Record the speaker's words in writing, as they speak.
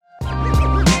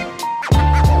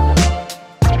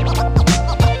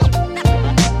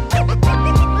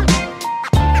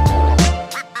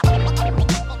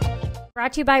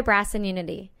brought to you by Brass and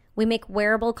Unity. We make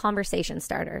wearable conversation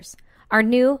starters. Our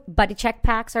new Buddy Check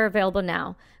packs are available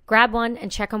now. Grab one and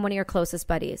check on one of your closest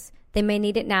buddies. They may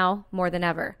need it now more than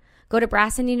ever. Go to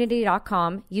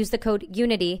brassandunity.com, use the code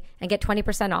UNITY, and get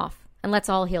 20% off. And let's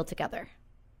all heal together.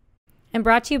 And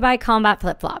brought to you by Combat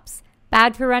Flip-Flops.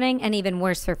 Bad for running and even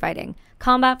worse for fighting.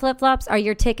 Combat Flip-Flops are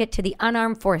your ticket to the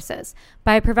unarmed forces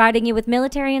by providing you with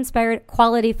military-inspired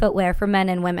quality footwear for men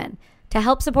and women. To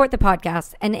help support the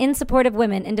podcast and in support of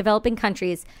women in developing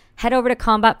countries, head over to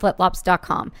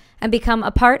combatflipflops.com and become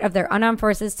a part of their unarmed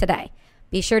forces today.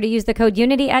 Be sure to use the code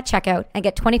UNITY at checkout and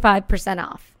get 25%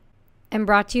 off. And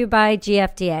brought to you by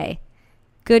GFDA.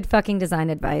 Good fucking design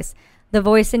advice. The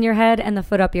voice in your head and the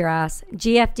foot up your ass.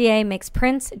 GFDA makes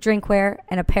prints, drinkware,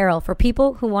 and apparel for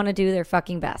people who want to do their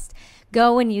fucking best.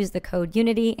 Go and use the code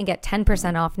UNITY and get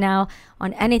 10% off now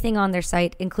on anything on their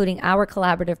site, including our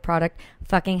collaborative product,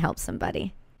 Fucking Help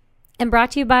Somebody. And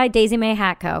brought to you by Daisy May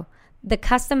Hat Co., the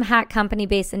custom hat company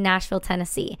based in Nashville,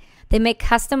 Tennessee. They make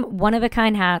custom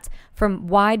one-of-a-kind hats from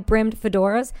wide-brimmed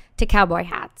fedoras to cowboy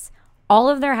hats. All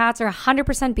of their hats are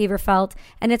 100% beaver felt,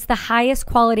 and it's the highest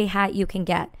quality hat you can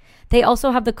get. They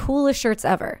also have the coolest shirts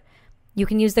ever. You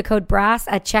can use the code BRASS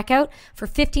at checkout for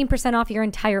 15% off your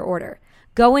entire order.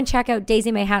 Go and check out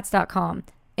daisymayhats.com.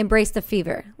 Embrace the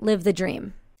fever. Live the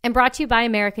dream. And brought to you by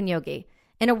American Yogi.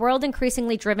 In a world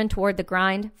increasingly driven toward the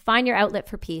grind, find your outlet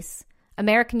for peace.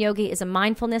 American Yogi is a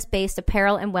mindfulness-based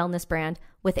apparel and wellness brand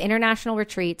with international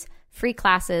retreats, free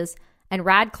classes, and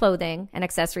rad clothing and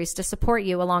accessories to support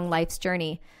you along life's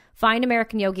journey. Find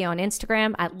American Yogi on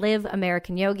Instagram at Live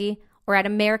American Yogi or at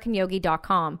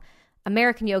AmericanYogi.com.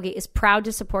 American Yogi is proud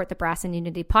to support the Brass and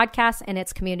Unity podcast and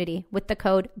its community with the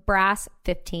code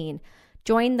BRASS15.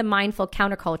 Join the mindful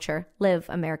counterculture. Live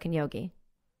American Yogi.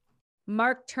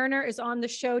 Mark Turner is on the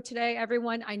show today,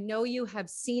 everyone. I know you have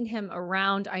seen him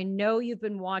around. I know you've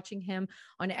been watching him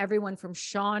on everyone from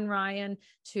Sean Ryan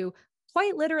to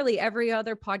quite literally every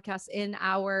other podcast in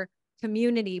our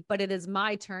community, but it is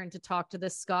my turn to talk to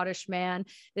this Scottish man.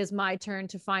 It is my turn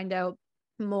to find out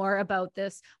more about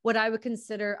this, what I would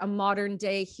consider a modern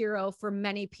day hero for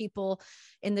many people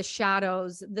in the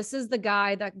shadows. This is the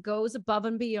guy that goes above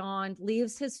and beyond,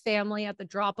 leaves his family at the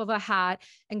drop of a hat,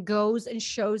 and goes and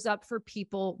shows up for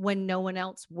people when no one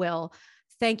else will.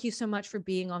 Thank you so much for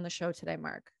being on the show today,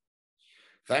 Mark.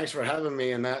 Thanks for having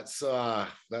me. And that's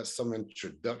some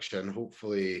introduction.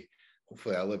 Hopefully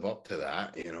I live up to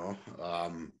that, you know.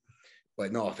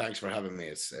 But no, thanks for having me.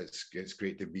 It's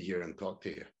great to be here and talk to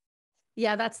you.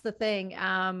 Yeah, that's the thing.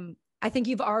 I think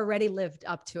you've already lived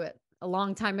up to it a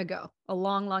long time ago, a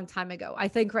long time ago. I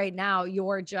think right now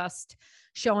you're just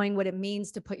showing what it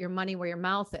means to put your money where your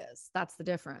mouth is. That's the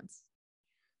difference.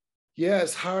 Yeah,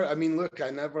 it's hard. I mean, look,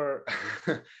 I never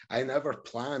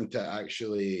planned to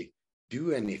actually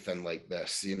do anything like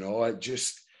this. You know,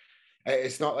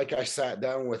 it's not like I sat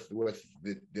down with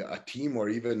a team or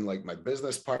even like my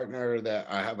business partner that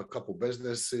I have a couple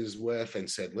businesses with and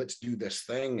said, let's do this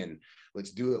thing and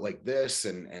let's do it like this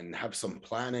and have some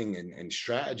planning and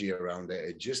strategy around it.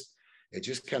 It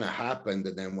just kind of happened.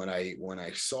 And then when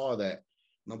I saw that,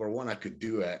 number one, I could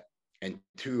do it. And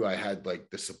two, I had like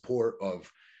the support of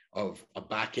a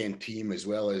back end team, as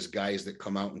well as guys that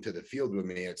come out into the field with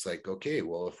me. It's like, okay,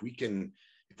 well, if we can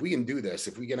do this,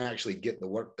 if we can actually get the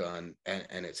work done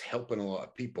and it's helping a lot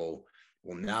of people,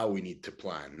 well, now we need to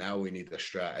plan. Now we need a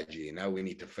strategy. Now we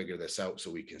need to figure this out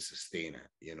so we can sustain it,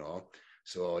 you know?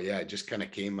 So yeah, it just kind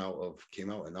of came out of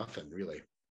nothing, really.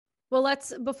 Well,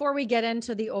 before we get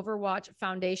into the Overwatch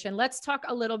Foundation, let's talk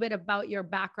a little bit about your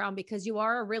background, because you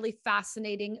are a really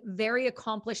fascinating, very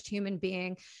accomplished human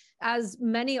being, as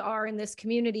many are in this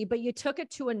community, but you took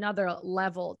it to another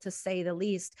level, to say the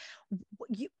least.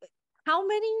 How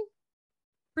many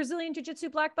Brazilian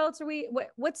Jiu-Jitsu black belts are we?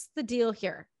 What's the deal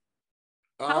here?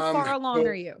 How far along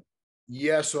are you?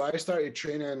 Yeah, so I started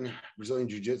training Brazilian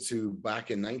Jiu-Jitsu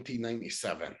back in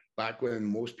 1997, back when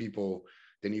most people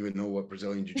didn't even know what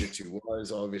Brazilian Jiu-Jitsu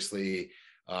was. Obviously,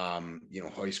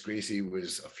 Royce Gracie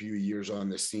was a few years on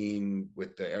the scene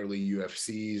with the early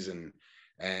UFCs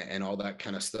and all that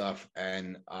kind of stuff.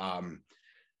 And,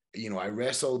 I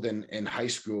wrestled in high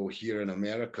school here in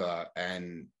America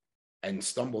and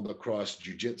stumbled across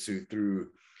jiu-jitsu through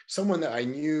someone that I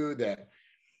knew that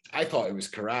I thought it was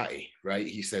karate, right?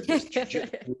 He said this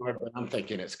jiu-jitsu, but I'm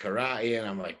thinking it's karate. And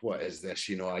I'm like, what is this?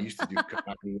 You know, I used to do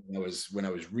karate when I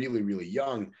was really, really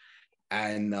young.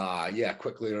 And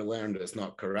quickly I learned it's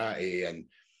not karate.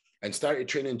 and started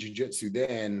training jiu-jitsu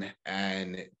then.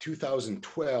 And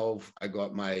 2012, I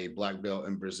got my black belt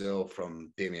in Brazil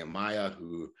from Damian Maia,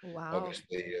 who Wow.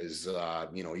 obviously is,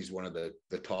 he's one of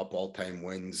the top all-time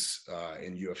wins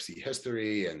in UFC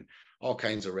history, and all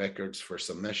kinds of records for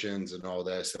submissions and all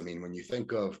this. I mean, when you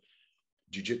think of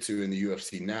jiu-jitsu in the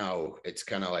UFC now, it's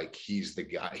kind of like he's the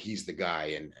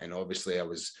guy. And obviously I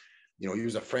was, he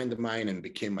was a friend of mine and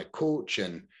became my coach,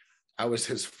 and I was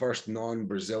his first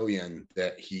non-Brazilian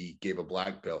that he gave a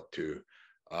black belt to,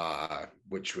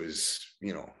 which was,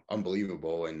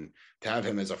 unbelievable. And to have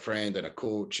him as a friend and a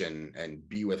coach, and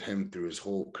be with him through his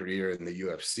whole career in the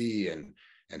UFC, and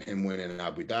him winning in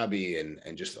Abu Dhabi,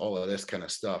 and just all of this kind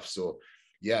of stuff. So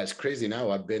yeah, it's crazy now.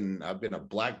 I've been a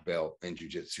black belt in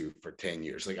jiu-jitsu for 10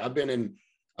 years. Like, I've been in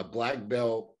a black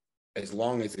belt as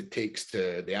long as it takes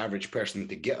to the average person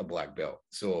to get a black belt.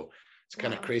 So it's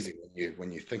kind of crazy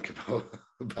when you think about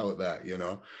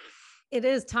that, It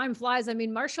is. Time flies. I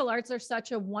mean, martial arts are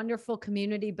such a wonderful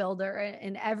community builder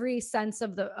in every sense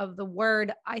of the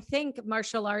word. I think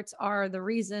martial arts are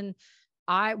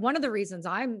one of the reasons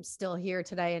I'm still here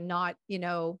today and not,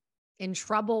 in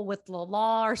trouble with the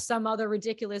law or some other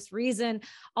ridiculous reason.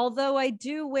 Although I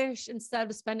do wish, instead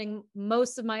of spending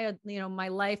most of my, my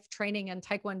life training in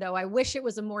Taekwondo, I wish it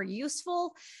was a more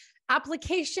useful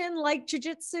application like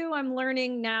jiu-jitsu. I'm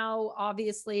learning now,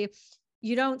 obviously,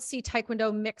 you don't see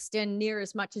Taekwondo mixed in near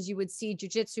as much as you would see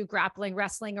jiu-jitsu, grappling,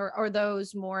 wrestling, or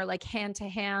those more like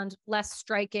hand-to-hand, less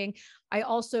striking. I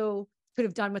also could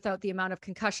have done without the amount of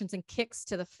concussions and kicks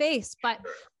to the face. But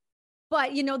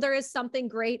there is something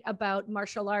great about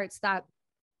martial arts that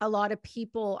a lot of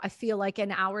people, I feel like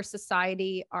in our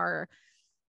society,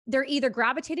 they're either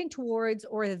gravitating towards,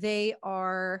 or they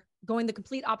are going the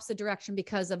complete opposite direction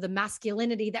because of the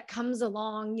masculinity that comes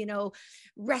along,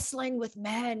 wrestling with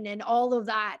men and all of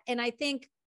that. And I think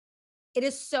it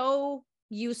is so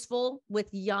useful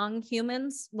with young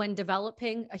humans when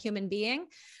developing a human being.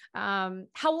 How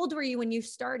old were you when you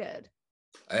started?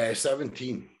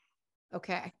 17.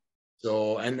 Okay.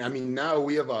 So, and I mean, now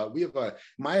we have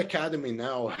my academy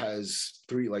now has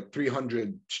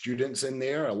 300 students in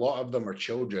there. A lot of them are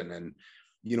children. And,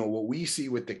 what we see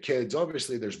with the kids,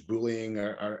 obviously there's bullying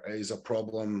is a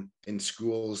problem in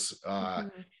schools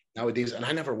nowadays. And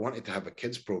I never wanted to have a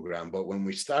kids program, but when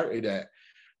we started it,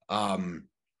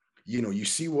 you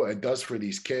see what it does for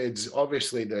these kids.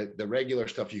 Obviously the regular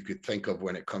stuff you could think of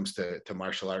when it comes to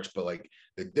martial arts, but like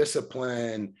the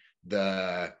discipline,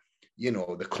 the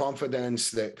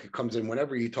confidence that comes in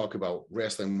whenever you talk about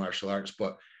wrestling, martial arts.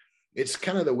 But it's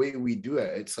kind of the way we do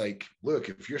it. It's like, look,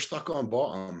 if you're stuck on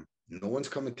bottom, no one's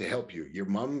coming to help you. Your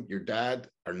mom, your dad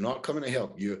are not coming to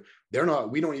help you.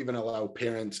 We don't even allow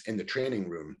parents in the training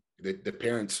room. The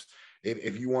parents,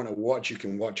 if you want to watch, you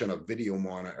can watch on a video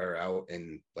monitor out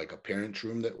in like a parent's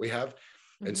room that we have.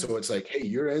 And so it's like, hey,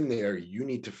 you're in there, you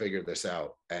need to figure this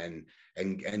out. And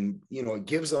it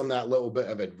gives them that little bit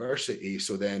of adversity.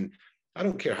 So then I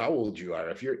don't care how old you are.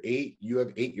 If you're 8, you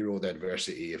have 8-year-old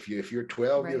adversity. If you're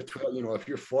 12, right, you have 12, if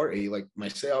you're 40, like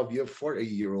myself, you have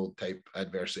 40-year-old type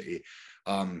adversity.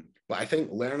 But I think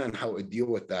learning how to deal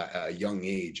with that at a young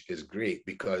age is great,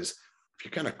 because if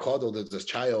you're kind of coddled as a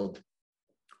child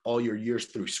all your years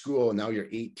through school, and now you're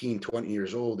 18, 20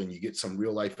 years old, and you get some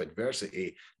real life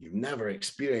adversity, you've never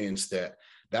experienced it.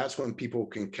 That's when people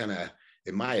can kind of,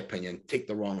 in my opinion, take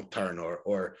the wrong turn,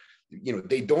 or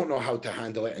they don't know how to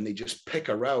handle it, and they just pick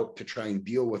a route to try and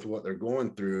deal with what they're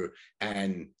going through.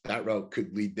 And that route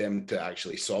could lead them to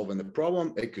actually solving the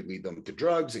problem. It could lead them to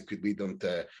drugs. It could lead them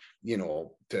to,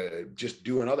 to just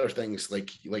doing other things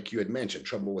like you had mentioned,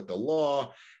 trouble with the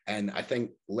law. And I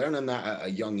think learning that at a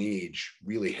young age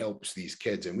really helps these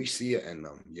kids. And we see it in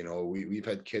them. We've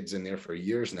had kids in there for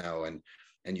years now, and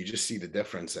you just see the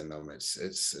difference in them.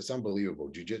 It's unbelievable.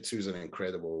 Jiu-jitsu is an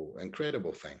incredible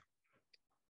thing.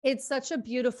 It's such a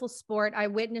beautiful sport. I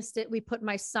witnessed it. We put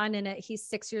my son in it. He's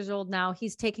 6 years old now.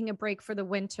 He's taking a break for the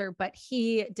winter, but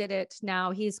he did it now.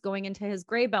 He's going into his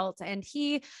gray belt. And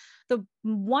the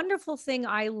wonderful thing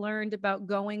I learned about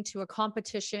going to a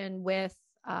competition with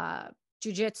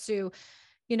jiu-jitsu,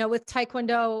 with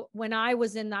Taekwondo, when I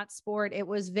was in that sport, it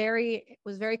was very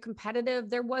competitive.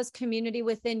 There was community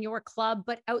within your club,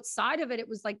 but outside of it, it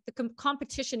was like the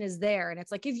competition is there. And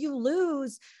it's like, if you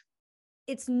lose,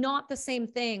 it's not the same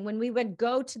thing. When we would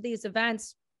go to these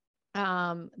events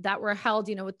that were held,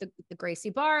 with the Gracie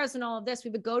bars and all of this,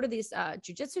 we would go to these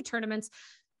jiu-jitsu tournaments.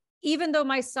 Even though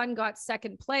my son got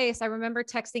second place, I remember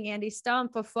texting Andy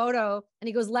Stump a photo, and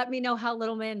he goes, "Let me know how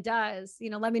little man does.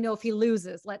 Let me know if he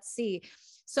loses. Let's see."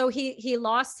 So he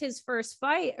lost his first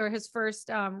fight, or his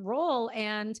first role,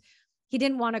 and he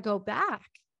didn't want to go back.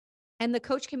 And the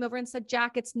coach came over and said,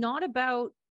 Jack, it's not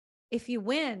about if you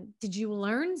win, did you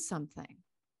learn something?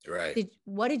 Right.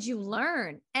 What did you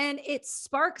learn? And it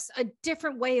sparks a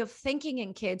different way of thinking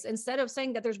in kids. Instead of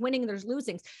saying that there's winning and there's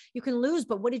losing, you can lose,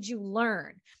 but what did you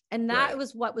learn? And that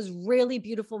was what was really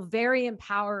beautiful, very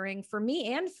empowering for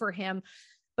me and for him,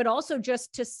 but also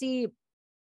just to see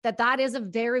that that is a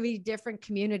very different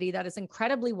community that is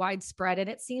incredibly widespread. And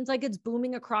it seems like it's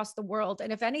booming across the world.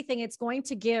 And if anything, it's going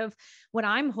to give, what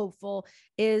I'm hopeful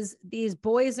is these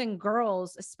boys and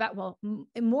girls, well,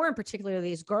 more in particular,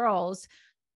 these girls,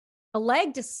 a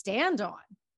leg to stand on.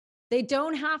 They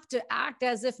don't have to act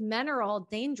as if men are all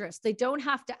dangerous. They don't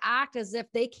have to act as if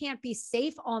they can't be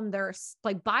safe on their,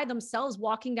 like by themselves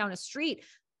walking down a street.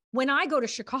 When I go to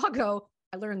Chicago,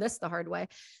 I learned this the hard way.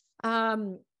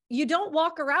 You don't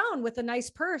walk around with a nice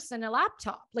purse and a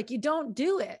laptop. Like you don't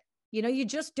do it. You know, you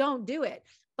just don't do it.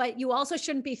 But you also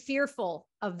shouldn't be fearful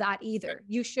of that either.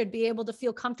 You should be able to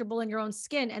feel comfortable in your own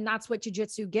skin. And that's what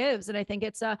jiu-jitsu gives. And I think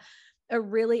it's a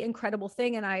really incredible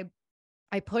thing. And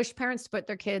I push parents to put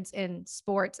their kids in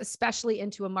sports, especially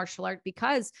into a martial art,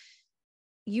 because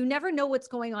you never know what's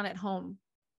going on at home.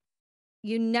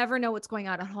 You never know what's going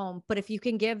on at home. But if you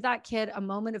can give that kid a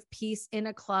moment of peace in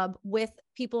a club with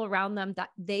people around them that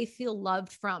they feel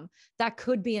loved from, that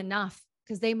could be enough,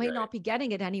 because they might not be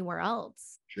getting it anywhere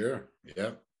else. Sure.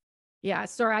 Yeah. Yeah.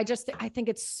 Sorry. I think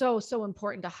it's so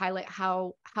important to highlight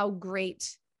how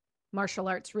great martial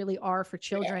arts really are for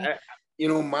children. You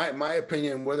know, my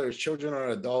opinion, whether it's children or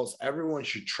adults, everyone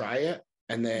should try it.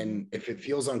 And then if it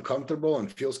feels uncomfortable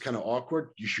and feels kind of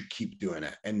awkward, you should keep doing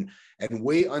it and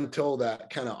wait until that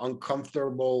kind of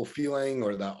uncomfortable feeling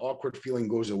or that awkward feeling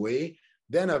goes away,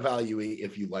 then evaluate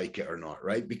if you like it or not,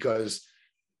 right? Because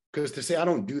to say I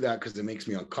don't do that because it makes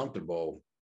me uncomfortable,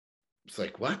 it's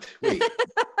like, what? Wait,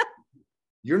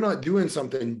 you're not doing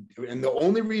something. And the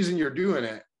only reason you're doing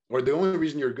it, or the only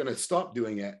reason you're going to stop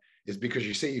doing it, is because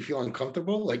you say you feel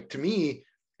uncomfortable. Like, to me,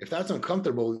 if that's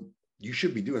uncomfortable, you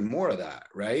should be doing more of that,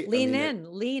 right? Lean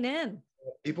in.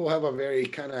 People have a very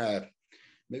kind of,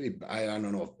 maybe, I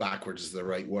don't know if backwards is the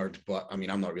right word, but I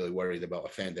mean, I'm not really worried about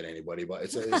offending anybody, but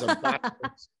it's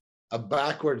a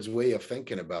backwards way of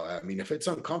thinking about it. I mean, if it's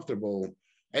uncomfortable,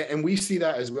 and we see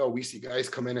that as well. We see guys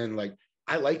come in and like,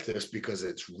 I like this because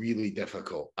it's really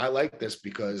difficult. I like this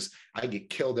because I get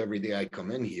killed every day I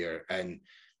come in here. And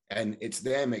it's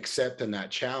them accepting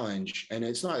that challenge. And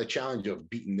it's not a challenge of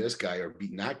beating this guy or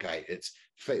beating that guy. It's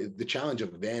the challenge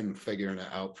of them figuring it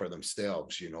out for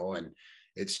themselves, you know? And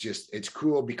it's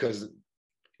cool, because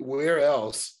where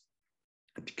else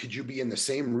could you be in the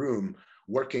same room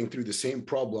working through the same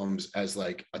problems as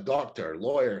like a doctor,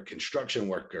 lawyer, construction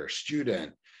worker,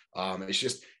 student? It's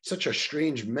just such a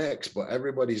strange mix, but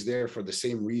everybody's there for the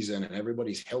same reason and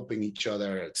everybody's helping each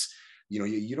other. It's, you know,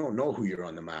 you don't know who you're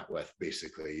on the mat with,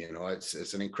 basically. You know,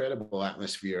 it's an incredible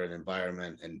atmosphere and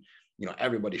environment, and, you know,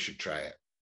 everybody should try it.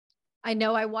 I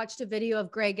know I watched a video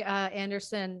of Greg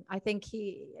Anderson. I think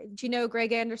do you know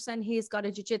Greg Anderson? He's got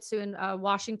a jiu-jitsu in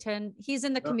Washington. He's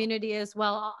in the community as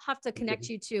well. I'll have to connect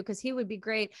you to, because he would be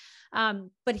great.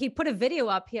 But he put a video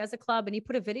up. He has a club and he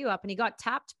put a video up, and he got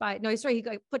he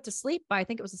got put to sleep by, I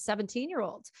think it was a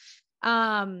 17-year-old.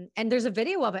 And there's a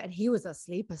video of it, and he was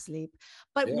asleep.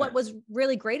 But what was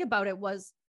really great about it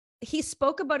was he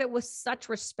spoke about it with such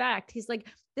respect. He's like,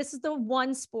 this is the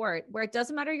one sport where it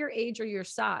doesn't matter your age or your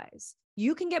size.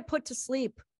 You can get put to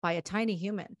sleep by a tiny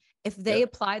human if they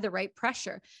apply the right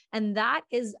pressure. And that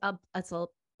is it's a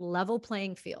level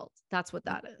playing field. That's what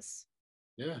that is.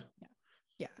 Yeah.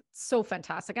 Yeah. So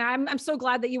fantastic. And I'm so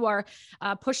glad that you are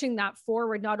pushing that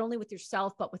forward, not only with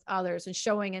yourself, but with others, and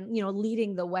showing and, you know,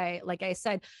 leading the way. Like I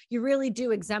said, you really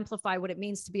do exemplify what it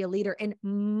means to be a leader in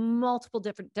multiple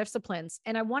different disciplines.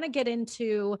 And I want to get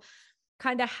into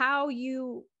kind of how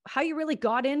you really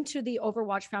got into the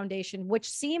Overwatch Foundation, which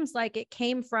seems like it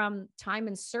came from time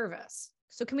and service.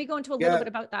 So can we go into a little bit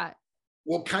about that?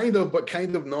 Well, kind of, but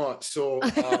kind of not. So,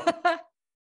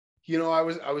 you know, I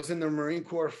was in the Marine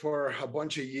Corps for a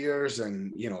bunch of years,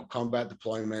 and, you know, combat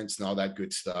deployments and all that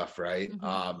good stuff, right?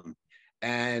 Mm-hmm.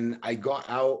 And I got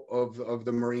out of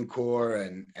the Marine Corps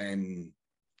and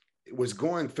was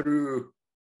going through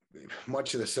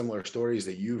much of the similar stories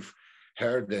that you've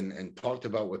heard and talked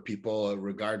about with people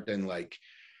regarding, like,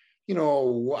 you know,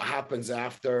 what happens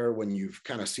after when you've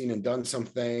kind of seen and done some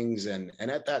things. And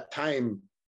at that time,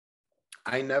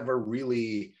 I never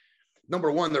really,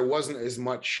 number one, there wasn't as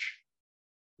much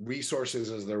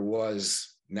resources as there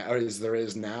was now, as there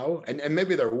is now. And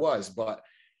maybe there was, but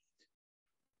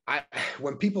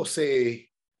when people say,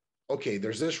 okay,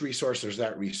 there's this resource, there's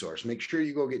that resource, make sure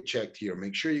you go get checked here,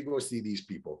 make sure you go see these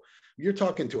people, you're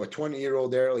talking to a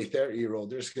 20-year-old, early 30-year-old,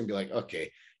 they're just going to be like,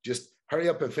 okay, just hurry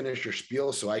up and finish your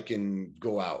spiel so I can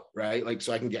go out, right? Like,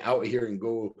 so I can get out of here and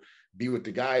go be with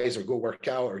the guys or go work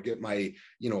out or get my,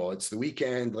 it's the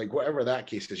weekend, like whatever that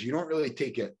case is. You don't really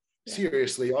take it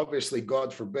seriously. Obviously,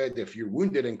 God forbid, if you're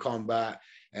wounded in combat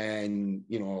and,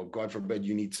 God forbid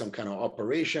you need some kind of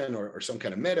operation or some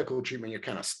kind of medical treatment, you're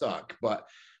kind of stuck. But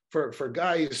for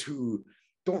guys who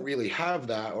don't really have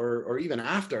that, or even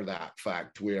after that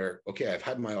fact where, okay, I've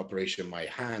had my operation, my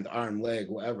hand, arm, leg,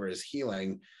 whatever is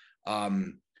healing,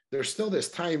 there's still this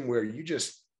time where you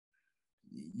just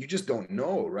don't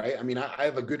know, right? I mean, I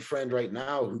have a good friend right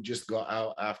now who just got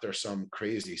out after some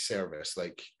crazy service,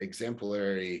 like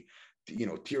exemplary,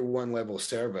 tier 1 level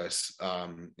service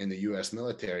in the US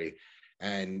military.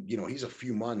 And, he's a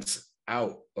few months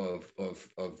out of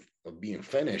being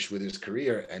finished with his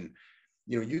career. And,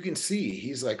 you can see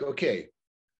he's like, okay,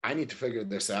 I need to figure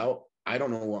this out. I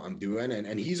don't know what I'm doing.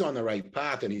 And he's on the right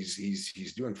path and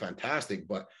he's doing fantastic,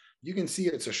 but you can see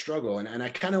it's a struggle. And I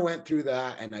kind of went through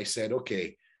that and I said,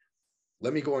 okay,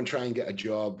 let me go and try and get a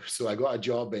job. So I got a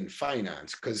job in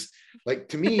finance because, like,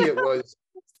 to me, it was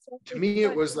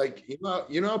like,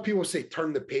 how people say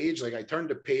turn the page? Like, I turned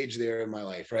the page there in my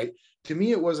life, right? To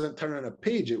me, it wasn't turning a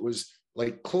page. It was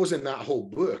like closing that whole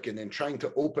book and then trying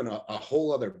to open a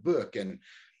whole other book. And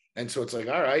so it's like,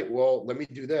 all right, well, let me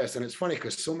do this. And it's funny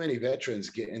because so many veterans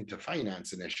get into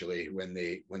finance initially when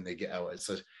they get out. It's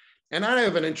such, and I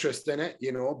have an interest in it,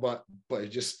 but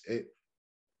it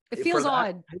feels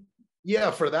odd.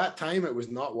 Yeah, for that time, it was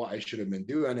not what I should have been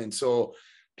doing. And so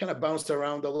kind of bounced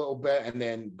around a little bit and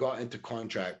then got into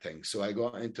contracting. So I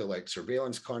got into like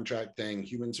surveillance contracting,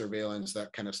 human surveillance,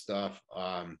 that kind of stuff.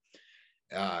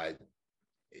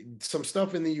 Some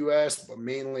stuff in the US, but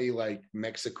mainly like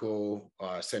Mexico,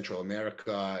 Central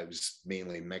America. It was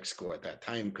mainly Mexico at that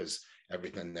time because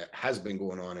everything that has been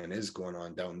going on and is going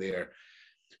on down there.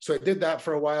 So I did that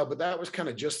for a while, but that was kind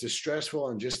of just as stressful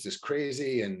and just as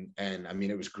crazy. And I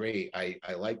mean, it was great. I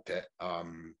liked it.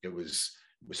 It was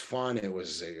fun. It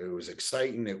was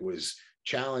exciting. It was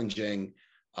challenging.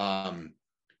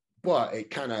 But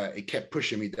it kept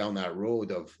pushing me down that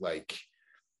road of like,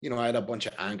 I had a bunch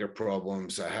of anger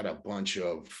problems. I had a bunch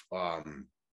of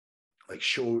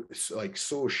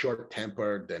so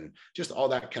short-tempered and just all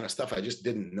that kind of stuff. I just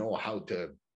didn't know how to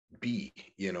be,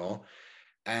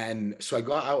 And so I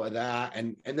got out of that.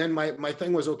 And then my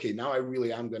thing was, okay, now I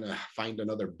really am going to find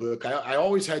another book. I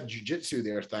always had jiu-jitsu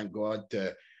there, thank God.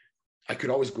 I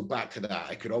could always go back to that.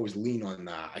 I could always lean on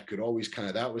that. I could always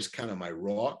that was kind of my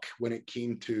rock when it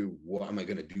came to what am I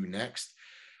going to do next.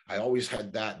 I always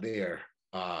had that there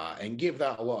and gave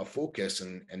that a lot of focus.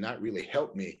 And that really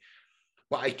helped me.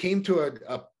 But I came to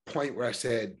a point where I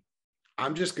said,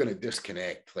 I'm just going to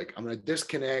disconnect. Like, I'm going to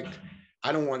disconnect.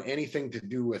 I don't want anything to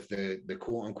do with the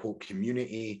quote unquote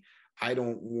community. I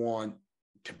don't want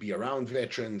to be around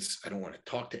veterans. I don't want to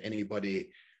talk to anybody.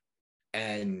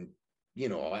 And,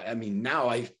 I mean, now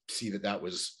I see that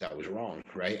was wrong,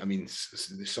 right? I mean,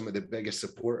 some of the biggest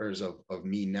supporters of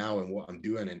me now and what I'm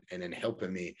doing and in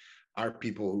helping me are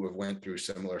people who have went through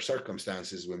similar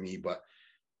circumstances with me. But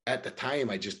at the time,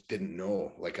 I just didn't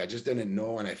know. Like, I just didn't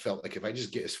know. And I felt like if I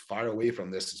just get as far away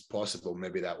from this as possible,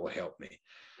 maybe that will help me.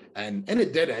 And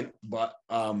it didn't, but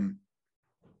and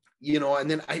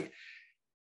then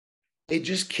it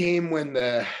just came when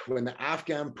the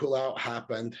Afghan pullout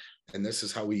happened, and this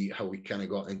is how we kind of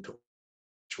got into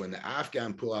when the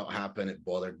Afghan pullout happened. It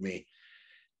bothered me,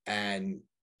 and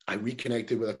I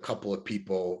reconnected with a couple of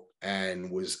people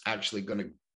and was actually going to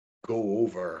go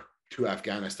over to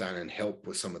Afghanistan and help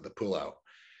with some of the pullout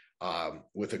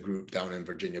with a group down in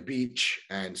Virginia Beach.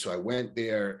 And so I went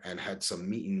there and had some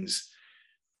meetings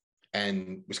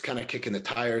and was kind of kicking the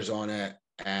tires on it,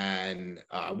 and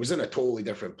was in a totally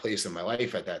different place in my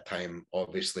life at that time,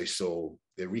 obviously. So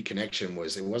the reconnection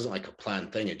it wasn't like a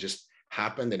planned thing. It just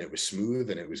happened and it was smooth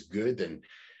and it was good. And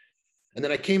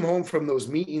then I came home from those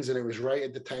meetings, and it was right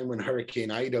at the time when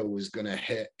Hurricane Ida was going to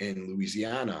hit in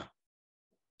Louisiana.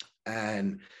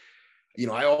 And,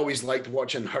 I always liked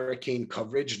watching hurricane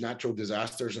coverage, natural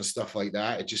disasters and stuff like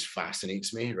that. It just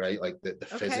fascinates me, right? Like the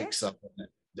physics of it.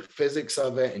 The physics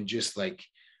of it and just like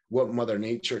what Mother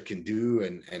Nature can do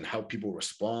and how people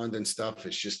respond and stuff.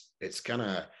 It's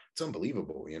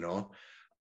unbelievable,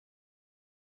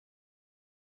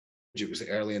 It was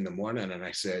early in the morning and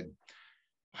I said,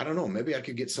 I don't know, maybe I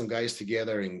could get some guys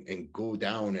together and go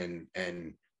down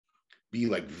and be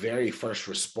like very first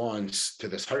response to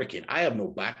this hurricane. I have no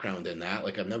background in that.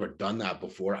 Like, I've never done that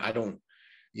before. I don't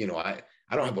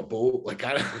have a boat. Like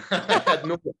I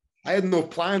had no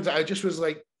plans. I just was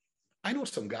like, I know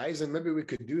some guys and maybe we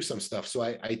could do some stuff. So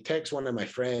I text one of my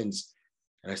friends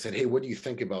and I said, hey, what do you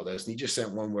think about this? And he just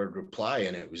sent one word reply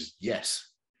and it was yes.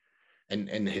 And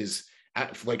his,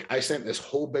 like, I sent this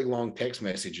whole big long text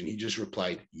message and he just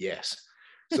replied yes.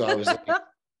 So I was like, all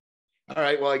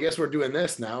right, well, I guess we're doing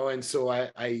this now. And so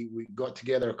we got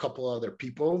together a couple other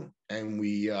people and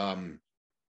we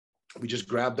just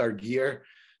grabbed our gear.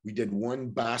 We did one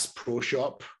Bass Pro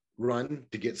Shop run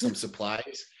to get some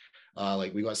supplies.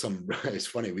 Like we got some, it's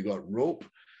funny, we got rope,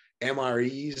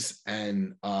 MREs,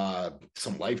 and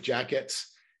some life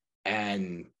jackets,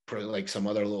 and like some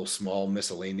other little small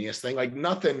miscellaneous thing. Like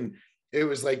nothing. It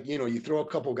was like, you know, you throw a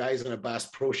couple guys in a Bass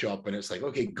Pro Shop and it's like,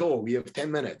 okay, go. We have 10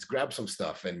 minutes, grab some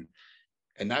stuff. And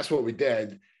that's what we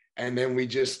did. And then we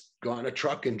just got in a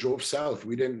truck and drove south.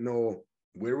 We didn't know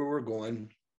where we were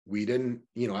going. We didn't,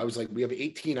 you know, I was like, we have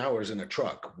 18 hours in a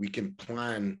truck. We can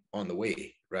plan on the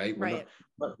way, right? We're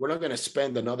not going to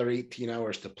spend another 18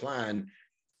 hours to plan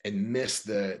and miss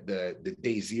the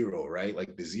day zero, right?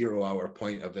 Like the 0 hour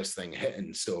point of this thing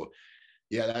hitting. So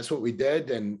yeah, that's what we did.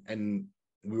 And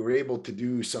we were able to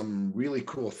do some really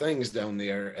cool things down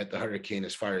there at the hurricane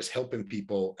as far as helping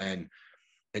people and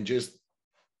just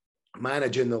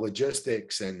managing the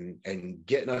logistics and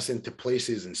getting us into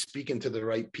places and speaking to the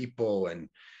right people and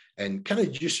kind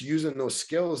of just using those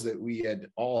skills that we had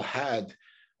all had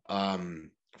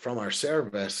from our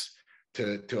service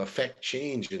to affect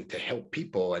change and to help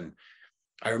people. And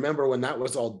I remember when that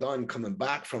was all done, coming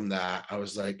back from that, I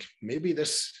was like, maybe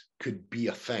this could be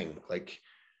a thing. Like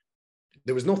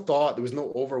there was no thought, there was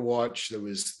no Overwatch, there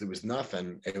was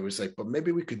nothing. It was like, but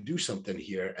maybe we could do something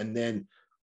here. And then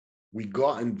we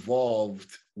got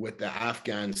involved with the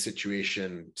Afghan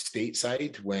situation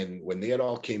stateside when they had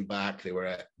all came back. They were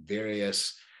at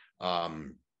various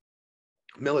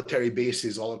military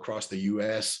bases all across the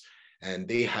US, and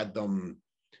they had them.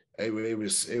 It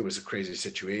was a crazy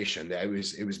situation.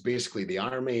 It was basically the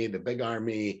army, the big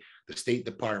army, the State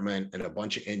Department, and a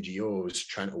bunch of NGOs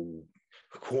trying to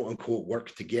quote unquote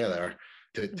work together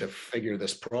to figure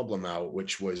this problem out,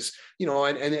 which was, you know,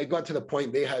 and it got to the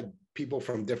point they had people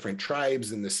from different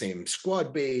tribes in the same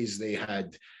squad bays. They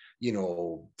had, you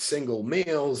know, single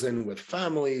males and with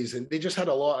families, and they just had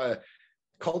a lot of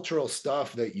cultural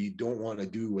stuff that you don't want to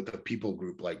do with a people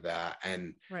group like that.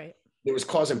 And right. It was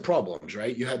causing problems,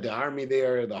 right? You had the army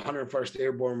there, the 101st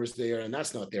Airborne was there, and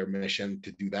that's not their mission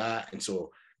to do that. And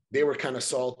so they were kind of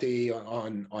salty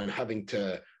on having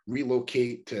to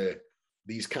relocate to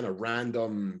these kind of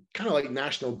random, kind of like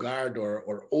National Guard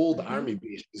or old army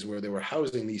bases where they were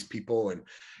housing these people. And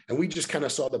we just kind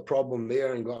of saw the problem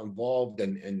there and got involved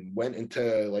and went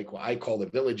into like what I call the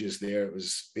villages there. It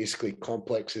was basically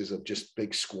complexes of just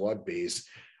big squad bays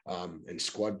and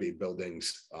squad bay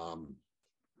buildings.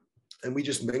 And we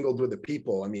just mingled with the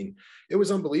people. I mean, it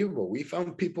was unbelievable. We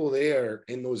found people there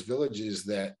in those villages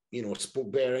that, you know,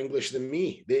 spoke better English than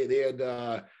me. They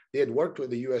had worked with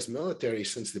the U.S. military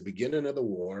since the beginning of the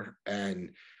war,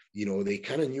 and you know they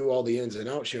kind of knew all the ins and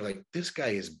outs. You're like, this guy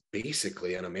is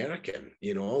basically an American,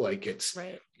 you know, like it's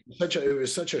right. It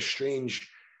was such a strange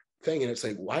thing, and it's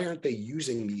like, why aren't they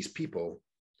using these people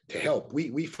to help?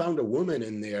 We found a woman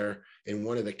in there in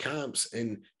one of the camps,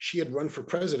 and she had run for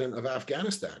president of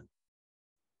Afghanistan,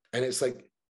 and it's like,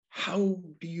 how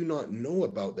do you not know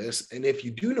about this? And if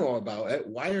you do know about it,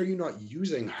 why are you not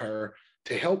using her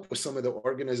to help with some of the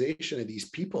organization of these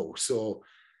people? So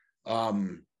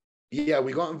yeah,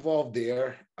 we got involved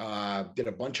there, did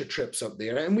a bunch of trips up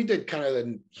there, and we did kind of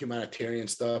the humanitarian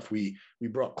stuff. We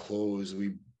brought clothes,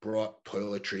 we brought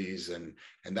toiletries and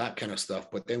that kind of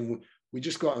stuff. But then we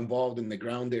just got involved in the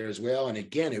ground there as well. And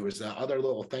again, it was that other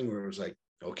little thing where it was like,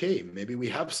 okay, maybe we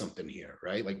have something here,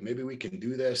 right? Like maybe we can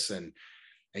do this and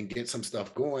get some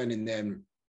stuff going. And then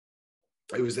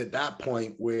it was at that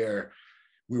point where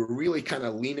we were really kind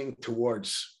of leaning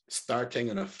towards starting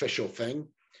an official thing.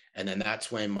 And then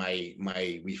that's when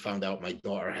we found out my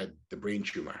daughter had the brain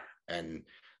tumor. And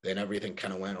then everything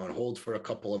kind of went on hold for a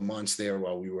couple of months there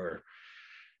while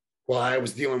I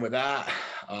was dealing with that.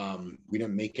 We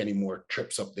didn't make any more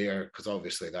trips up there because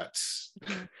obviously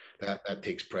that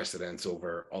takes precedence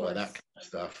over all of that kind of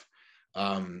stuff.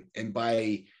 And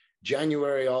by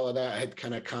January, all of that had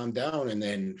kind of calmed down. And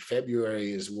then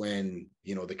February is when,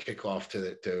 you know, the kickoff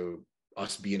to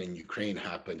us being in Ukraine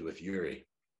happened with Yuri.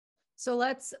 So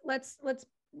let's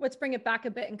bring it back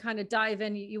a bit and kind of dive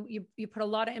in. You put a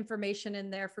lot of information in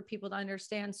there for people to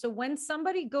understand. So when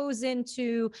somebody goes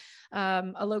into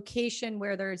a location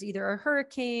where there's either a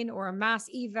hurricane or a mass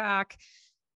evac,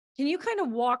 can you kind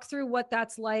of walk through what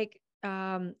that's like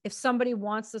if somebody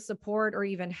wants to support or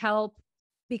even help?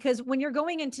 Because when you're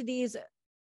going into these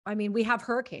I mean, we have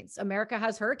hurricanes. America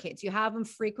has hurricanes. You have them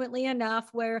frequently enough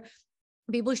where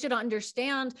people should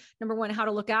understand, number one, how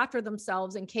to look after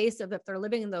themselves in case of if they're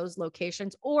living in those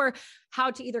locations, or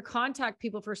how to either contact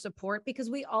people for support, because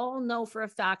we all know for a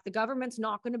fact the government's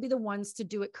not going to be the ones to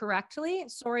do it correctly.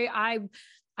 Sorry, I've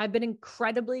been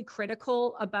incredibly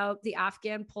critical about the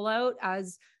Afghan pullout,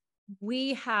 as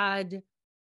we had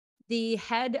the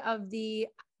head of the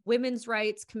women's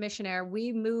rights commissioner.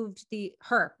 We moved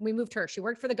her. She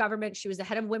worked for the government. She was the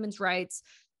head of women's rights,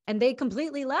 and they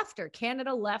completely left her.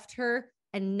 Canada left her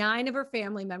and 9 of her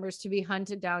family members to be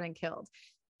hunted down and killed.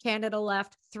 Canada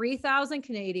left 3,000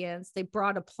 Canadians. They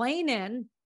brought a plane in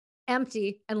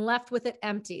empty and left with it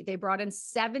empty. They brought in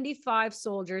 75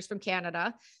 soldiers from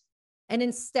Canada. And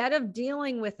instead of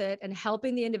dealing with it and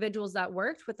helping the individuals that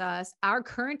worked with us, our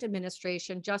current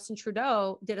administration, Justin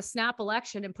Trudeau, did a snap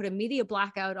election and put a media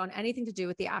blackout on anything to do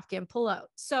with the Afghan pullout.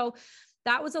 So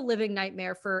that was a living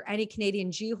nightmare for any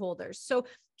Canadian G holders. So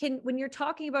when you're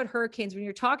talking about hurricanes, when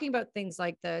you're talking about things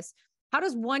like this, how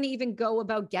does one even go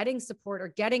about getting support or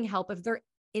getting help if they're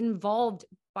involved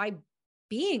by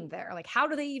being there? Like, how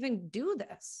do they even do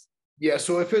this? Yeah,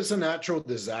 so if it's a natural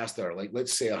disaster, like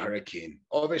let's say a hurricane,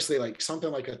 obviously like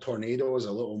something like a tornado is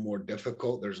a little more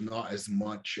difficult. There's not as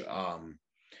much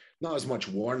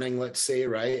warning, let's say,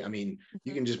 right? I mean,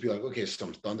 you can just be like, okay,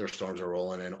 some thunderstorms are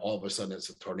rolling and all of a sudden it's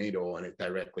a tornado and it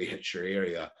directly hits your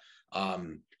area.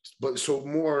 But so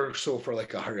more so for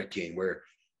like a hurricane where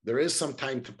there is some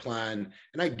time to plan,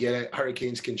 and I get it,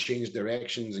 hurricanes can change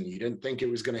directions and you didn't think it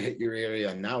was going to hit your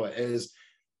area and now it is.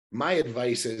 My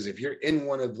advice is if you're in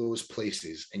one of those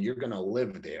places and you're going to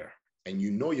live there and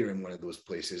you know you're in one of those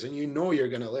places and you know you're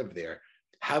going to live there,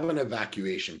 have an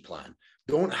evacuation plan.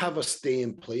 Don't have a stay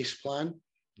in place plan.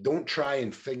 Don't try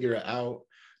and figure it out.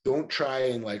 Don't try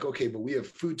and like, okay, but we have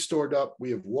food stored up.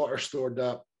 We have water stored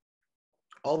up.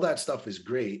 All that stuff is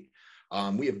great.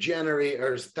 We have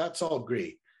generators. That's all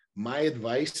great. My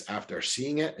advice after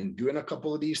seeing it and doing a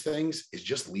couple of these things is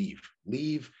just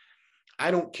leave.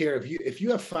 I don't care if you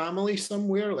have family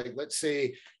somewhere, like let's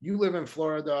say you live in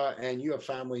Florida and you have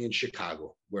family in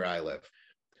Chicago, where I live.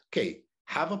 Okay,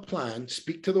 have a plan,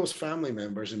 speak to those family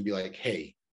members and be like,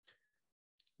 hey,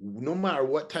 no matter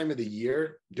what time of the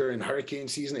year during hurricane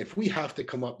season, if we have to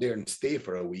come up there and stay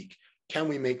for a week, can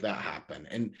we make that happen?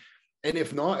 And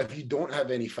if not, if you don't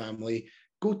have any family,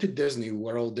 go to Disney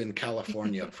World in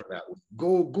California for that week.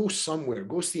 Go somewhere,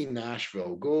 go see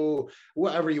Nashville, go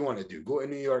whatever you want to do, go to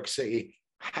New York City,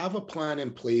 have a plan in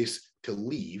place to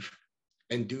leave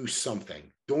and do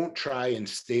something. Don't try and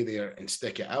stay there and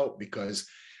stick it out, because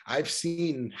I've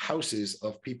seen houses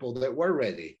of people that were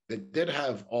ready, that did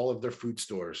have all of their food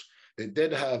stores, that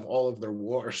did have all of their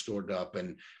water stored up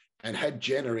and had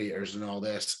generators and all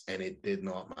this, and it did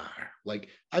not matter. Like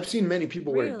I've seen many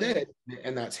people where it did,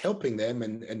 and that's helping them,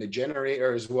 and the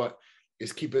generator is what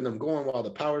is keeping them going while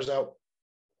the power's out.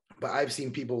 But I've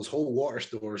seen people's whole water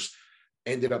stores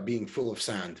ended up being full of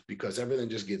sand because everything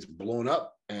just gets blown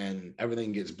up and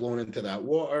everything gets blown into that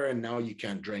water, and now you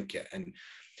can't drink it. And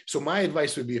so my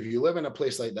advice would be, if you live in a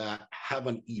place like that, have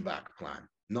an evac plan,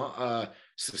 not a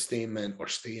sustainment or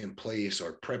stay in place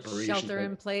or preparation. Shelter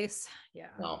in place. Yeah.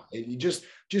 No, you just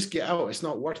get out. It's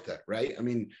not worth it, right? I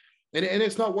mean, and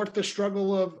it's not worth the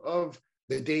struggle of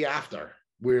the day after,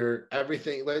 where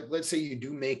everything, let's say you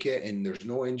do make it and there's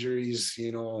no injuries,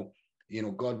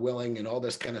 God willing, and all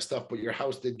this kind of stuff, but your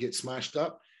house did get smashed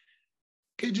up.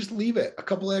 Okay, just leave it. A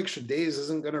couple of extra days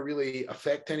isn't going to really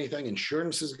affect anything.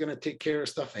 Insurance is going to take care of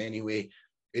stuff anyway.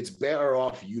 It's better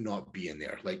off you not being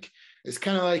there. Like, it's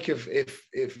kind of like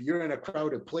if you're in a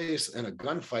crowded place and a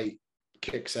gunfight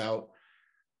kicks out,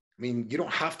 I mean, you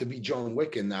don't have to be John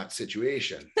Wick in that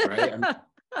situation, right? I mean,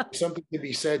 something to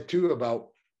be said too about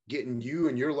getting you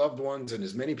and your loved ones and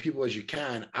as many people as you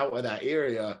can out of that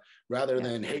area, rather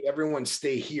than, hey, everyone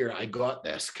stay here, I got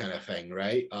this kind of thing,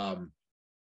 right?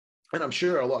 And I'm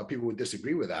sure a lot of people would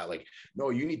disagree with that. Like, no,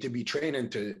 you need to be training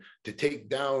to take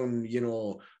down,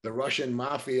 the Russian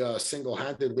mafia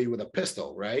single-handedly with a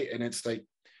pistol, right? And it's like,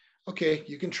 okay,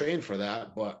 you can train for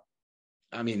that, but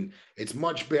I mean, it's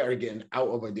much better getting out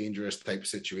of a dangerous type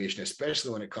situation,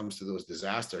 especially when it comes to those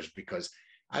disasters, because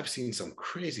I've seen some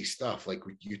crazy stuff. Like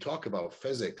you talk about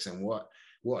physics and what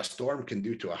a storm can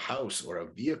do to a house or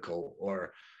a vehicle,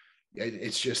 or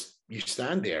it's just, you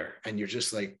stand there and you're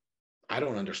just like, I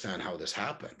don't understand how this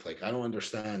happened. Like, I don't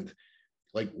understand,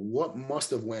 like, what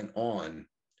must have went on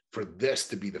for this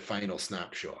to be the final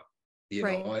snapshot,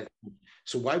 know?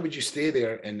 So why would you stay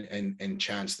there and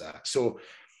chance that? So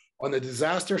on the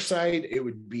disaster side, it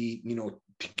would be,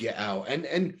 to get out.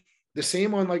 And the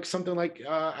same on like something like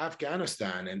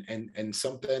Afghanistan and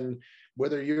something,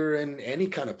 whether you're in any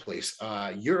kind of place,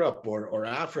 Europe or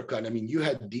Africa. And I mean, you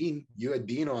had Dean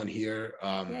on here.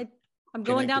 Yeah, I'm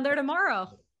going down there tomorrow.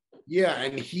 Yeah.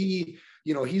 And he,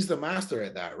 you know, he's the master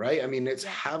at that, right? I mean, it's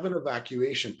have an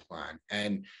evacuation plan.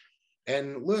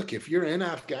 And look, if you're in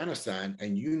Afghanistan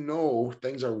and you know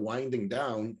things are winding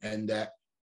down and that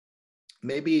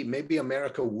maybe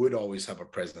America would always have a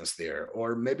presence there,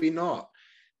 or maybe not,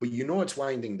 but you know it's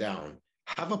winding down,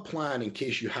 have a plan in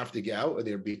case you have to get out of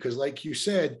there. Because like you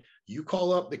said, you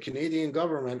call up the Canadian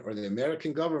government or the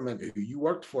American government who you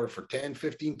worked for 10,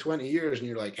 15, 20 years, and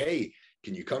you're like, hey,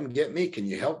 can you come get me? Can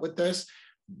you help with this?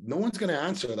 No one's going to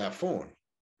answer that phone.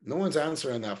 No one's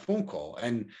answering that phone call.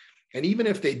 And even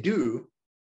if they do,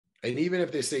 and even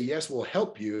if they say, yes, we'll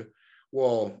help you,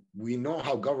 well, we know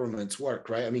how governments work,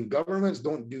 right? I mean, governments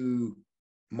don't do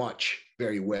much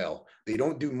very well. They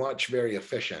don't do much very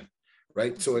efficient,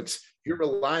 right? So you're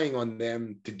relying on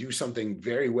them to do something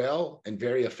very well and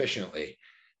very efficiently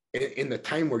in the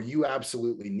time where you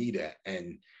absolutely need it.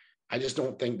 And I just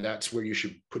don't think that's where you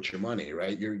should put your money,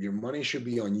 right? Your money should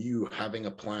be on you having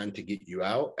a plan to get you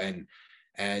out.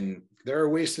 And there are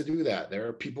ways to do that. There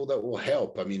are people that will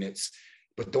help. I mean,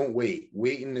 but don't wait.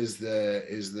 Waiting is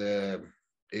the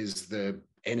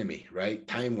enemy, right?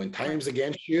 When time's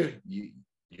against you,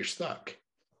 you're stuck.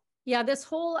 Yeah, this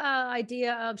whole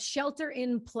idea of shelter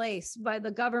in place by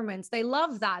the governments, they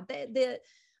love that.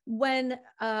 And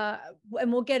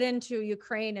we'll get into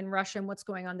Ukraine and Russia and what's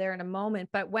going on there in a moment.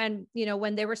 But when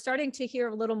they were starting to hear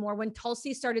a little more, when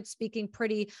Tulsi started speaking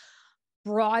pretty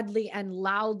broadly and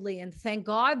loudly, and thank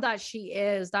God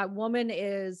that woman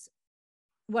is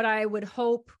what I would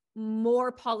hope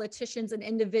more politicians and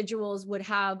individuals would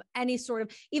have any sort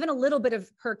of, even a little bit of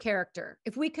her character.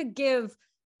 If we could give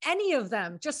any of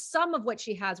them just some of what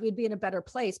she has, we'd be in a better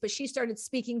place. But she started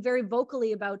speaking very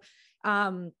vocally about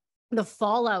the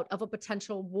fallout of a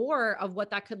potential war, of what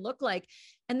that could look like.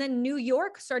 And then New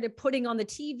York started putting on the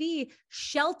TV,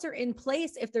 shelter in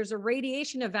place if there's a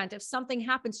radiation event, if something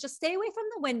happens, just stay away from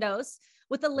the windows,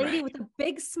 with a lady with a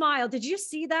big smile. Did you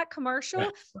see that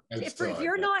commercial?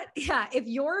 If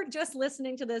you're just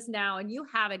listening to this now and you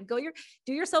haven't,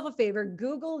 do yourself a favor,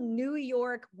 Google New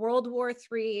York World War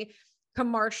III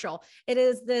commercial. It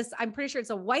is this, I'm pretty sure it's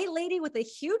a white lady with a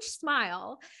huge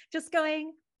smile, just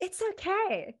going, it's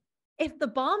okay. If the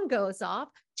bomb goes off,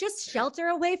 just shelter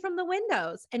away from the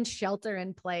windows and shelter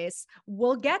in place.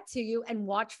 We'll get to you and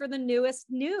watch for the newest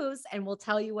news and we'll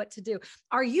tell you what to do.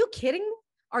 Are you kidding?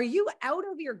 Are you out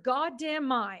of your goddamn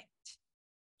mind?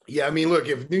 Yeah, I mean, look,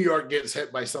 if New York gets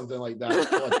hit by something like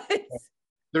that,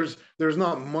 there's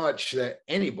not much that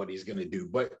anybody's going to do.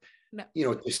 But,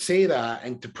 to say that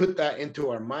and to put that into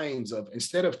our minds of,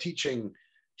 instead of teaching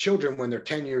children when they're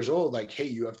 10 years old, like, hey,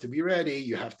 you have to be ready,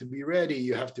 you have to be ready,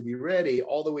 you have to be ready,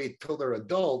 all the way till they're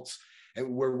adults.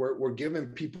 And we're giving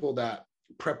people that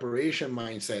preparation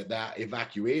mindset, that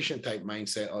evacuation type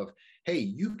mindset of, hey,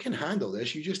 you can handle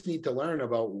this. You just need to learn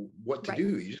about what to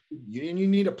do. You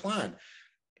need a plan.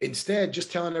 Instead,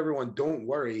 just telling everyone, don't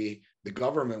worry, the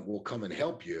government will come and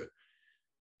help you.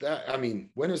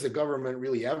 When has the government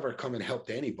really ever come and helped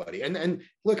anybody? And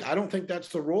look, I don't think that's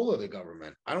the role of the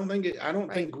government. I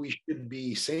don't think we should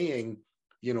be saying,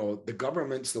 the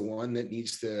government's the one that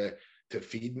needs to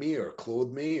feed me or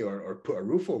clothe me or put a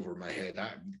roof over my head.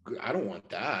 I don't want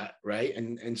that, right?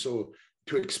 And so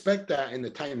to expect that in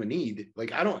the time of need, like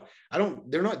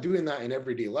they're not doing that in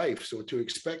everyday life. So to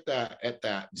expect that at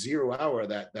that 0 hour,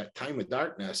 that time of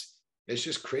darkness, it's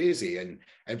just crazy.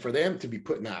 And for them to be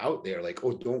putting that out there, like,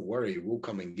 oh, don't worry, we'll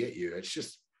come and get you. It's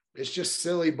just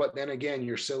silly. But then again,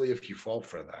 you're silly if you fall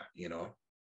for that,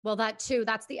 Well, that too,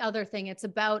 that's the other thing. It's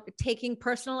about taking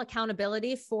personal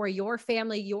accountability for your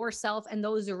family, yourself, and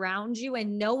those around you,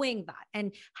 and knowing that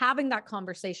and having that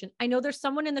conversation. I know there's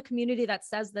someone in the community that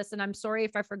says this, and I'm sorry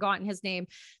if I've forgotten his name,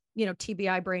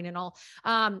 TBI brain and all.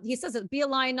 He says, be a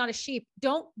lion, not a sheep.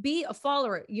 Don't be a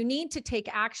follower. You need to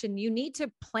take action. You need to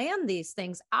plan these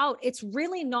things out. It's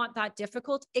really not that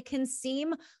difficult. It can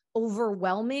seem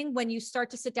overwhelming when you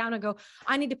start to sit down and go,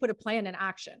 I need to put a plan in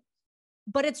action.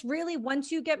 But it's really,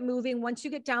 once you get moving, once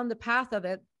you get down the path of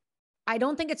it, I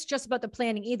don't think it's just about the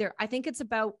planning either. I think it's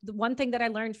about, the one thing that I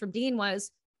learned from Dean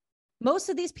was, most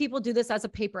of these people do this as a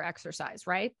paper exercise,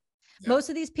 right? Yeah. Most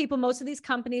of these people, most of these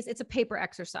companies, it's a paper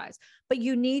exercise, but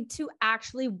you need to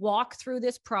actually walk through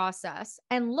this process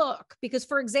and look, because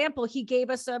for example, he gave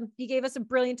us a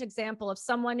brilliant example of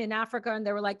someone in Africa, and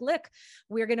they were like, look,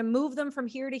 we're going to move them from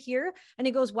here to here. And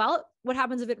he goes, well, what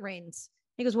happens if it rains?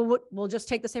 He goes, well, we'll just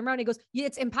take the same route. He goes, yeah,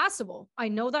 it's impassable. I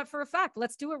know that for a fact.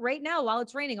 Let's do it right now while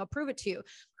it's raining. I'll prove it to you.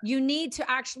 You need to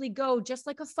actually go just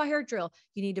like a fire drill.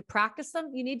 You need to practice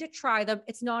them. You need to try them.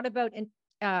 It's not about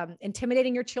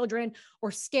intimidating your children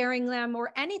or scaring them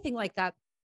or anything like that,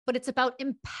 but it's about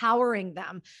empowering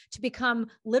them to become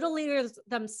little leaders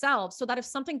themselves, so that if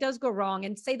something does go wrong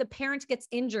and say the parent gets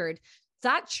injured,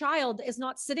 that child is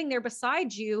not sitting there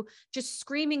beside you just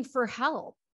screaming for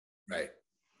help. Right.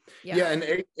 Yeah.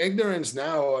 And ignorance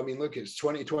now, I mean, look, it's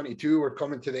 2022. We're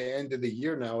coming to the end of the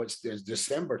year now. It's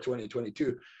December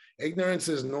 2022. Ignorance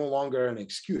is no longer an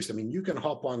excuse. I mean, you can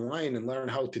hop online and learn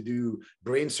how to do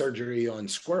brain surgery on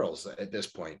squirrels at this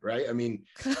point, right? I mean,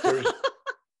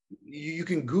 you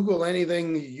can Google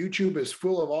anything. YouTube is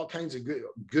full of all kinds of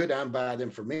good and bad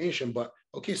information. But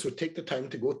okay, so take the time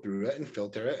to go through it and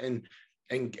filter it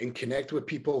and connect with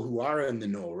people who are in the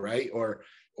know, right?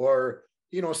 Or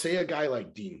you know, say a guy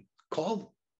like Dean,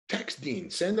 text Dean,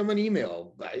 send him an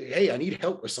email. Hey, I need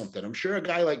help with something. I'm sure a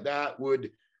guy like that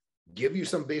would give you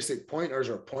some basic pointers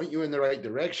or point you in the right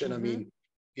direction. Mm-hmm. I mean,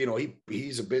 you know,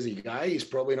 he's a busy guy. He's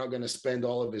probably not going to spend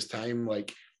all of his time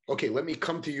like, okay, let me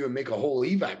come to you and make a whole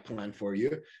evac plan for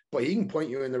you, but he can point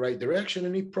you in the right direction,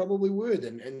 and he probably would.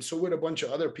 And so would a bunch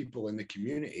of other people in the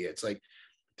community. It's like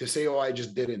to say, oh, I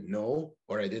just didn't know,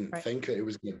 or I didn't think that it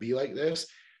was going to be like this.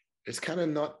 It's kind of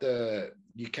not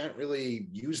you can't really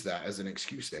use that as an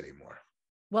excuse anymore.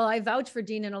 Well, I vouch for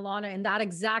Dean and Alana in that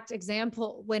exact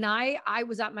example. When I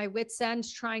was at my wit's end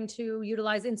trying to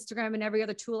utilize Instagram and every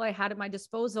other tool I had at my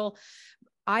disposal,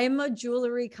 I am a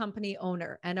jewelry company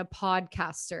owner and a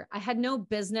podcaster. I had no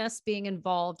business being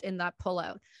involved in that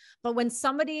pullout. But when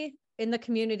somebody in the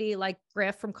community like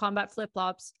Griff from Combat Flip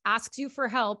Flops asks you for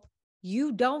help,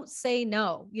 you don't say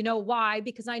no. You know why?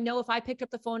 Because I know if I picked up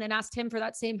the phone and asked him for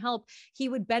that same help, he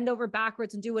would bend over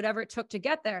backwards and do whatever it took to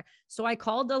get there. So I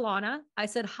called Alana. I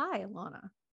said, hi, Alana,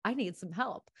 I need some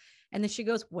help. And then she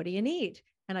goes, what do you need?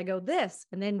 And I go, this.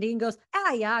 And then Dean goes,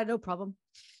 yeah, no problem.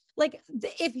 Like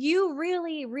if you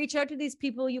really reach out to these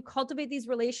people, you cultivate these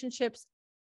relationships,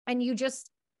 and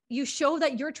you show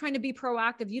that you're trying to be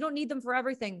proactive. You don't need them for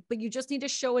everything, but you just need to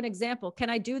show an example. Can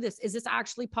I do this? Is this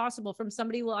actually possible? From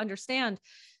somebody who will understand.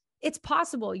 It's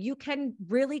possible. You can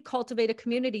really cultivate a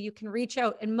community. You can reach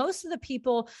out. And most of the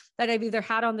people that I've either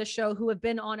had on the show who have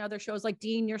been on other shows like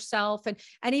Dean, yourself, and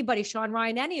anybody, Sean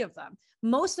Ryan, any of them,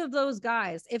 most of those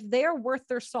guys, if they're worth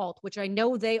their salt, which I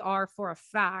know they are for a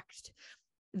fact,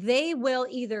 they will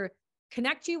either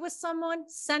connect you with someone,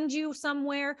 send you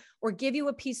somewhere, or give you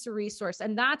a piece of resource.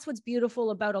 And that's what's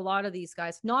beautiful about a lot of these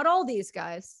guys. Not all these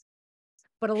guys,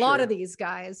 but a lot of these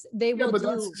guys, they will but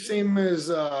that's the same as,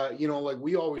 you know, like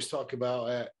we always talk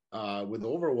about with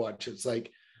Overwatch. It's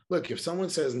like, look, if someone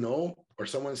says no, or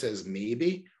someone says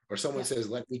maybe, or someone says,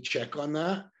 let me check on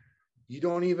that, you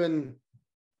don't even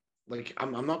like,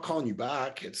 I'm not calling you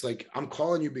back. It's like, I'm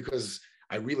calling you because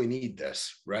I really need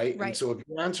this, right? And so if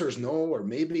your answer is no, or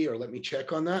maybe, or let me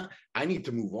check on that, I need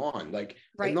to move on. Like,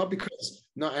 and not because,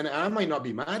 and I might not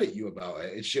be mad at you about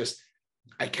it. It's just,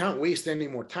 I can't waste any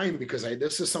more time because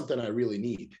this is something I really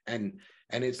need. And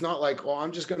it's not like, oh,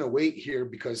 I'm just going to wait here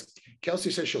because Kelsey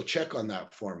says she'll check on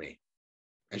that for me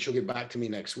and she'll get back to me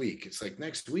next week. It's like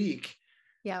next week.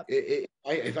 Yeah.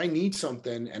 If I need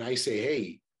something and I say,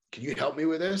 hey, can you help me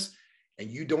with this? And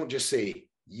you don't just say,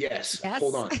 yes,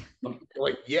 hold on.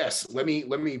 Like, yes, let me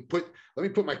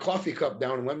put my coffee cup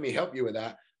down and let me help you with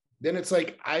that. Then it's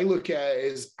like, I look at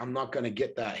it as I'm not going to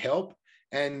get that help.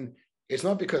 And it's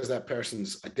not because that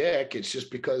person's a dick. It's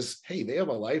just because, hey, they have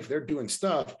a life, they're doing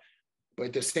stuff. But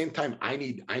at the same time, I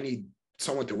need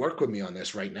someone to work with me on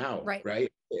this right now.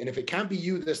 Right. And if it can't be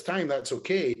you this time, that's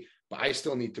okay. But I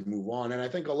still need to move on. And I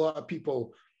think a lot of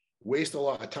people waste a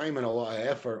lot of time and a lot of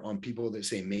effort on people that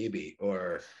say maybe,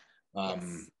 or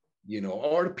you know,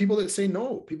 or people that say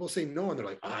no. People say no and they're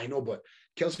like, I know, but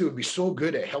Kelsey would be so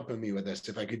good at helping me with this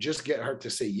if I could just get her to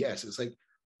say yes. It's like,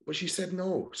 but she said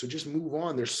no, so just move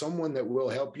on. There's someone that will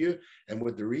help you, and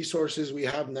with the resources we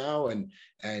have now, and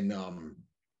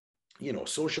you know,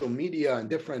 social media and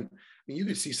different, I mean, you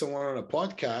could see someone on a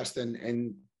podcast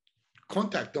and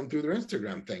contact them through their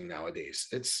Instagram thing nowadays.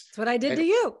 It's what I did to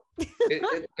you.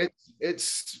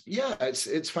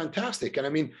 It's fantastic. And I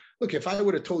mean, look, if I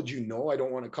would have told you no, I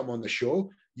don't want to come on the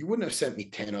show, you wouldn't have sent me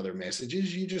 10 other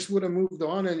messages. You just would have moved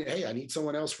on and, hey, I need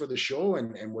someone else for the show,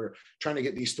 and we're trying to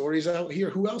get these stories out here.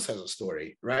 Who else has a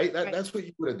story, right? That's what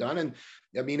you would have done. And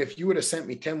I mean, if you would have sent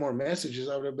me 10 more messages,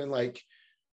 I would have been like,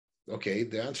 okay,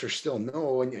 the answer is still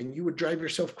no, and you would drive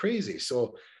yourself crazy.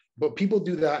 So, but people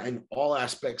do that in all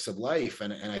aspects of life,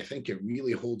 and I think it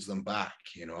really holds them back,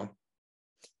 you know.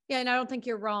 Yeah, and I don't think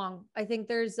you're wrong. I think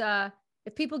there's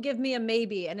if people give me a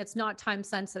maybe and it's not time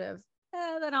sensitive,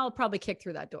 then I'll probably kick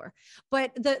through that door.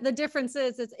 But the difference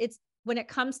is it's when it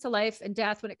comes to life and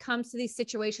death, when it comes to these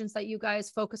situations that you guys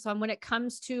focus on, when it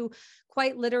comes to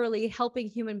quite literally helping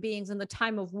human beings in the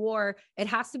time of war, it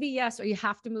has to be yes, or you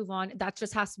have to move on. That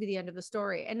just has to be the end of the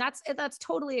story. And that's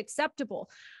totally acceptable.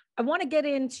 I want to get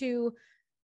into,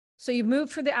 so you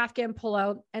moved for the Afghan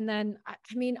pullout. And then, I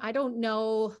mean, I don't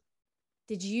know,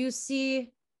 did you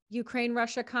see Ukraine,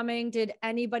 Russia coming? Did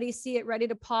anybody see it ready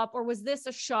to pop? Or was this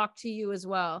a shock to you as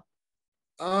well?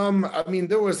 I mean,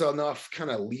 there was enough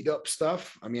kind of lead up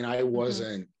stuff. I mean, I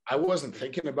wasn't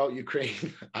thinking about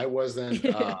Ukraine. I wasn't,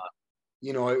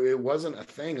 you know, it wasn't a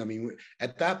thing. I mean,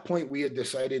 at that point, we had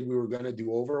decided we were going to do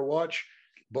Overwatch,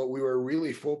 but we were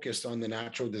really focused on the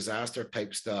natural disaster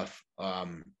type stuff.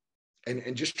 And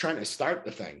just trying to start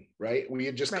the thing, right? We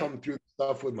had just come through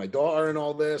stuff with my daughter and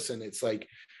all this, and it's like,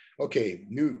 okay,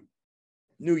 new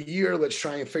year, let's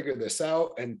try and figure this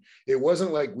out. And it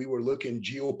wasn't like we were looking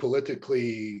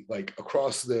geopolitically like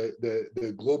across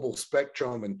the global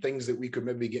spectrum and things that we could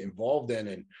maybe get involved in,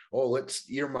 and let's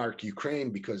earmark Ukraine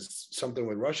because something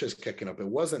with Russia is kicking up. It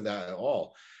wasn't that at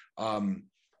all.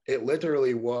 It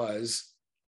literally was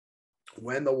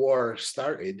when the war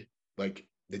started, like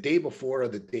the day before or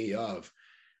the day of.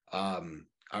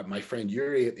 My friend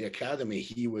Yuri at the academy,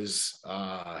 he was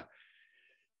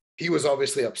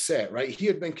obviously upset, right? He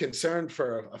had been concerned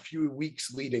for a few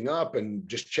weeks leading up and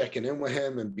just checking in with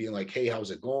him and being like, hey,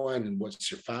 how's it going? And what's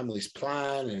your family's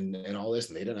plan? And all this.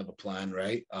 And they didn't have a plan,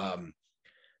 right?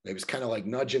 They was kind of like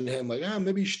nudging him like,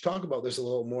 maybe you should talk about this a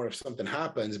little more if something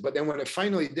happens. But then when it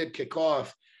finally did kick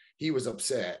off, he was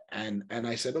upset. And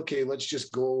I said, okay, let's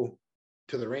just go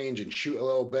to the range and shoot a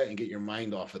little bit and get your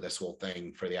mind off of this whole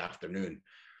thing for the afternoon.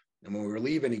 And when we were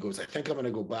leaving, he goes, I think I'm going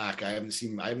to go back. I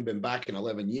haven't been back in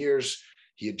 11 years.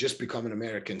 He had just become an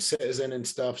American citizen and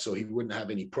stuff, so he wouldn't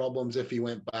have any problems if he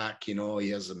went back. You know, he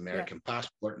has an American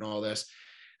passport and all this.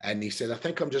 And he said, I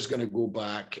think I'm just going to go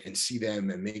back and see them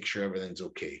and make sure everything's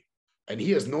okay. And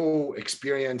he has no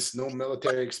experience, no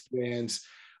military experience.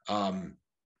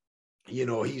 You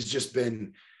know, he's just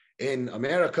been in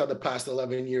America the past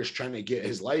 11 years trying to get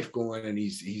his life going. And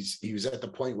he was at the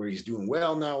point where he's doing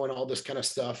well now and all this kind of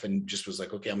stuff, and just was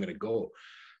like, okay, I'm going to go.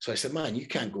 So I said, man, you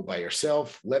can't go by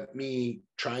yourself. Let me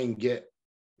try and get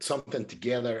something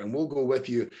together and we'll go with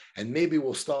you. And maybe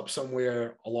we'll stop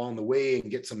somewhere along the way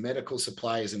and get some medical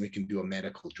supplies and we can do a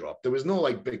medical drop. There was no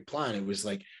like big plan. It was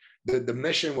like the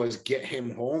mission was get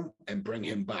him home and bring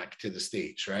him back to the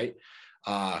States. Right.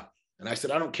 And I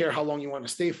said, I don't care how long you want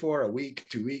to stay for, a week,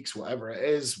 2 weeks, whatever it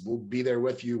is, we'll be there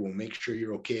with you. We'll make sure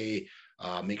you're okay.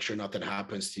 Make sure nothing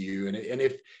happens to you. And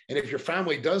if your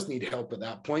family does need help at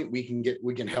that point, we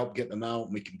can help get them out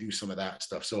and we can do some of that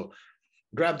stuff. So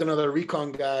grabbed another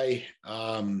recon guy.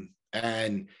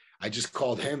 And I just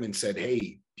called him and said, hey,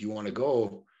 do you want to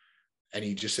go? And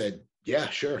he just said, yeah,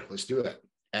 sure. Let's do it.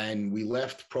 And we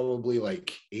left probably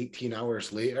like 18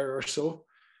 hours later or so.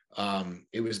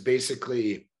 It was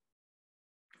basically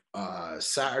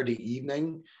Saturday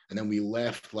evening, and then we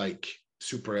left like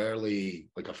super early,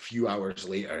 like a few hours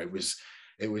later. It was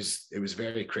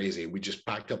very crazy. We just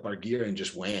packed up our gear and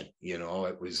just went. You know,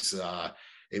 it was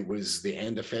the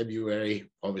end of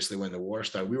February, obviously, when the war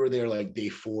started. We were there like day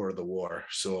 4 of the war.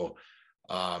 So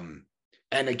and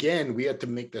again, we had to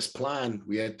make this plan.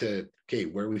 We had to, okay,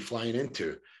 where are we flying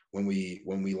into? When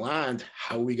we land,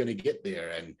 how are we going to get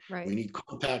there? And we need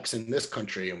contacts in this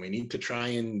country, and we need to try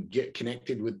and get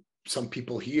connected with some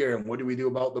people here. And what do we do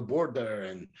about the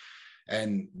border?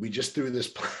 And we just threw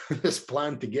this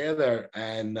plan together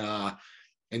and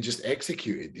just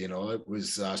executed. You know, it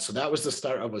was so that was the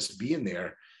start of us being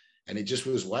there, and it just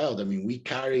was wild. I mean,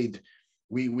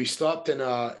 we stopped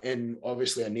in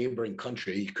obviously a neighboring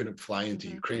country. You couldn't fly into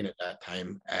Ukraine at that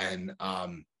time, and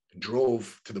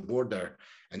drove to the border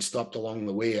and stopped along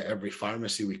the way at every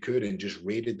pharmacy we could and just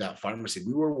raided that pharmacy.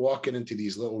 We were walking into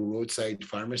these little roadside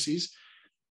pharmacies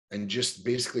and just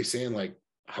basically saying like,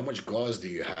 how much gauze do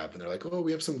you have? And they're like, oh,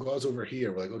 we have some gauze over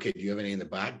here. We're like, okay, do you have any in the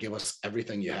back? Give us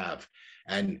everything you have.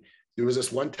 And there was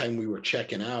this one time we were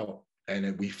checking out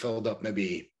and we filled up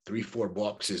maybe 3-4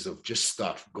 boxes of just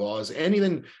stuff, gauze,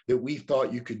 anything that we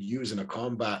thought you could use in a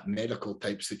combat medical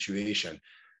type situation.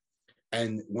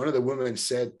 And one of the women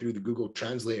said through the Google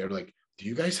Translator, like, do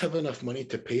you guys have enough money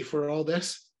to pay for all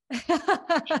this? She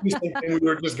was thinking we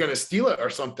were just going to steal it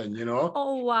or something, you know?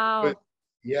 Oh, wow. But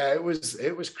yeah, it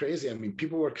was crazy. I mean,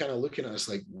 people were kind of looking at us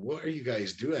like, what are you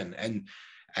guys doing?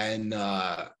 And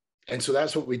and so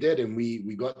that's what we did. And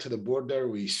we got to the border.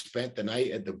 We spent the night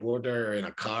at the border in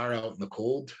a car out in the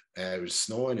cold. It was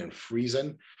snowing and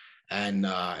freezing. And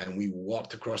we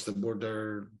walked across the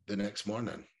border the next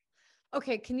morning.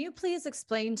 Okay, can you please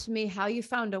explain to me how you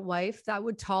found a wife that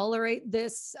would tolerate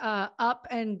this up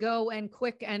and go and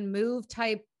quick and move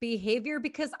type behavior?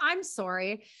 Because I'm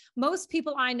sorry, most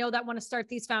people I know that want to start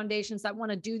these foundations, that want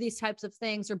to do these types of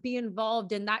things or be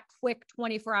involved in that quick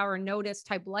 24-hour notice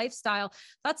type lifestyle,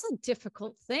 that's a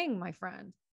difficult thing, my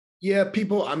friend. Yeah,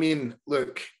 people, I mean,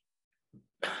 look,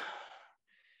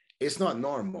 it's not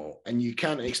normal, and you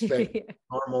can't expect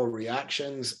normal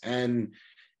reactions. And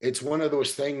it's one of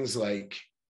those things, like,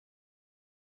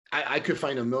 I could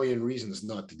find a million reasons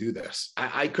not to do this.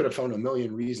 I could have found a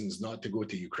million reasons not to go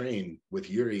to Ukraine with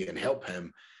Yuri and help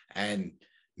him. And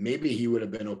maybe he would have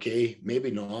been okay,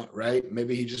 maybe not, right?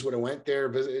 Maybe he just would have went there,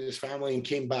 visited his family and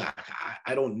came back.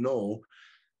 I don't know,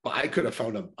 but I could have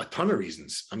found a ton of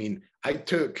reasons. I mean, I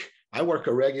work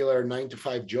a regular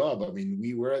 9-to-5 job. I mean,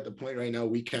 we're at the point right now,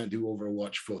 we can't do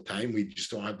Overwatch full time. We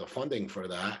just don't have the funding for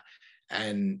that.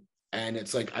 And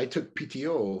it's like, I took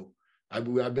PTO.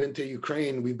 I've been to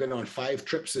Ukraine. We've been on 5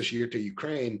 trips this year to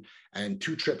Ukraine and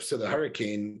 2 trips to the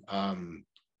Hurricane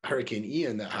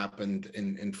Ian that happened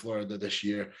in Florida this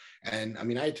year. And I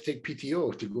mean, I had to take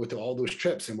PTO to go to all those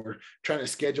trips, and we're trying to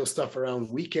schedule stuff around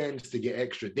weekends to get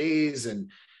extra days.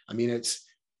 And I mean,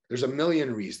 there's a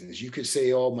million reasons. You could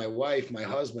say, oh, my wife, my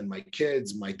husband, my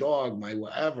kids, my dog, my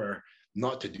whatever,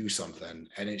 not to do something.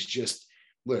 And it's just,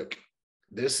 look,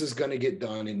 this is going to get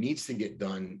done. It needs to get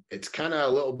done. It's kind of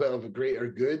a little bit of a greater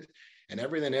good, and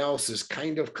everything else is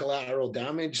kind of collateral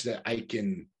damage that I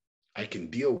can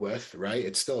deal with, right?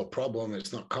 It's still a problem.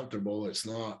 It's not comfortable. It's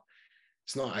not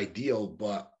ideal,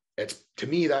 but it's, to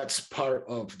me, that's part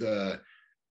of the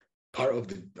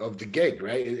gig,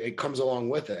 right? It comes along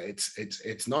with it.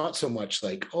 It's not so much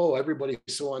like, oh, everybody's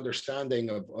so understanding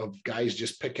of guys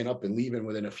just picking up and leaving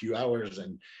within a few hours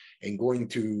and going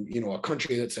to, you know, a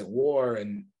country that's at war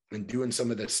and doing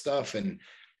some of this stuff, and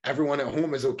everyone at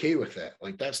home is okay with it.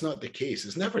 Like, that's not the case.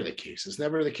 It's never the case. It's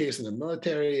never the case in the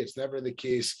military. It's never the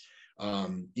case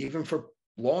even for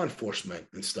law enforcement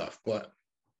and stuff. But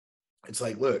it's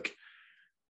like, look,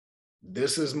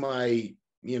 this is my,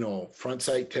 you know, front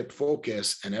sight tip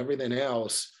focus, and everything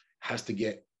else has to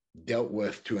get dealt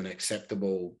with to an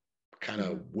acceptable kind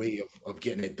of way of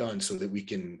getting it done so that we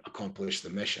can accomplish the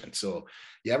mission. So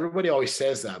yeah, everybody always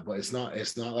says that, but it's not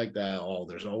like that at all.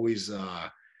 There's always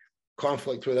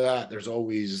conflict with that. There's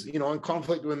always, you know, and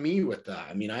conflict with me with that.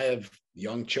 I mean, I have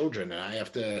young children and I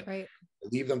have to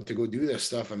leave them to go do this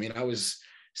stuff. I mean, I was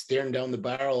staring down the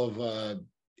barrel of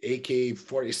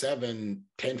AK-47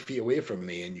 10 feet away from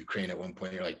me in Ukraine at one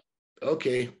point. You're like,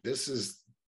 okay, this is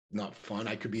not fun.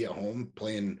 I could be at home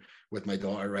playing with my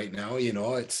daughter right now, you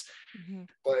know. It's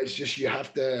but it's just, you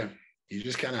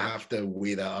just kind of have to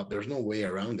weigh that up. There's no way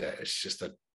around it.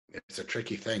 It's a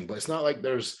tricky thing, but it's not like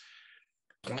there's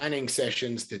planning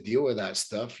sessions to deal with that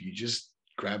stuff. You just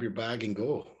grab your bag and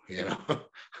go, you know.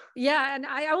 Yeah, and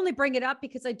I only bring it up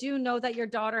because I do know that your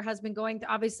daughter has been going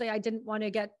obviously, I didn't want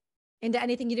to get into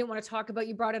anything you didn't want to talk about.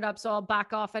 You brought it up, so I'll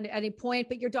back off at any point.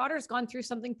 But your daughter's gone through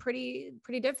something pretty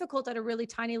difficult at a really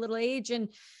tiny little age, and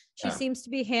she seems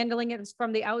to be handling it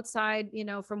from the outside, you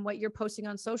know, from what you're posting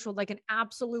on social, like an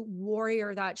absolute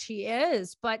warrior that she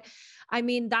is. But I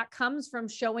mean, that comes from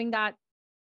showing that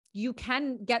you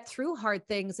can get through hard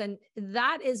things, and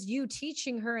that is you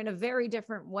teaching her in a very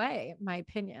different way, in my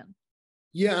opinion.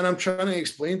 Yeah, and I'm trying to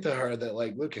explain to her that,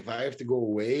 like, look, if I have to go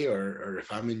away or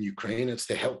if I'm in Ukraine, it's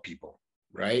to help people,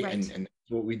 right? And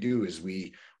what we do is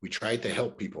we try to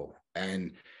help people,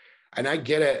 and I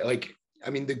get it. Like, I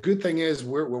mean, the good thing is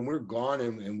when we're gone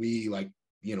and we, like,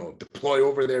 you know, deploy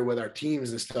over there with our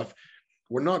teams and stuff,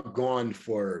 we're not gone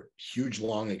for huge,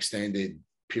 long, extended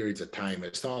periods of time.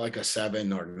 It's not like a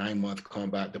 7 or 9 month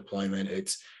combat deployment.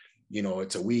 It's, you know,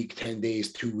 it's a week, 10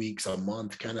 days, 2 weeks, a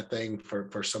month kind of thing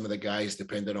for some of the guys,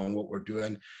 depending on what we're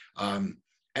doing. And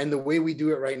the way we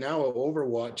do it right now at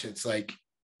Overwatch, it's like,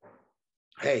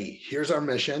 hey, here's our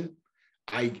mission.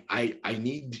 I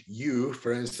need you,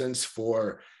 for instance,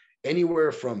 for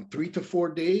anywhere from 3 to 4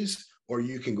 days, or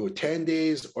you can go 10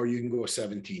 days, or you can go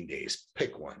 17 days.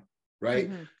 Pick one, right?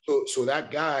 So that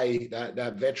guy,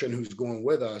 that veteran who's going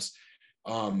with us,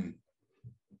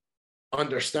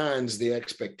 understands the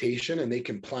expectation, and they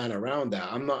can plan around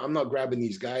that. I'm not grabbing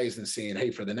these guys and saying,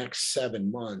 hey, for the next 7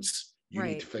 months, you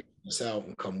need to figure this out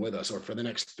and come with us, or for the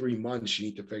next 3 months, you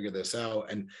need to figure this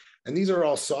out. And these are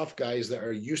all soft guys that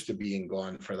are used to being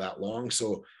gone for that long.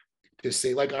 So to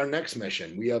say, like, our next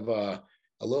mission, we have a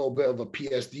a little bit of a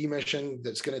PSD mission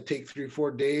that's going to take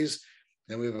 3-4 days.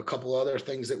 And we have a couple other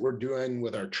things that we're doing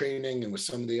with our training and with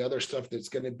some of the other stuff that's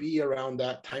going to be around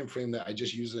that time frame that I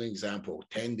just used as an example,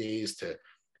 10 days to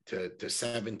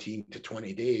 17 to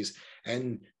 20 days.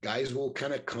 And guys will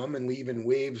kind of come and leave in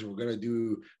waves. We're going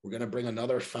to bring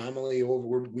another family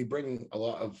over.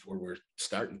 We're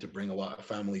starting to bring a lot of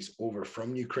families over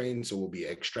from Ukraine. So we'll be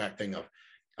extracting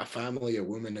a family, a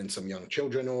woman and some young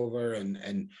children over.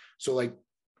 And so like,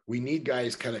 we need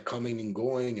guys kind of coming and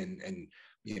going and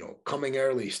coming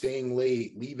early, staying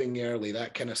late, leaving early,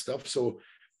 that kind of stuff. So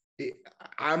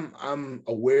I'm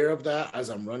aware of that as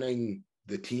I'm running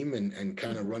the team and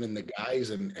kind of running the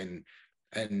guys and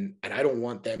I don't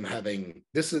want them having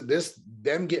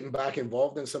them getting back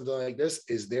involved in something like this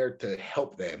is there to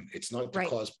help them. It's not to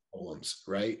cause problems,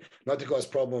 right? Not to cause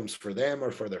problems for them or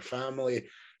for their family.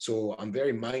 So I'm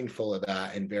very mindful of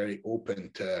that and very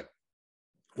open to,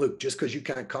 look, just because you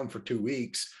can't come for 2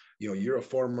 weeks, you're a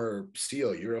former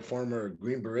SEAL, you're a former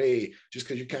Green Beret, just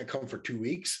because you can't come for 2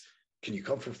 weeks, can you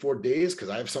come for 4 days? Because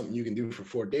I have something you can do for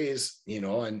 4 days,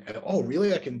 and oh,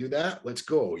 really? I can do that? Let's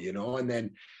go, and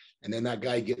then that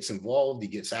guy gets involved, he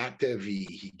gets active,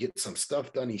 he gets some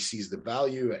stuff done, he sees the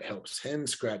value, it helps him,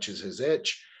 scratches his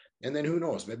itch. And then who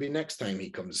knows, maybe next time he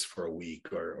comes for a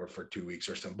week or for 2 weeks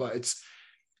or something. But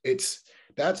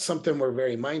that's something we're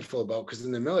very mindful about, because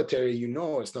in the military,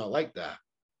 it's not like that.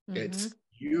 Mm-hmm. It's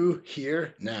you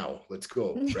here now, let's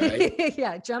go, right?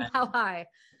 Yeah, jump how high.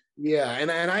 Yeah,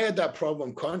 and I had that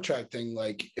problem contracting.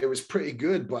 Like, it was pretty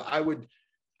good, but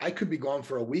I could be gone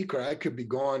for a week, or I could be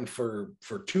gone for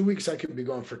 2 weeks, I could be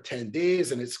gone for 10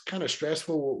 days, and it's kind of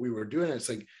stressful what we were doing. It's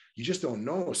like, you just don't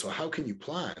know. So how can you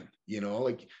plan?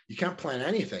 Like, you can't plan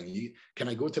anything. Can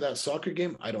I go to that soccer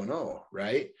game? I don't know,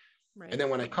 right? And then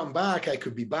when I come back, I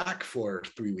could be back for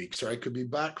 3 weeks, or I could be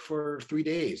back for 3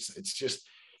 days. It's just,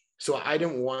 so I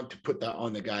didn't want to put that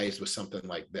on the guys with something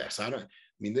like this.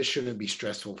 This shouldn't be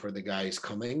stressful for the guys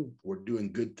coming. We're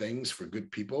doing good things for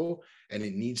good people, and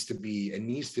it needs to be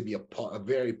a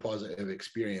very positive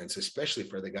experience, especially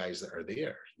for the guys that are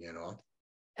there,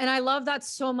 And I love that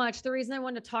so much. The reason I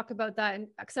wanted to talk about that, and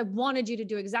because I wanted you to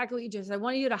do exactly what you just, I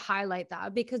wanted you to highlight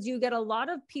that, because you get a lot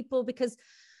of people, because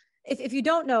if you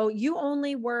don't know, you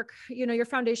only work, your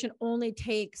foundation only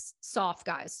takes soft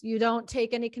guys. You don't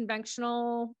take any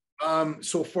conventional.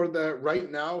 So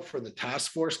right now for the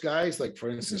task force guys, like for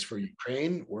instance, for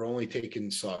Ukraine, we're only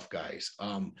taking soft guys.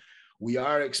 We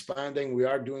are expanding. We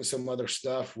are doing some other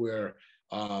stuff where,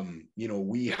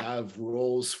 we have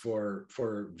roles for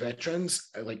veterans,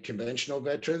 like conventional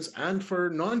veterans, and for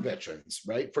non-veterans,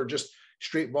 right? For just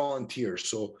straight volunteers.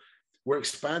 So we're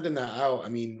expanding that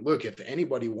out. Look, if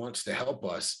anybody wants to help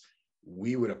us,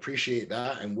 we would appreciate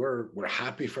that, and we're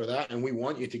happy for that, and we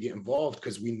want you to get involved,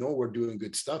 because we know we're doing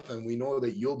good stuff, and we know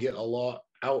that you'll get a lot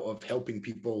out of helping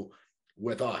people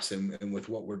with us and with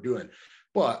what we're doing.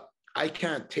 But I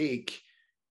can't take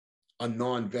a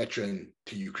non-veteran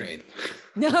to Ukraine.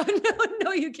 No,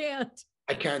 you can't.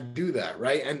 I can't do that,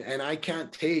 right? And I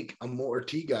can't take a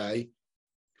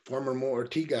former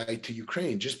MORT guy to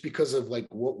Ukraine, just because of like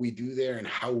what we do there and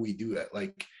how we do it.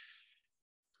 Like,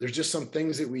 there's just some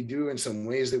things that we do and some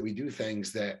ways that we do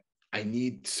things that we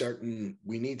need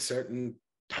certain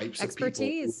types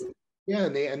expertise. Of people. Yeah.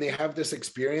 And they have this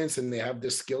experience, and they have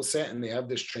this skill set, and they have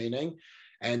this training,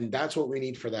 and that's what we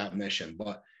need for that mission.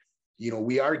 But,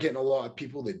 we are getting a lot of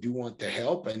people that do want to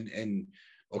help, and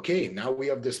okay, now we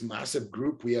have this massive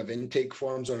group. We have intake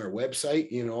forms on our website,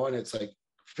 and it's like,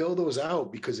 fill those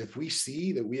out, because if we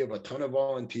see that we have a ton of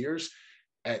volunteers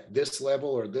at this level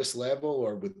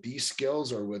or with these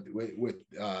skills or with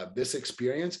this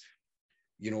experience,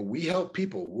 we help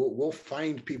people. We'll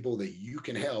find people that you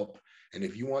can help, and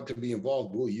if you want to be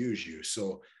involved, we'll use you.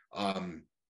 So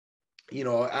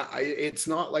it's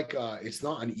not like it's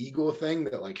not an ego thing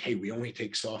that like, hey, we only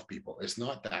take soft people. It's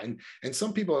not that. And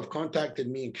some people have contacted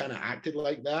me and kind of acted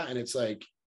like that, and it's like,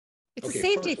 it's a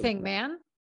safety thing, man.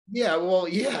 Yeah, well,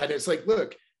 yeah, and it's like,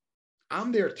 look,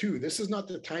 I'm there too. This is not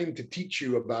the time to teach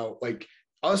you about, like,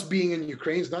 us being in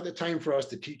Ukraine is not the time for us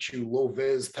to teach you low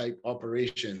vis type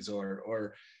operations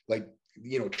or like,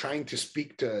 trying to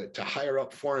speak to higher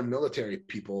up foreign military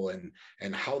people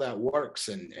and how that works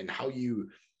and how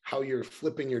you're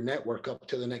flipping your network up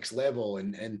to the next level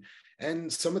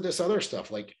and some of this other stuff,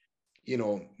 like,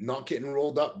 not getting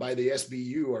rolled up by the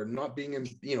SBU or not being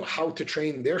in, how to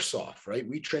train their soft, right?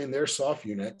 We train their soft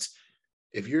units.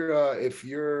 If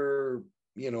you're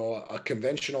a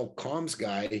conventional comms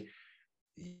guy,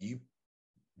 you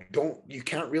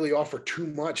can't really offer too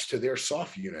much to their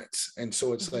soft units. And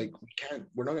so it's like,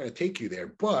 we're not going to take you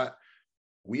there, but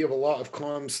we have a lot of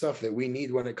common stuff that we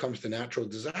need when it comes to natural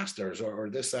disasters or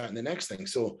this, that, and the next thing.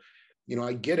 So, you know,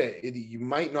 I get it. You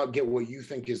might not get what you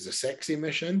think is the sexy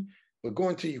mission, but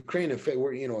going to Ukraine in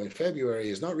February, you know, in February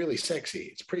is not really sexy.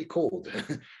 It's pretty cold.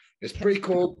 It's pretty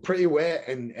cold, pretty wet,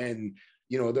 and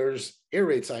you know, there's air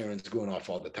raid sirens going off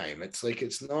all the time. It's like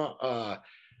it's not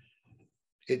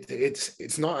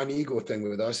it's not an ego thing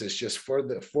with us. It's just for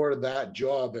that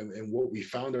job and what we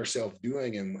found ourselves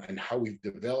doing and how we've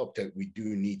developed it. We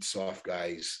do need soft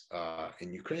guys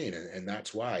in Ukraine, and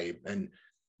that's why. And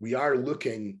we are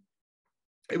looking.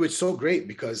 It was so great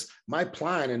because my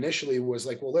plan initially was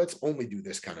like, well, let's only do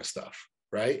this kind of stuff,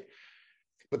 right?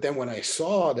 But then when I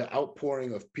saw the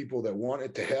outpouring of people that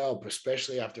wanted to help,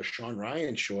 especially after Sean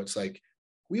Ryan's show, it's like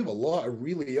we have a lot of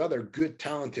really other good,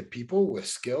 talented people with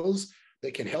skills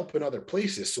that can help in other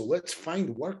places. So let's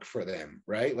find work for them,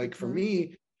 right? Like for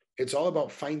me, it's all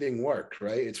about finding work,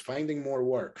 right? It's finding more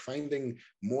work, finding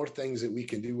more things that we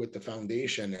can do with the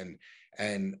foundation.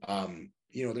 And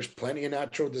you know, there's plenty of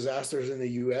natural disasters in the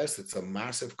US. It's a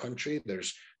massive country.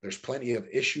 There's plenty of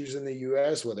issues in the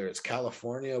US, whether it's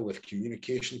California with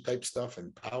communication type stuff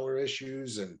and power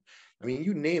issues. And I mean,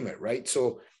 you name it, right?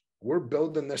 So we're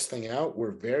building this thing out.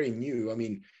 We're very new. I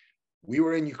mean, we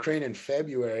were in Ukraine in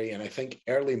February, and I think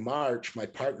early March, my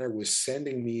partner was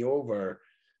sending me over,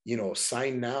 you know,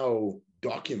 sign now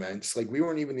documents. Like we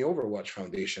weren't even the Overwatch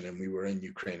Foundation and we were in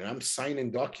Ukraine, and I'm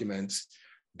signing documents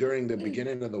during the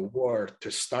beginning of the war to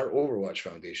start Overwatch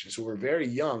Foundation. So we're very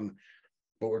young,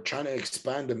 but we're trying to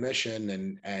expand the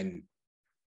mission and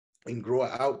grow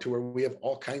it out to where we have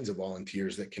all kinds of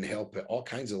volunteers that can help at all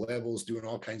kinds of levels, doing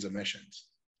all kinds of missions.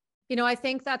 You know, I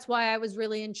think that's why I was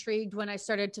really intrigued when I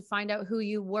started to find out who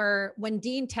you were. When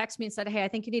Dean texted me and said, hey, I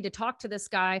think you need to talk to this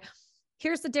guy.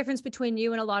 Here's the difference between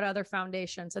you and a lot of other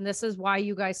foundations. And this is why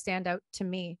you guys stand out to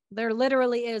me. There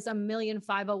literally is a million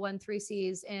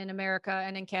 501(c)(3)s in America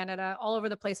and in Canada, all over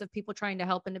the place, of people trying to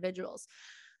help individuals.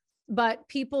 But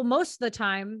people, most of the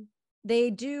time, they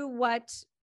do what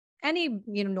any,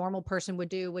 you know, normal person would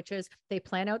do, which is they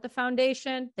plan out the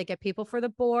foundation, they get people for the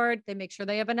board, they make sure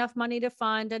they have enough money to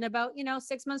fund. And about, you know,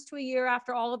 6 months to a year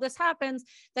after all of this happens,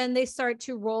 then they start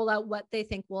to roll out what they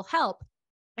think will help.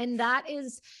 And that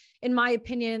is, in my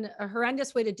opinion, a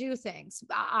horrendous way to do things.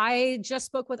 I just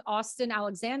spoke with Austin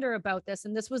Alexander about this,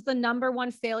 and this was the number one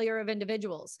failure of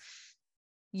individuals.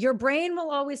 Your brain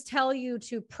will always tell you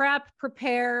to prep,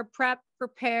 prepare,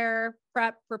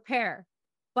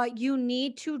 but you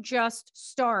need to just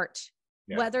start.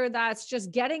 Yeah. Whether that's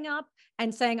just getting up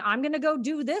and saying, I'm going to go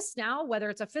do this now, whether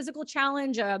it's a physical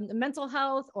challenge, mental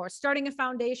health, or starting a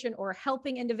foundation, or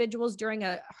helping individuals during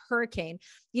a hurricane.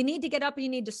 You need to get up and you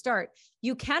need to start.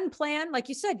 You can plan, like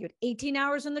you said, you had 18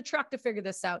 hours in the truck to figure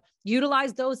this out.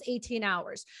 Utilize those 18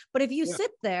 hours. But if you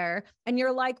sit there and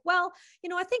you're like, well, you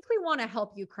know, I think we want to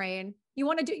help Ukraine.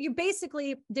 You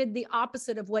basically did the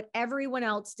opposite of what everyone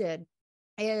else did,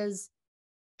 is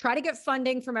try to get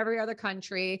funding from every other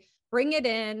country, bring it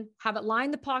in, have it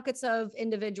line the pockets of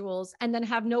individuals, and then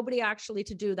have nobody actually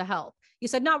to do the help. You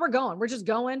said, no, we're just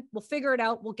going. We'll figure it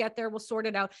out. We'll get there. We'll sort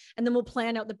it out. And then we'll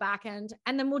plan out the back end.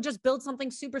 And then we'll just build something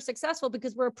super successful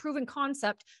because we're a proven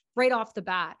concept right off the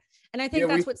bat. And I think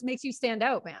that's what makes you stand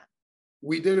out, man.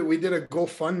 We did a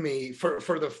GoFundMe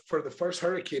for the first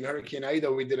Hurricane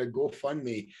Ida. We did a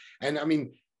GoFundMe. And I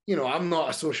mean, you know, I'm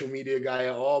not a social media guy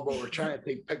at all, but we're trying to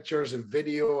take pictures and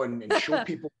video and show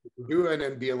people what we're doing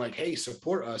and being like, hey,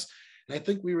 support us. And I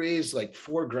think we raised like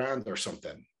 $4,000 or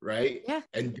something, right? Yeah.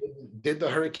 And did the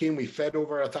hurricane. We fed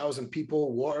over 1,000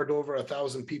 people, watered over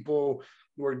 1,000 people.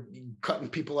 We're cutting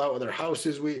people out of their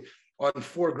houses. On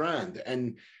 $4,000,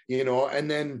 and you know, and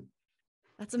then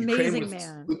that's amazing,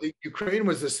 man. Ukraine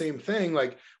was the same thing.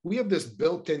 Like we have this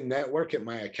built-in network at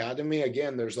my academy.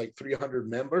 Again, there's like 300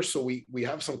 members, so we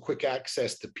have some quick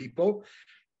access to people.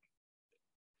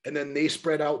 And then they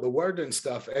spread out the word and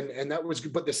stuff. And that was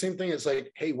good. But the same thing, it's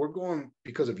like, hey, we're going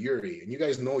because of Yuri, and you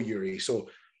guys know Yuri. So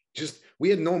just, we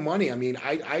had no money. I mean,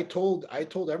 I told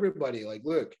everybody, like,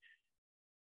 look,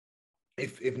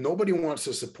 if nobody wants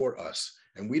to support us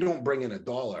and we don't bring in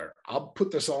 $1, I'll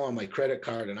put this all on my credit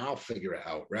card and I'll figure it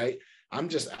out, right? I'm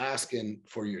just asking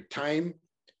for your time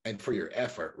and for your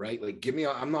effort, right? Like,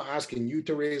 I'm not asking you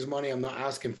to raise money. I'm not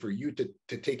asking for you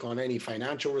to take on any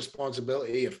financial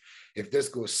responsibility. If this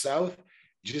goes south,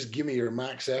 just give me your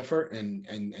max effort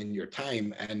and your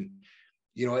time. And,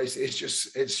 you know, it's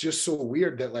just so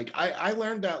weird that, like, I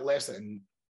learned that lesson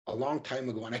a long time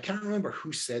ago. And I can't remember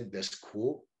who said this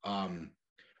quote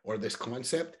or this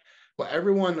concept, but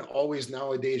everyone always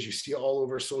nowadays, you see all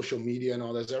over social media and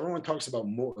all this, everyone talks about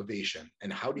motivation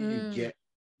and how do you get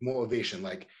motivation.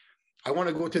 Like, I want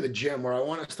to go to the gym, or I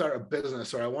want to start a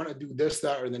business, or I want to do this,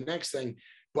 that, or the next thing.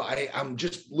 But I'm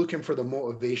just looking for the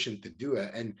motivation to do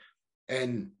it.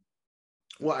 And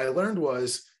what I learned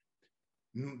was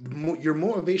your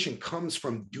motivation comes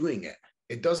from doing it.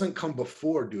 It doesn't come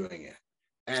before doing it.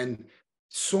 And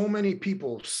so many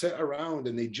people sit around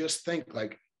and they just think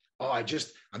like, oh, I'm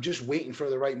just waiting for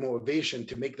the right motivation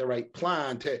to make the right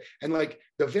plan and like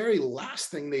the very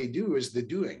last thing they do is the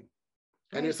doing.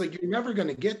 And it's like, you're never going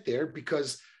to get there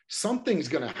because something's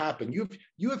going to happen.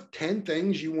 You have 10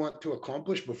 things you want to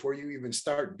accomplish before you even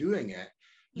start doing it.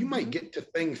 You might get to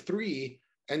thing 3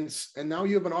 and now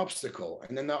you have an obstacle,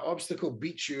 and then that obstacle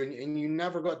beats you and you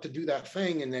never got to do that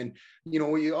thing. And then,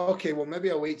 okay, well,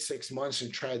 maybe I'll wait 6 months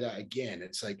and try that again.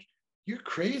 It's like, you're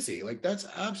crazy. Like, that's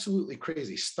absolutely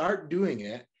crazy. Start doing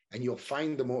it and you'll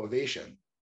find the motivation.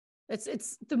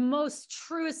 It's the most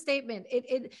truest statement.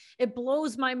 It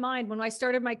blows my mind. When I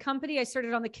started my company, I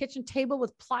started on the kitchen table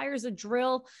with pliers, a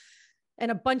drill,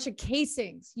 and a bunch of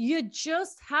casings. You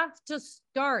just have to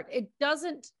start. It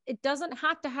doesn't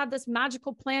have to have this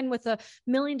magical plan with $1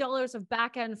 million of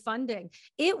back end funding.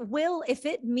 It will, if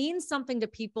it means something to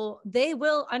people, they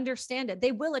will understand it.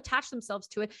 They will attach themselves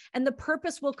to it. And the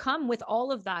purpose will come with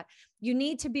all of that. You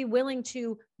need to be willing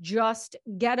to just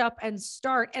get up and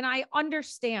start. And I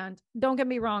understand, don't get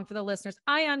me wrong for the listeners,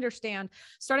 I understand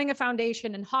starting a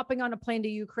foundation and hopping on a plane to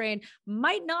Ukraine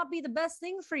might not be the best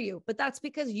thing for you, but that's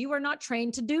because you are not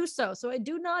trained to do so. So I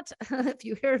do not, if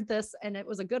you hear this and it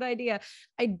was a good idea,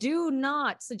 I do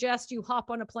not suggest you hop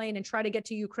on a plane and try to get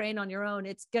to Ukraine on your own.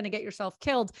 It's going to get yourself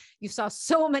killed. You saw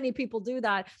so many people do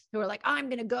that who are like, I'm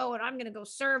going to go and I'm going to go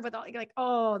serve with all, like,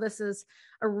 oh, this is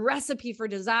a recipe for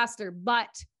disaster.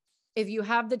 But if you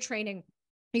have the training,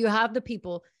 you have the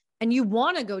people, and you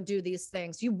want to go do these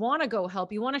things, you want to go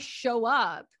help, you want to show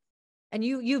up, and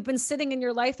you've been sitting in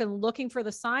your life and looking for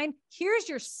the sign, here's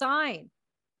your sign.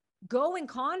 Go and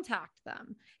contact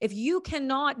them. If you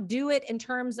cannot do it in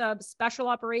terms of special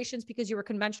operations because you're a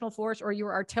conventional force or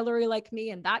you're artillery like me,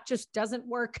 and that just doesn't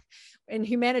work in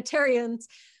humanitarians,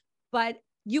 but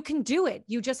you can do it.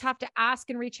 You just have to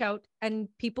ask and reach out, and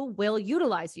people will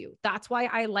utilize you. That's why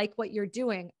I like what you're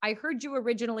doing. I heard you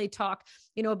originally talk,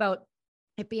 about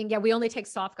it being, we only take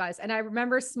soft guys. And I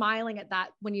remember smiling at that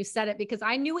when you said it, because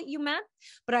I knew what you meant,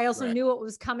 but I also knew what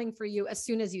was coming for you as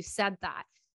soon as you said that.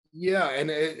 Yeah.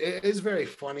 And it is very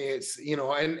funny. It's,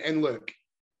 and look,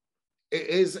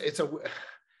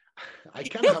 I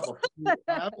kind of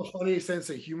have a funny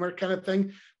sense of humor kind of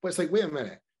thing, but it's like, wait a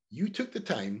minute, you took the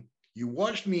time, you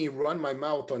watched me run my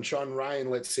mouth on Sean Ryan,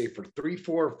 let's say for 3,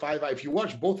 4, 5, if you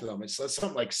watch both of them, it's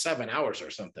something like 7 hours or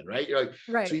something, right? You're like,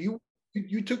 right. So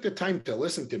you took the time to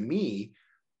listen to me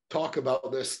talk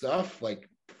about this stuff. Like,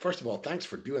 first of all, thanks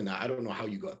for doing that. I don't know how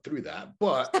you got through that,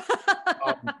 but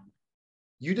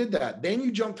you did that. Then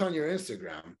you jumped on your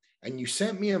Instagram and you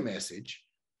sent me a message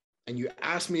and you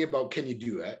asked me about, can you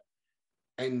do it?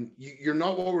 And you're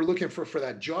not what we're looking for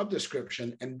that job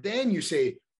description. And then you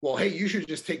say, well, hey, you should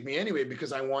just take me anyway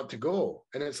because I want to go.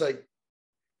 And it's like,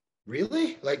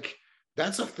 really? Like,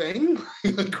 that's a thing?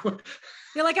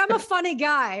 You're like, I'm a funny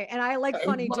guy and I like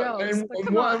funny jokes.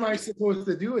 And what am I supposed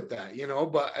to do with that?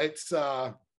 But it's,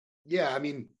 I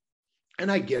mean,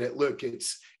 and I get it. Look,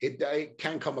 it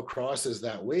can come across as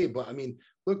that way, but I mean,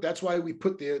 look, that's why we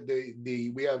put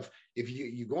we have, if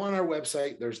you go on our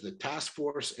website, there's the task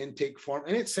force intake form,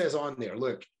 and it says on there,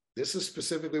 look, this is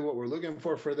specifically what we're looking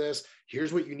for this.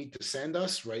 Here's what you need to send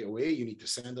us right away. You need to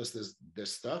send us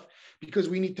this stuff, because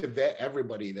we need to vet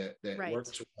everybody that right.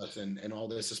 works with us and all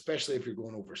this, especially if you're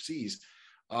going overseas.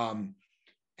 And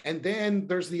then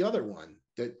there's the other one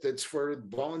that's for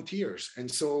volunteers. And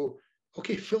so,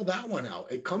 okay, fill that one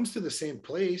out. It comes to the same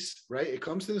place, right? It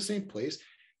comes to the same place.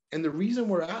 And the reason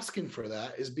we're asking for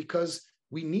that is because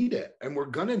we need it and we're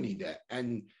going to need it.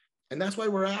 And that's why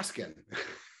we're asking.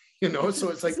 So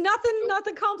it's like, it's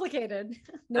nothing complicated.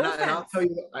 No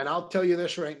offense. I'll tell you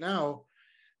this right now.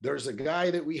 There's a guy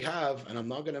that we have, and I'm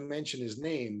not going to mention his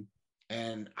name.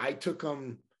 And I took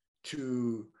him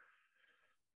to,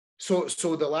 so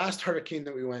the last hurricane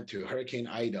that we went to, Hurricane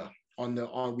Ida,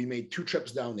 we made 2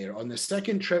 trips down there. On the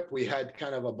second trip, we had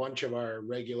kind of a bunch of our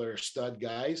regular stud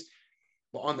guys.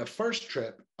 But on the first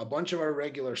trip, a bunch of our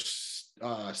regular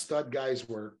stud guys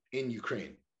were in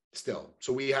Ukraine still.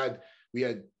 So we had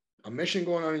a mission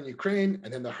going on in Ukraine,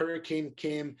 and then the hurricane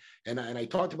came, and I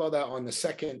talked about that on the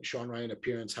second Sean Ryan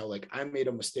appearance, how like I made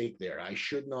a mistake there. I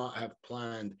should not have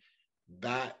planned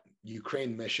that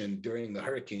Ukraine mission during the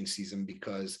hurricane season,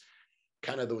 because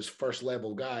kind of those first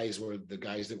level guys were the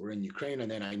guys that were in Ukraine,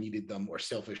 and then I needed them or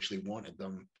selfishly wanted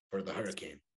them for the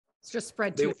hurricane. It's just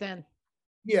spread too thin.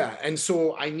 Yeah. And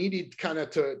so I needed kind of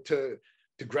to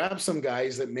grab some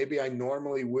guys that maybe I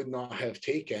normally would not have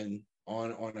taken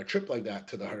on a trip like that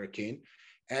to the Hurricane.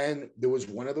 And there was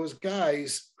one of those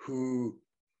guys who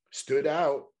stood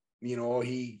out. You know,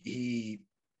 he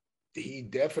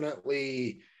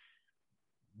definitely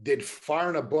did far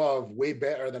and above, way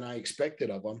better than I expected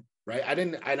of him. Right.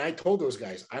 And I told those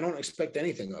guys, I don't expect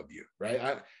anything of you.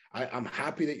 Right. I'm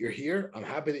happy that you're here. I'm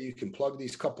happy that you can plug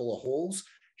these couple of holes.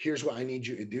 Here's what I need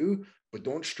you to do, but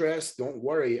don't stress. Don't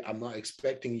worry. I'm not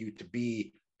expecting you to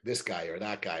be this guy or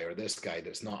that guy or this guy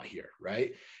that's not here.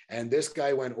 Right. And this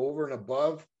guy went over and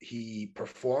above. He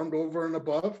performed over and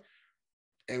above.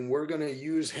 And we're going to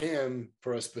use him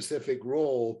for a specific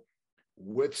role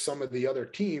with some of the other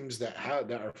teams that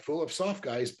are full of soft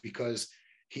guys, because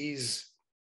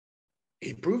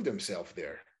he proved himself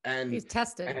there, and he's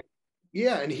tested.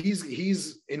 And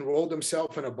he's enrolled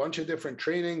himself in a bunch of different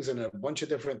trainings and a bunch of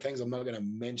different things I'm not going to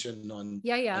mention on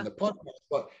the podcast,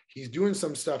 but he's doing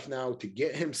some stuff now to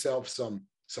get himself some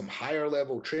higher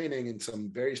level training in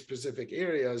some very specific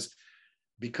areas,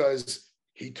 because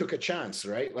he took a chance,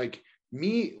 right? Like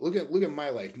me, look at my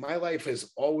life. My life has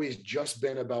always just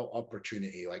been about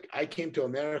opportunity. Like I came to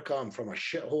America. I'm from a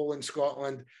shithole in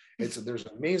Scotland. There's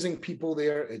amazing people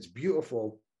there. It's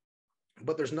beautiful,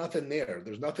 but there's nothing there.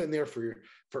 There's nothing there for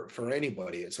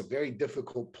anybody. It's a very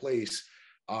difficult place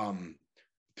to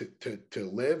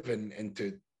live and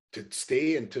to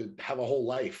stay and to have a whole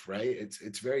life, right?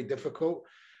 It's very difficult.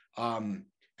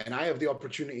 And I have the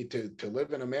opportunity to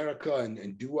live in America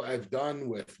and do what I've done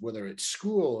with, whether it's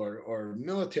school or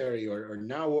military or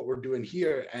now what we're doing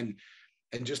here, and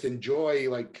just enjoy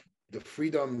like the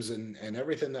freedoms and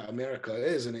everything that America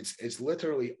is. And it's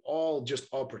literally all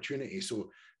just opportunity. So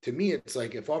to me, it's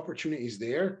like, if opportunity is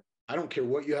there, I don't care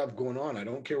what you have going on. I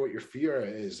don't care what your fear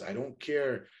is. I don't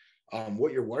care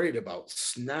what you're worried about.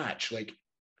 Snatch, like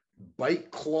bite,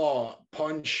 claw,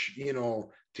 punch,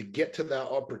 to get to that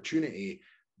opportunity,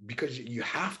 because you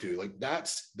have to. Like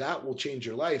that will change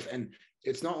your life. And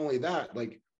it's not only that,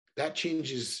 like that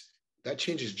changes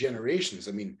generations.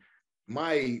 I mean,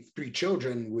 my 3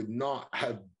 children would not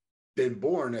have been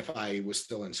born if I was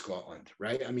still in Scotland,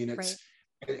 right? I mean, it's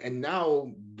right. And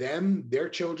now their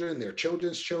children, their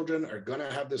children's children are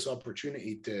gonna have this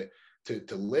opportunity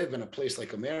to live in a place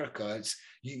like America. It's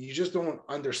you just don't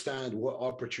understand what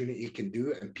opportunity can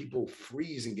do, and people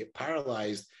freeze and get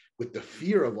paralyzed with the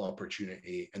fear of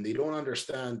opportunity, and they don't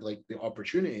understand like the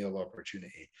opportunity of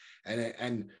opportunity.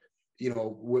 And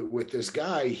with this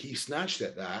guy, he snatched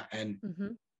at that, and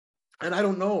and I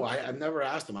don't know, I've never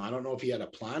asked him. I don't know if he had a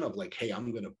plan of like, hey,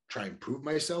 I'm going to try and prove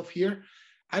myself here.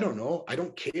 I don't know. I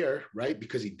don't care, right?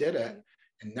 Because he did it.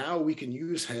 And now we can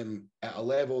use him at a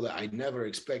level that I never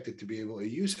expected to be able to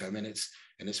use him. And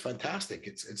it's fantastic.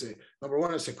 It's a, number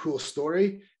one, it's a cool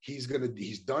story. He's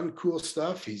done cool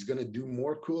stuff. He's going to do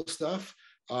more cool stuff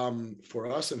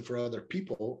for us and for other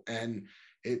people. And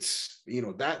it's,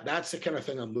 that's the kind of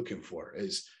thing I'm looking for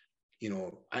is,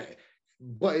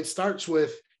 but it starts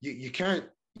with, you can't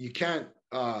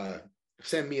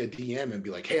send me a DM and be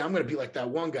like, hey, I'm going to be like that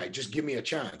one guy. Just give me a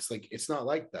chance. Like, it's not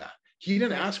like that. He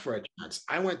didn't ask for a chance.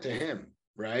 I went to him,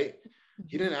 right?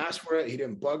 He didn't ask for it. He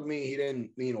didn't bug me. He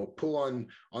didn't, pull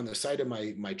on the side of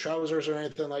my trousers or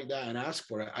anything like that and ask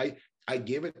for it. I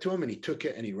gave it to him, and he took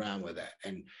it and he ran with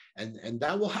it. And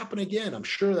that will happen again. I'm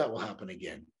sure that will happen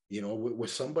again, with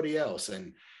somebody else.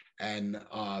 And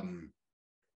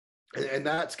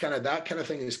that's that kind of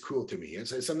thing is cool to me.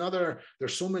 It's another,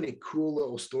 there's so many cool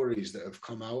little stories that have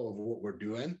come out of what we're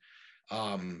doing.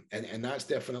 And that's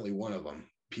definitely one of them.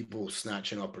 People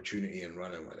snatching opportunity and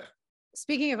running with it.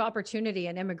 Speaking of opportunity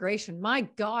and immigration, my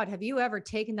God, have you ever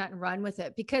taken that and run with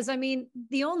it? Because I mean,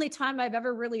 the only time I've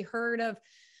ever really heard of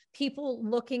people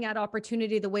looking at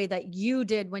opportunity the way that you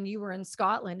did when you were in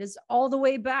Scotland is all the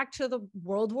way back to the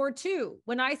World War II.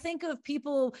 When I think of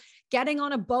people getting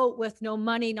on a boat with no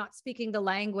money, not speaking the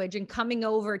language, and coming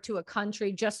over to a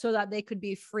country just so that they could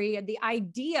be free, and the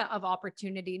idea of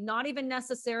opportunity, not even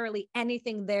necessarily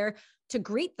anything there to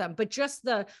greet them, but just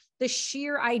the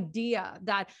sheer idea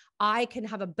that I can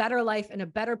have a better life in a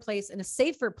better place, in a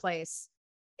safer place,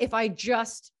 if I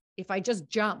just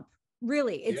jump.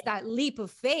 Really, it's that leap of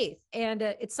faith. And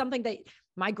it's something that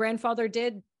my grandfather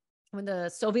did when the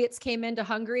Soviets came into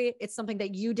Hungary. It's something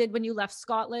that you did when you left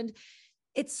Scotland.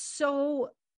 It's so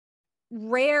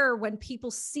rare when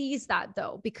people seize that,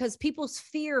 though, because people's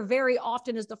fear very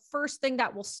often is the first thing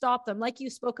that will stop them. Like you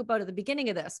spoke about at the beginning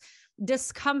of this,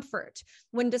 discomfort.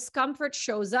 When discomfort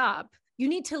shows up, you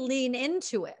need to lean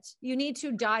into it. You need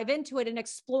to dive into it and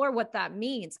explore what that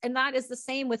means. And that is the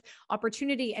same with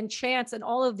opportunity and chance and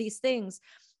all of these things.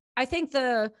 I think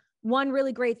the one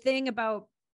really great thing about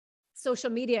social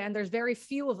media, and there's very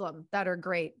few of them that are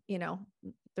great, you know,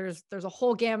 there's a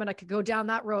whole gamut. I could go down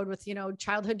that road with, you know,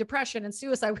 childhood depression and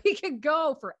suicide. We could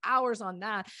go for hours on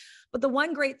that. But the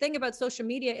one great thing about social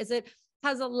media is it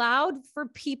has allowed for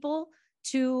people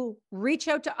to reach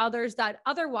out to others that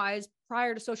otherwise,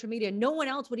 prior to social media, no one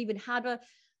else would even have a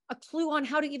clue on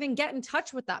how to even get in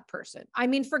touch with that person. I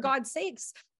mean, for God's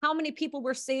sakes, how many people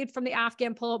were saved from the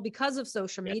Afghan pullout because of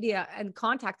social media and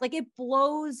contact? Like, it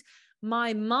blows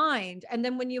my mind. And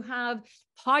then when you have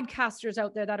podcasters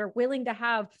out there that are willing to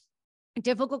have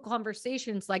difficult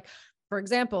conversations, like, for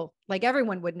example, like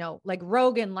everyone would know, like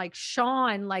Rogan, like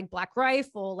Sean, like Black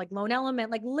Rifle, like Lone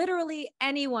Element, like literally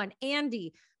anyone,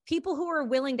 Andy, people who are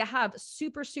willing to have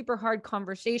super, super hard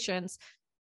conversations,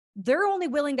 they're only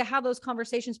willing to have those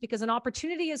conversations because an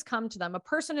opportunity has come to them, a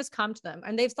person has come to them,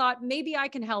 and they've thought, maybe I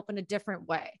can help in a different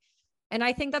way. And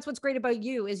I think that's what's great about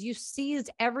you, is you seized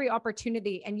every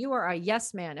opportunity, and you are a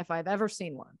yes man if I've ever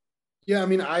seen one. Yeah, I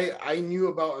mean, I knew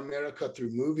about America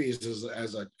through movies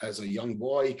as a young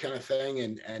boy kind of thing,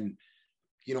 and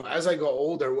you know, as I got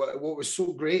older, what was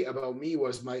so great about me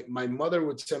was my mother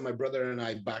would send my brother and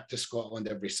I back to Scotland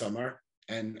every summer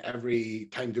and every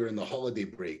time during the holiday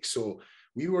break. So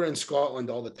we were in Scotland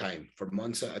all the time for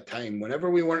months at a time. Whenever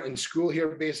we weren't in school here,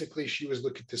 basically, she was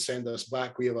looking to send us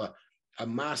back. We have a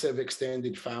massive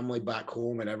extended family back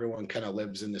home, and everyone kind of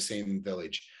lives in the same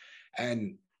village.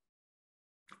 And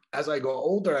as I got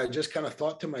older, I just kind of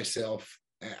thought to myself,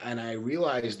 and I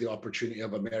realized the opportunity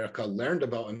of America, learned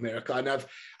about America. And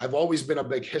I've always been a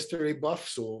big history buff.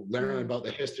 So learning about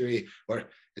the history, or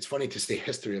it's funny to say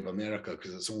history of America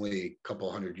because it's only a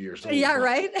couple hundred years old. Yeah,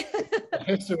 right.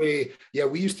 History. Yeah,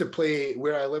 we used to play,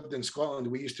 where I lived in Scotland,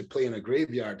 we used to play in a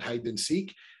graveyard, hide and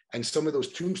seek. And some of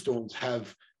those tombstones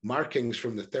have markings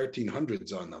from the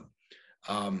 1300s on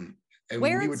them. And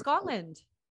where in Scotland?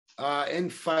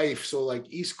 In Fife. So like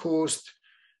East Coast,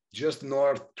 just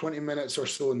north, 20 minutes or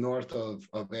so north of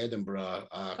Edinburgh,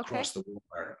 across the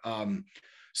water.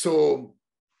 So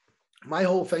my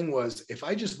whole thing was, if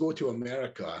I just go to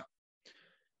America,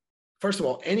 first of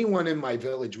all, anyone in my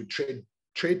village would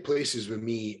trade places with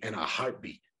me in a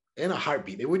heartbeat. In a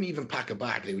heartbeat. They wouldn't even pack a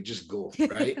bag. They would just go,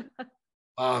 right?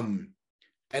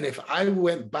 And if I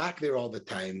went back there all the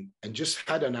time and just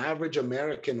had an average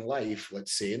American life,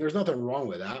 let's say, and there's nothing wrong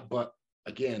with that, but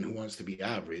again, who wants to be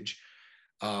average?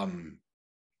 And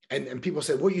people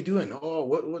said, what are you doing? Oh,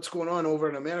 what's going on over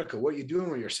in America? What are you doing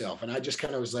with yourself? And I just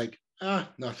kind of was like,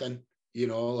 nothing, you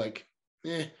know, like,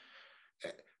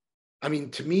 I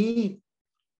mean, to me,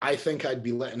 I think I'd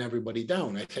be letting everybody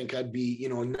down. I think I'd be, you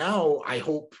know, now I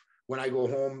hope when I go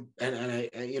home and I,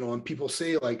 you know, and people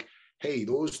say like, hey,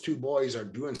 those two boys are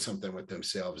doing something with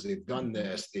themselves. They've done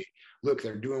this.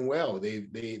 They're doing well.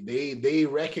 They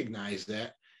recognize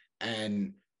that.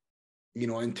 And, you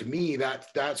know, and to me,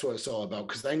 that's what it's all about.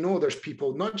 Because I know there's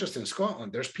people, not just in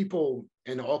Scotland, there's people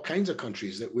in all kinds of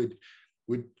countries that would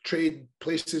trade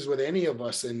places with any of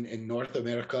us in North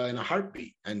America in a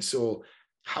heartbeat. And so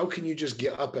how can you just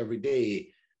get up every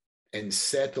day and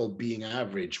settle being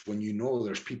average when you know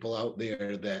there's people out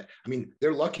there that, I mean,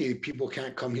 they're lucky people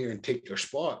can't come here and take their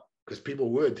spot, because people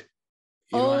would.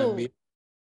 You know what I mean?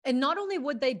 And not only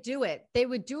would they do it, they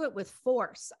would do it with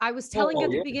force. I was telling you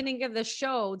at the beginning of the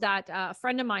show that a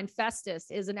friend of mine,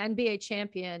 Festus, is an NBA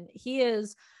champion. He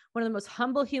is one of the most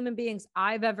humble human beings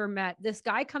I've ever met. This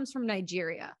guy comes from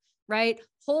Nigeria, right?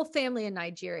 Whole family in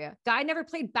Nigeria. Guy never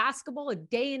played basketball a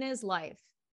day in his life,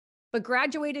 but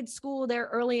graduated school there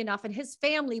early enough. And his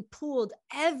family pooled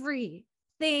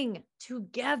everything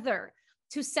together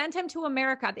to send him to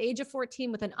America at the age of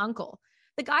 14 with an uncle.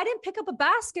 The guy didn't pick up a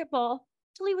basketball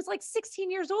till he was like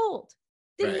 16 years old.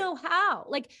 Didn't know how.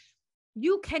 Like,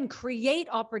 you can create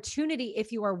opportunity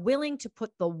if you are willing to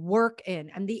put the work in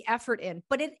and the effort in.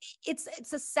 But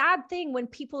it's a sad thing when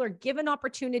people are given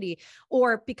opportunity,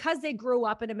 or because they grew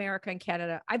up in America and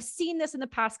Canada. I've seen this in the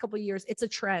past couple of years. It's a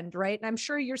trend, right? And I'm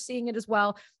sure you're seeing it as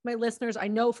well. My listeners, I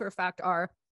know for a fact, are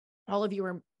all of you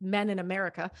are men in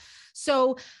America.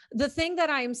 So the thing that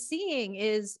I'm seeing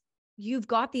is you've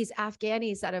got these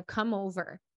Afghanis that have come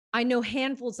over. I know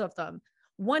handfuls of them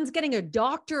One's getting a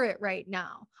doctorate right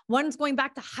now. One's going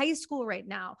back to high school right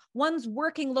now. One's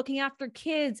working, looking after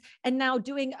kids, and now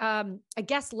doing a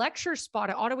guest lecture spot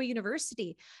at Ottawa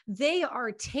University. They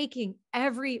are taking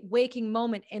every waking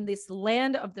moment in this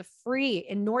land of the free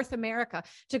in North America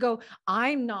to go,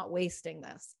 I'm not wasting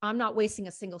this. I'm not wasting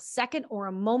a single second or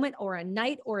a moment or a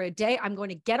night or a day. I'm going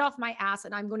to get off my ass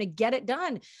and I'm going to get it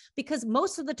done, because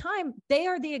most of the time they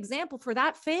are the example for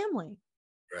that family.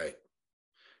 Right.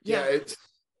 Yeah.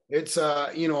 It's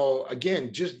you know,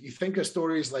 again, just you think of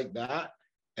stories like that,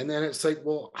 and then it's like,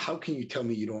 well, how can you tell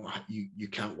me you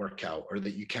can't work out, or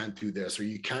that you can't do this, or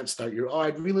you can't start your,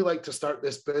 I'd really like to start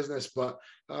this business, but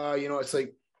you know, it's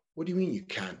like, what do you mean you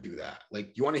can't do that?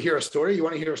 Like, you want to hear a story? You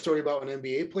want to hear a story about an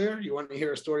NBA player? You want to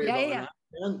hear a story about an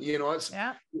man? You know, it's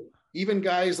even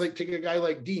guys like, take a guy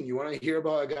like Dean. You want to hear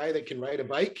about a guy that can ride a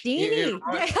bike? Dean.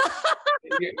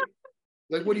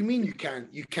 Like, what do you mean you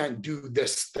can't do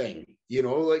this thing? You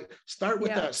know, like, start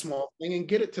with that small thing and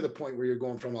get it to the point where you're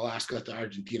going from Alaska to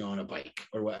Argentina on a bike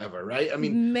or whatever, right? I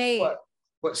mean,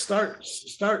 but start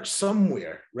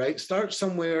somewhere, right? Start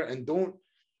somewhere, and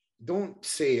don't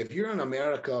say, if you're in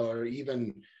America or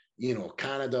even, you know,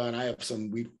 Canada, and I have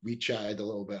some, we chatted a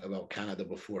little bit about Canada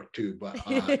before too, but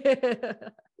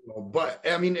but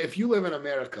I mean, if you live in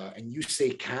America and you say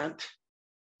can't,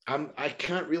 I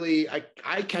can't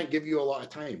give you a lot of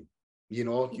time. You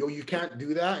know, you can't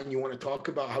do that, and you want to talk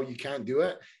about how you can't do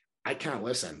it. I can't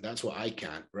listen. That's what I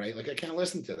can't, right? Like, I can't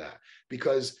listen to that,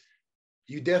 because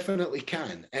you definitely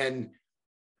can. And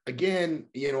again,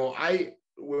 you know,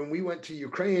 when we went to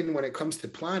Ukraine, when it comes to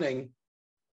planning,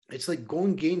 it's like, go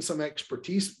and gain some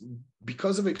expertise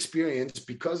because of experience,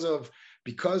 because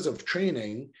of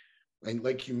training. And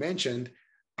like you mentioned,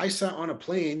 I sat on a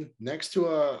plane next to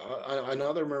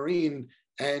another Marine,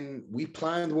 and we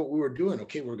planned what we were doing.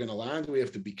 Okay, we're going to land. We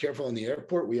have to be careful in the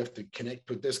airport. We have to connect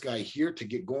with this guy here to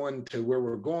get going to where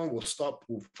we're going. We'll stop.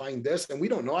 We'll find this. And we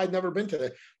don't know. I'd never been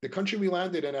to the country we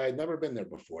landed in. I had never been there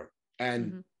before.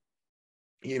 And,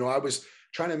 you know, I was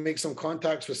trying to make some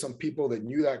contacts with some people that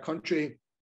knew that country,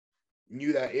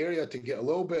 knew that area, to get a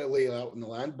little bit of layout in the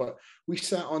land. But we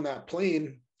sat on that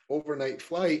plane, overnight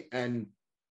flight, and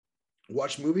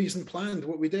watched movies and planned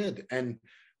what we did. And,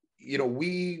 you know,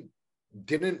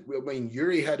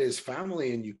 Yuri had his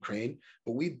family in Ukraine,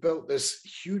 but we built this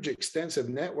huge, extensive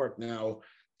network now,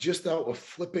 just out of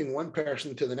flipping one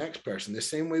person to the next person, the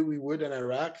same way we would in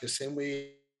Iraq, the same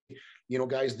way, you know,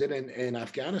 guys did in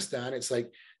Afghanistan. It's like,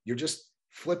 you're just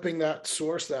flipping that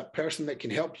source, that person that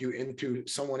can help you, into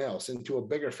someone else, into a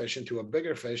bigger fish,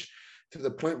 to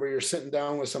the point where you're sitting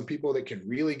down with some people that can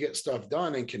really get stuff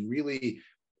done and can really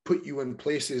put you in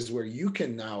places where you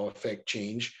can now affect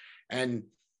change. And,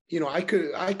 you know, I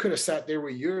could have sat there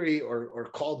with Yuri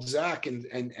or called Zach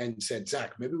and said,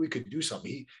 Zach, maybe we could do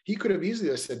something. He could have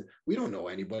easily said, we don't know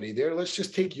anybody there. Let's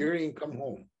just take Yuri and come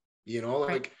home. You know,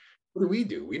 like, what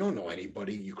do? We don't know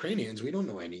anybody Ukrainians. We don't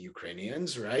know any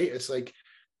Ukrainians, right? It's like,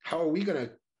 how are we going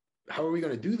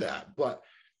to do that? But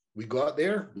we got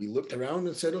there, we looked around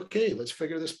and said, okay, let's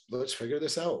figure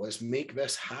this out. Let's make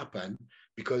this happen,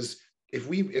 because if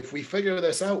we figure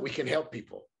this out, we can help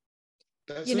people.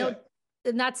 That's it. You know,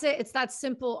 and that's it. It's that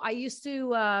simple. I used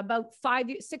to, about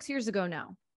 6 years ago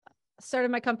now,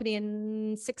 started my company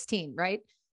in 2016, right?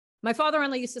 My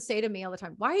father-in-law used to say to me all the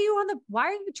time, why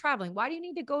are you traveling? Why do you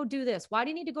need to go do this? Why do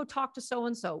you need to go talk to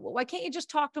so-and-so? Well, why can't you just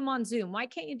talk to them on Zoom? Why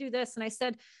can't you do this? And I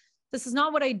said, this is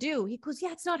not what I do. He goes,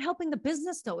 yeah, it's not helping the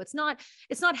business though. It's not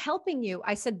helping you.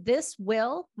 I said, this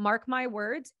will, mark my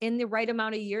words, in the right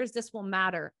amount of years, this will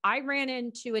matter. I ran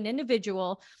into an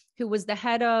individual who was the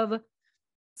head of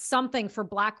something for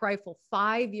Black Rifle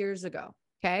 5 years ago.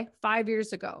 Okay. 5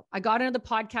 years ago, I got into the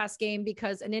podcast game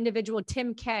because an individual,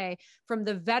 Tim Kay, from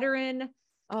the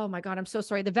oh my God, I'm so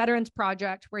sorry. The Veterans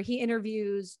Project, where he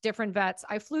interviews different vets.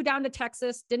 I flew down to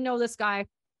Texas, didn't know this guy.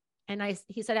 And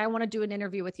he said, I want to do an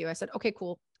interview with you. I said, okay,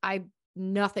 cool. I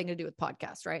nothing to do with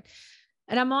podcasts. Right.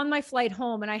 And I'm on my flight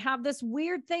home, and I have this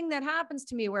weird thing that happens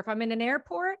to me where if I'm in an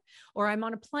airport or I'm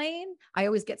on a plane, I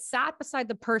always get sat beside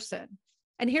the person.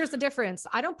 And here's the difference.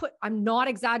 I'm not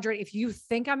exaggerating. If you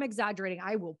think I'm exaggerating,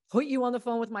 I will put you on the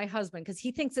phone with my husband, because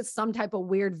he thinks it's some type of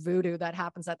weird voodoo that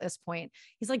happens at this point.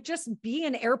 He's like, just be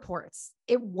in airports.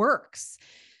 It works.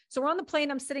 So we're on the plane.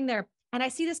 I'm sitting there, and I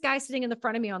see this guy sitting in the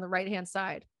front of me on the right-hand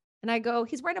side. And I go,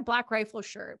 he's wearing a Black Rifle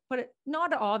shirt, but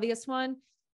not an obvious one.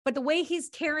 But the way he's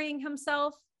carrying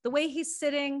himself, the way he's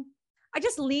sitting, I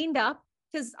just leaned up,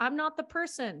 because I'm not the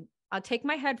person. I'll take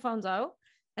my headphones out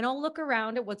and I'll look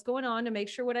around at what's going on to make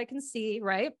sure what I can see.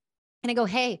 Right. And I go,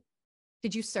 hey,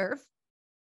 did you serve?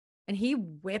 And he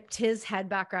whipped his head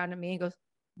back around at me and goes,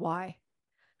 why?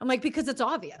 I'm like, because it's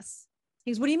obvious.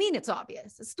 He's, what do you mean it's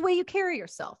obvious? It's the way you carry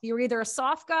yourself. You're either a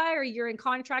soft guy or you're in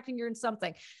contracting, you're in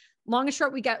something. Long and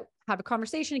short, have a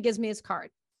conversation. He gives me his card,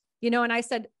 and I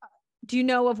said, do you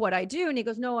know of what I do? And he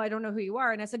goes, no, I don't know who you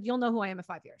are. And I said, you'll know who I am in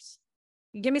 5 years.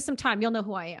 You give me some time. You'll know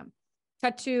who I am.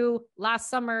 Cut to last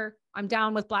summer. I'm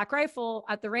down with Black Rifle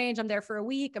at the range. I'm there for a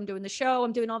week. I'm doing the show.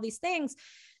 I'm doing all these things.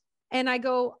 And I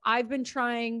go, I've been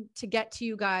trying to get to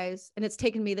you guys and it's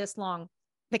taken me this long.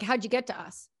 Like, how'd you get to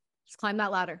us? Just climb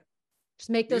that ladder. Just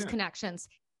make those connections.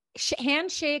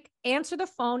 Handshake, answer the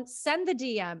phone, send the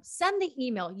DM, send the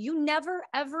email. You never,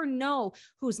 ever know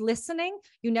who's listening.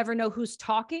 You never know who's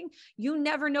talking. You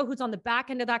never know who's on the back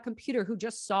end of that computer who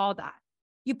just saw that.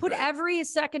 You put every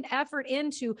second effort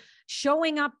into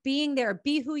showing up, being there,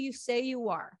 be who you say you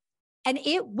are, and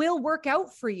it will work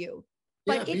out for you.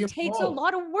 But it takes a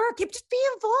lot of work. Just be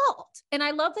involved. And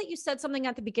I love that you said something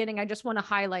at the beginning. I just want to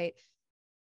highlight.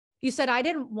 You said, I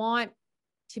didn't want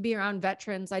to be around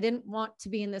veterans. I didn't want to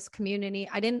be in this community.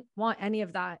 I didn't want any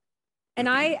of that. And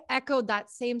I echoed that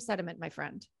same sentiment, my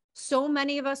friend. So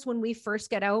many of us, when we first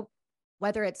get out,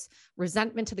 whether it's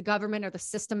resentment to the government or the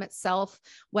system itself,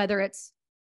 whether it's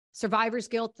survivor's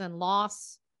guilt and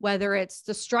loss, whether it's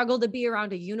the struggle to be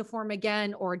around a uniform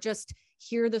again, or just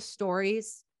hear the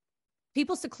stories,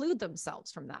 people seclude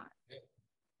themselves from that.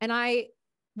 And I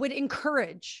would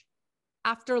encourage,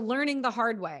 after learning the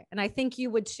hard way, and I think you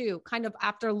would too, kind of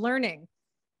after learning,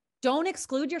 don't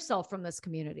exclude yourself from this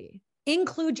community.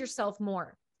 Include yourself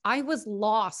more. I was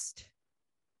lost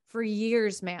for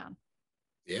years, man.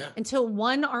 Yeah. Until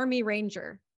one Army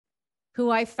Ranger,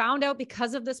 who I found out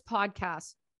because of this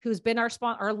podcast, who's been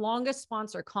our longest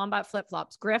sponsor, Combat Flip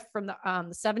Flops, Griff from the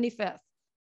 75th,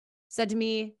 said to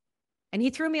me, and he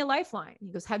threw me a lifeline. He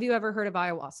goes, have you ever heard of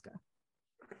ayahuasca?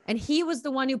 And he was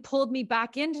the one who pulled me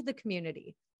back into the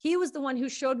community. He was the one who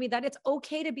showed me that it's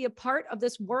okay to be a part of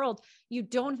this world. You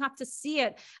don't have to see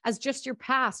it as just your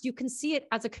past. You can see it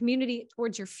as a community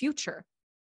towards your future.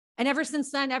 And ever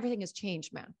since then, everything has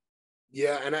changed, man.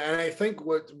 Yeah. And I think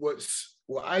what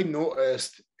I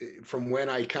noticed from when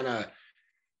I kind of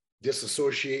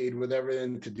disassociated with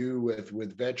everything to do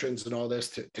with veterans and all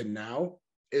this to now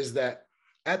is that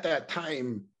at that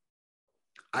time,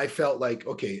 I felt like,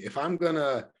 okay, if I'm going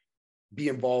to be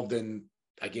involved in,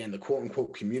 again, the quote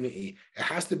unquote community, it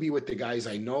has to be with the guys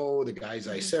I know, the guys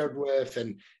I served with.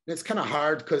 And it's kind of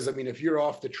hard because, I mean, if you're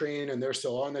off the train and they're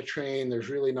still on the train, there's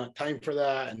really not time for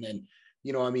that. And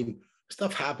then,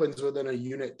 stuff happens within a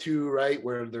unit too, right?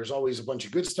 Where there's always a bunch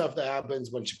of good stuff that happens,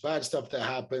 a bunch of bad stuff that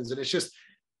happens. And it's just,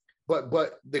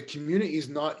 but the community is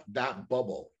not that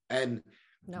bubble. And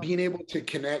being able to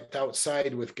connect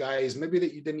outside with guys, maybe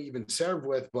that you didn't even serve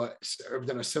with, but served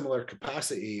in a similar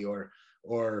capacity or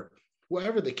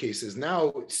whatever the case is.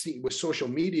 Now, see, with social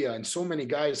media, and so many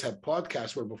guys have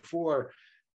podcasts where before,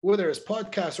 whether it's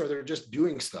podcasts or they're just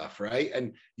doing stuff, right?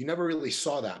 And you never really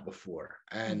saw that before.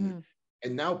 And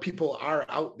now people are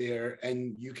out there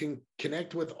and you can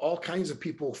connect with all kinds of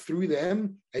people through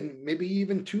them and maybe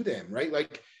even to them, right?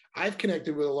 Like, I've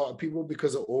connected with a lot of people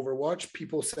because of Overwatch,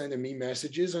 people sending me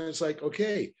messages, and it's like,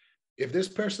 okay, if this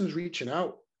person's reaching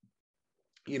out,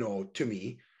 to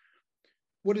me,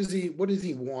 what does he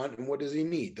want and what does he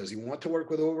need? Does he want to work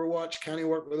with Overwatch? Can he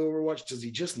work with Overwatch? Does he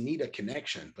just need a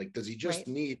connection? Like, does he just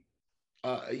need,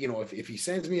 if he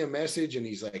sends me a message and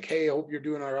he's like, hey, I hope you're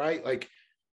doing all right. Like,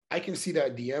 I can see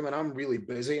that DM and I'm really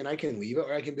busy and I can leave it,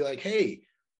 or I can be like, hey,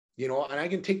 and I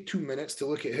can take 2 minutes to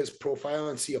look at his profile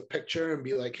and see a picture and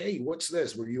be like, hey, what's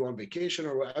this? Were you on vacation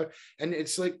or what? And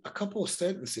it's like a couple of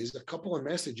sentences, a couple of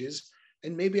messages,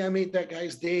 and maybe I made that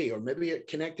guy's day, or maybe it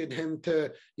connected him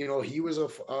to, he was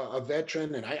a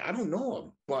veteran and I don't know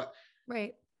him, but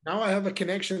now I have a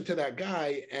connection to that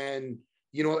guy. And,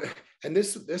 and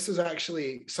this is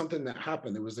actually something that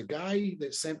happened. There was a guy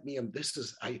that sent me,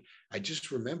 I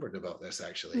just remembered about this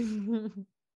actually.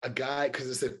 A guy, because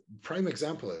it's a prime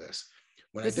example of this.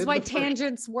 This is why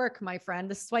tangents work, my friend.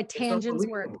 This is why tangents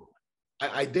work.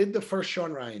 I did the first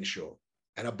Sean Ryan show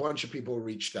and a bunch of people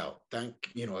reached out.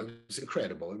 It was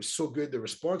incredible. It was so good. The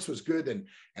response was good.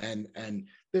 And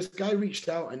this guy reached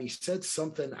out and he said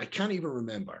something, I can't even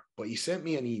remember, but he sent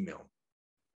me an email.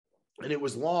 And it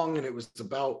was long, and it was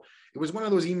one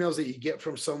of those emails that you get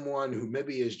from someone who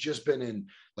maybe has just been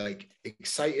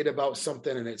excited about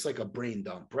something, and it's like a brain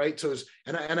dump, right? So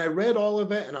I read all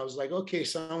of it and I was like, okay,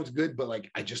 sounds good, but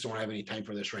like, I just don't have any time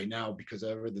for this right now because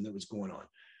of everything that was going on.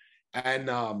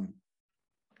 And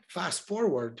fast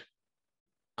forward,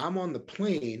 I'm on the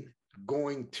plane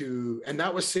going to, and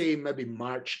that was say maybe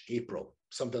March, April,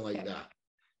 something like that.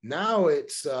 Now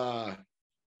it's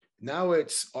Now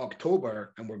it's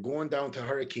October and we're going down to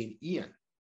Hurricane Ian.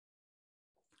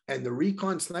 And the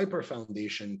Recon Sniper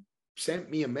Foundation sent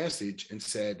me a message and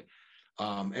said,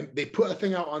 and they put a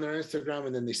thing out on their Instagram,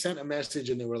 and then they sent a message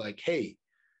and they were like, hey,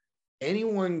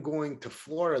 anyone going to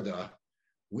Florida,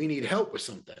 we need help with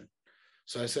something.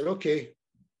 So I said, okay,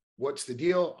 what's the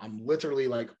deal? I'm literally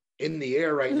like in the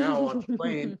air right now on the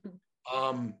plane.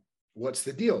 What's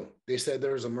the deal? They said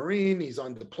there's a Marine, he's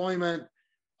on deployment.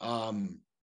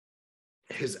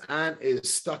 His aunt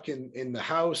is stuck in the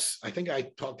house. I think I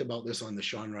talked about this on the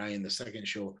Sean Ryan, the second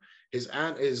show. His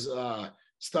aunt is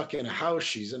stuck in a house.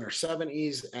 She's in her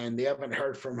 70s and they haven't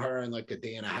heard from her in like a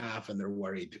day and a half and they're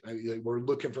worried. We're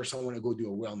looking for someone to go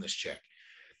do a wellness check.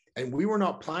 And we were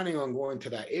not planning on going to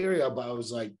that area, but I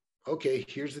was like, okay,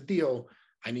 here's the deal.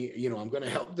 I need, I'm going to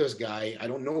help this guy. I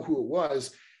don't know who it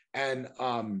was. And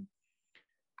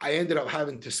I ended up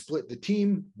having to split the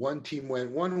team. One team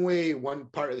went one way, one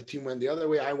part of the team went the other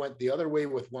way. I went the other way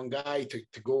with one guy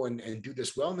to go and do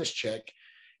this wellness check.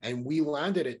 And we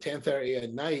landed at 10:30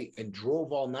 at night and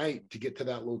drove all night to get to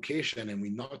that location. And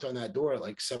we knocked on that door at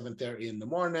like 7:30 in the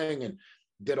morning and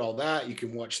did all that. You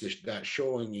can watch that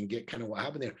show and get kind of what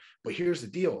happened there. But here's the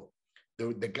deal.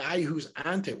 The guy whose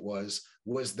aunt it was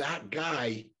that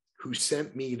guy who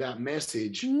sent me that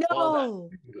message. No.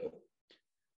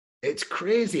 It's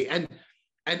crazy. And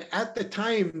at the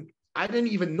time, I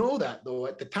didn't even know that though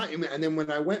at the time. And then when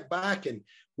I went back and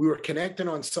we were connecting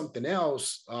on something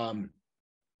else,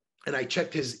 and I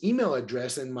checked his email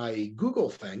address in my Google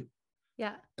thing.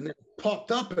 Yeah. And then it popped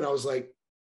up and I was like,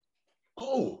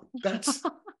 oh,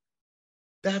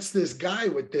 that's this guy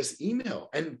with this email.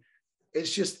 And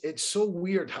it's so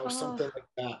weird how something like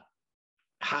that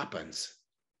happens,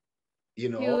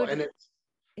 Dude, and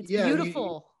it's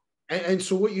beautiful. And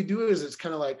so what you do is it's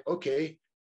kind of like, okay,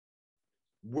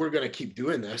 we're going to keep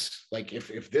doing this. Like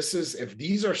if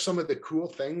these are some of the cool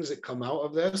things that come out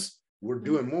of this, we're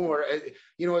doing more.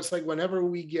 It's like whenever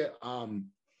we get,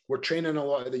 we're training a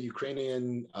lot of the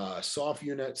Ukrainian soft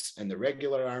units and the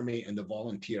regular army and the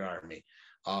volunteer army.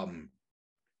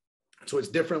 So it's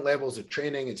different levels of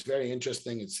training. It's very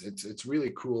interesting. It's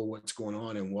really cool what's going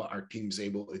on and what our team's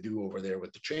able to do over there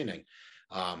with the training,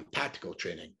 tactical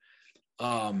training.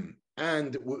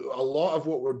 And a lot of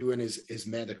what we're doing is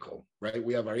medical, right?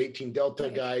 We have our 18 Delta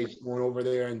guys going over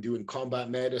there and doing combat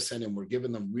medicine, and we're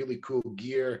giving them really cool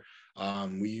gear.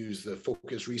 We use the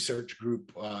Focus Research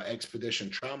Group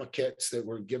expedition trauma kits that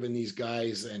we're giving these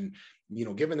guys, and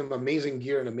giving them amazing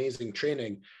gear and amazing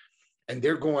training. And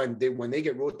when they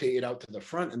get rotated out to the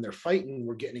front and they're fighting,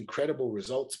 we're getting incredible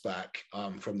results back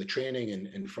from the training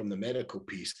and from the medical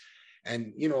piece.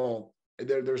 And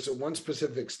there's one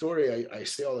specific story I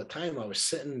say all the time. I was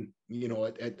sitting,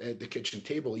 at the kitchen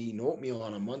table eating oatmeal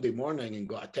on a Monday morning and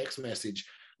got a text message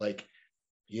like,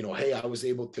 hey, I was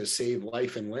able to save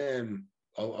life and limb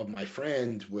of my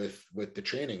friend with the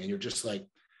training. And you're just like,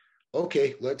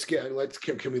 okay,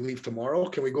 can we leave tomorrow?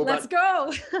 Can we go Let's back?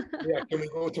 Go. Yeah, can we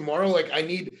go tomorrow? Like I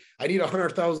need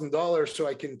 $100,000 so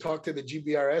I can talk to the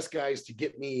GBRS guys to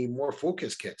get me more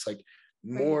focus kits, like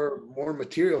more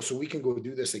material so we can go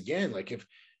do this again. Like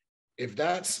if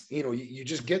that's, you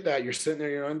just get that, you're sitting there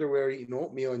in your underwear eating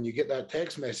oatmeal and you get that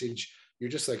text message, you're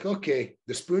just like, okay,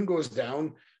 the spoon goes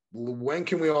down. When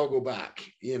can we all go back?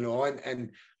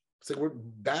 And it's like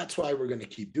that's why we're going to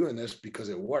keep doing this, because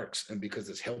it works and because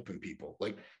it's helping people.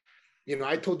 Like,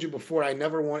 I told you before, I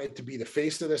never wanted to be the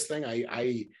face of this thing.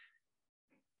 I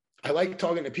like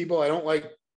talking to people. I don't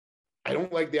like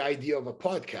the idea of a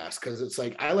podcast, because it's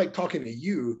like, I like talking to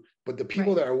you, but the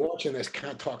people that are watching this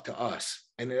can't talk to us.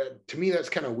 And to me, that's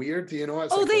kind of weird.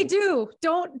 It's they do.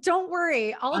 Don't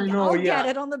worry. I'll get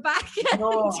it on the back end.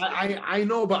 No, I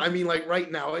know, but I mean, like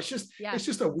right now, it's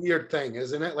just a weird thing,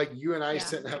 isn't it? Like you and I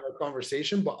sit and have a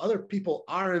conversation, but other people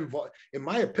are involved. In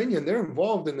my opinion, they're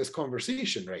involved in this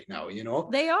conversation right now.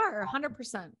 They are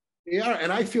 100%. Yeah,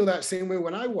 and I feel that same way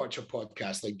when I watch a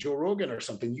podcast like Joe Rogan or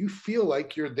something. You feel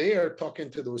like you're there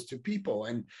talking to those two people,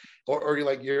 and or you're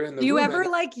like you're in the. Do you ever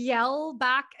like yell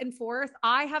back and forth?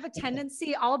 I have a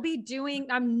tendency.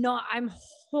 I'm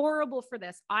horrible for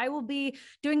this. I will be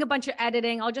doing a bunch of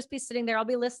editing. I'll just be sitting there. I'll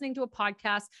be listening to a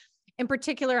podcast. In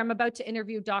particular, I'm about to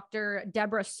interview Dr.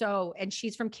 Deborah So, and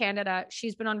she's from Canada.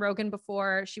 She's been on Rogan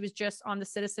before. She was just on The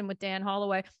Citizen with Dan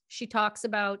Holloway. She's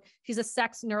a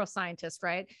sex neuroscientist,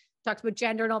 right? Talks about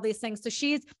gender and all these things. So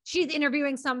she's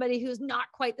interviewing somebody who's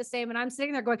not quite the same. And I'm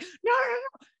sitting there going, no.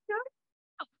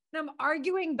 And I'm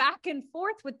arguing back and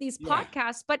forth with these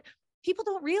podcasts, but people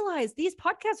don't realize these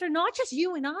podcasts are not just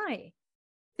you and I.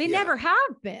 They never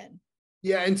have been.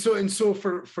 Yeah, and so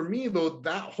for me though,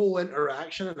 that whole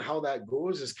interaction and how that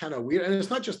goes is kind of weird. And it's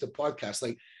not just the podcast.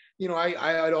 Like,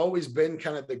 I had always been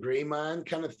kind of the gray man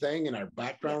kind of thing, and our Yeah.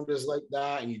 background is like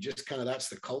that, and you just kind of, that's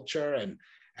the culture. And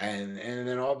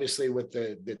then obviously with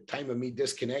the time of me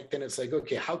disconnecting, it's like,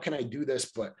 okay, how can I do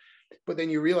this? But then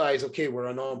you realize, okay, we're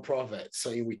a nonprofit. So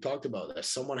we talked about this.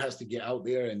 Someone has to get out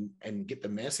there and get the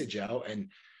message out. And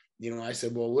I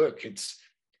said, well, look,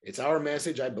 it's our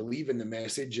message. I believe in the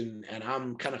message, and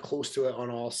I'm kind of close to it on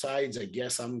all sides. I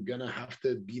guess I'm gonna have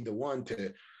to be the one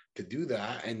to do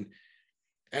that.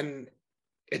 And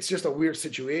it's just a weird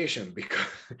situation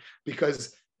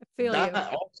because I feel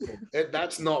that you. also,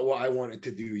 that's not what I wanted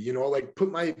to do. Like put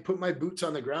my boots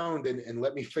on the ground and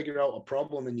let me figure out a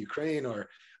problem in Ukraine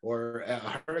or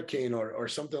a hurricane or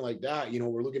something like that.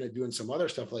 We're looking at doing some other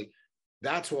stuff. Like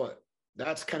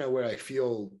that's kind of where I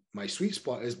feel my sweet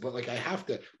spot is. But like, I have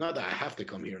to, not that I have to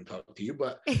come here and talk to you,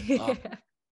 but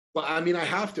I mean, I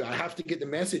have to get the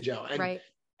message out. And Right.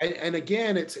 and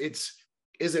again, it's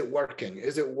is it working?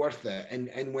 Is it worth it?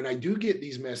 And when I do get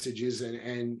these messages,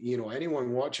 and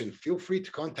anyone watching, feel free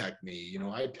to contact me.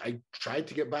 I try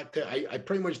to get back to, I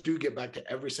pretty much do get back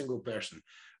to every single person.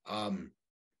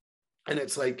 And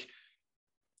it's like,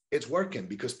 it's working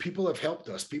because people have helped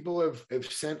us. People have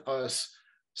sent us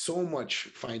so much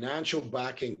financial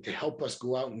backing to help us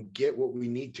go out and get what we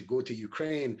need to go to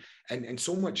Ukraine, and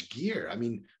so much gear. I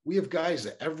mean, we have guys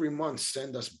that every month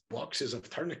send us boxes of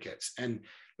tourniquets. And,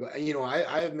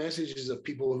 I have messages of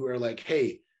people who are like,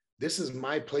 hey, this is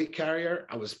my plate carrier.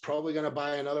 I was probably going to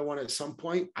buy another one at some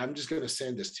point. I'm just going to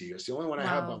send this to you. It's the only one I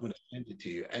have, but I'm going to send it to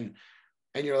you. And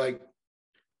you're like,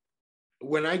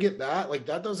 when I get that, like,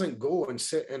 that doesn't go and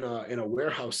sit in a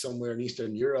warehouse somewhere in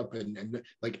Eastern Europe. And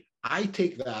like, I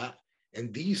take that,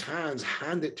 and these hands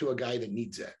hand it to a guy that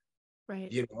needs it,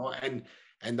 Right.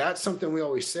 and that's something we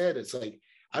always said. It's like,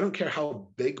 I don't care how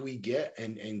big we get,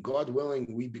 and God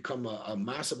willing, we become a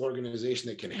massive organization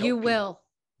that can help You people will.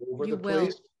 over You the will.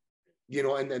 place,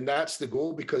 and that's the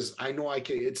goal, because I know I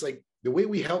can. It's like the way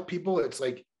we help people, it's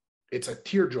like, it's a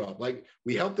teardrop. Like,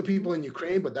 we help the people in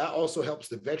Ukraine, but that also helps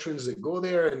the veterans that go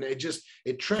there, and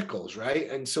it trickles, right?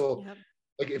 And so, Yep.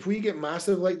 like, if we get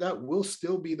massive like that, we'll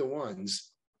still be the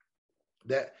ones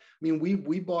that, I mean,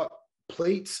 we bought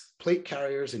plate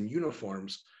carriers and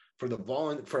uniforms for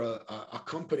a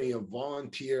company of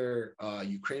volunteer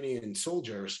Ukrainian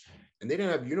soldiers, and they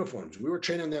didn't have uniforms. We were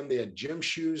training them. They had gym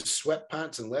shoes,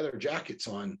 sweatpants, and leather jackets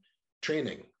on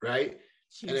training, right?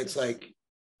 Jesus. And it's like,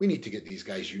 we need to get these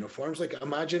guys uniforms. Like,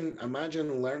 imagine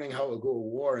learning how to go to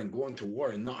war and going to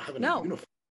war and not having a uniform,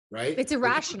 right? It's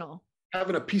irrational. Like,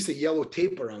 having a piece of yellow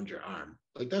tape around your arm,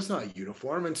 like, that's not a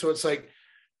uniform. And so it's like,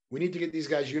 we need to get these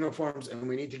guys uniforms, and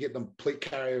we need to get them plate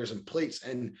carriers and plates.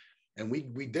 And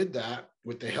we did that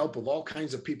with the help of all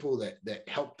kinds of people that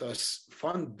helped us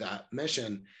fund that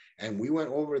mission. And we went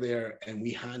over there and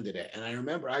we handed it. And I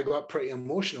remember I got pretty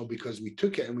emotional because we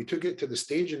took it to the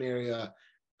staging area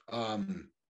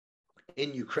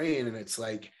in Ukraine. And it's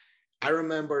like, I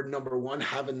remember, number one,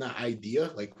 having that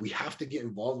idea, like, we have to get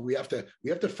involved. We have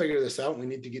to figure this out. We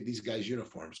need to get these guys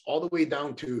uniforms, all the way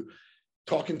down to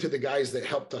talking to the guys that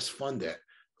helped us fund it,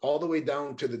 all the way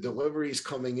down to the deliveries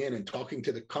coming in and talking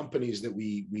to the companies that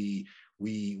we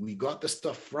got the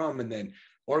stuff from, and then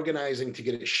organizing to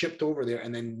get it shipped over there.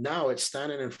 And then now it's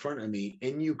standing in front of me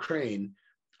in Ukraine,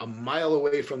 a mile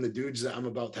away from the dudes that I'm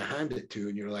about to hand it to.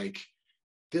 And you're like,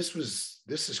 this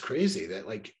is crazy that,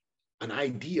 like, an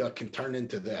idea can turn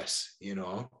into this,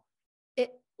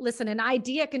 Listen, an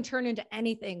idea can turn into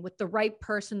anything with the right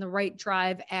person, the right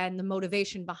drive, and the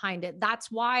motivation behind it. That's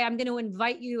why I'm going to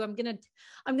invite you. I'm going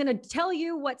to tell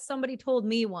you what somebody told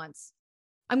me once.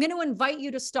 I'm going to invite you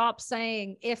to stop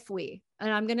saying if we,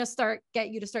 and I'm going to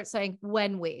get you to start saying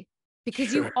when we,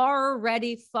 because Sure. you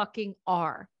already fucking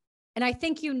are. And I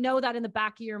think you know that in the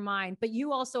back of your mind, but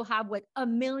you also have what a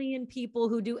million people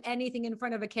who do anything in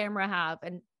front of a camera have.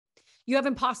 And you have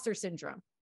imposter syndrome.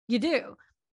 You do.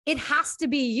 It has to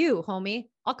be you, homie.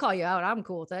 I'll call you out. I'm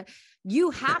cool with it. You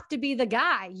have to be the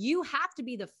guy. You have to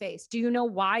be the face. Do you know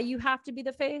why you have to be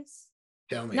the face?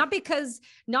 Tell me. Not because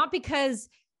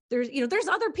there's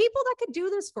other people that could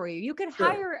do this for you. You could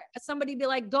hire somebody, be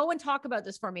like, go and talk about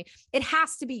this for me. It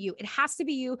has to be you. It has to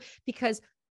be you, because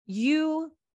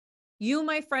you,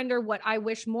 my friend, are what I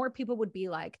wish more people would be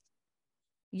like.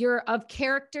 You're of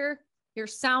character, you're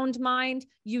sound mind.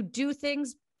 You do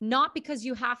things not because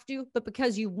you have to, but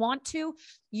because you want to.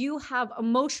 You have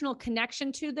emotional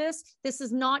connection to this. This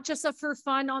is not just a for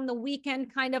fun on the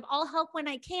weekend kind of I'll help when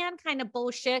I can kind of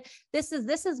bullshit. This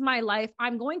is my life.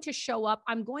 I'm going to show up.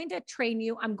 I'm going to train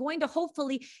you. I'm going to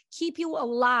hopefully keep you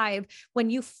alive when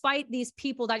you fight these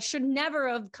people that should never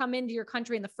have come into your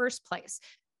country in the first place.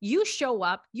 You show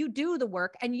up, you do the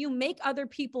work, and you make other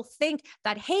people think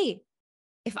that, hey,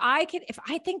 if I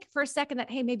think for a second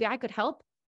that, hey, maybe I could help,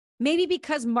 maybe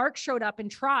because Mark showed up and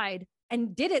tried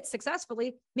and did it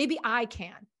successfully, maybe I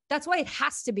can. That's why it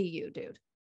has to be you, dude.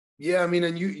 Yeah, I mean,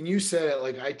 and you said it.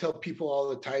 Like, I tell people all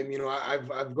the time,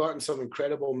 I've gotten some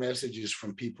incredible messages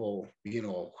from people.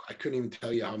 I couldn't even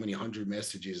tell you how many hundred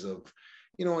messages of,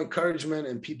 encouragement,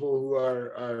 and people who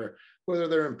are whether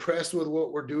they're impressed with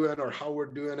what we're doing or how we're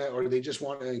doing it, or they just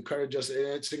want to encourage us. And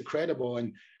it's incredible.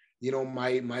 And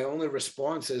my only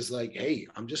response is like, hey,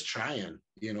 I'm just trying.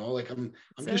 Like I'm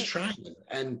just trying.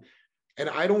 And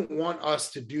I don't want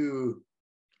to do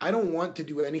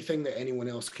anything that anyone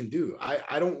else can do.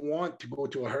 I don't want to go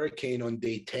to a hurricane on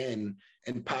day 10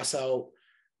 and pass out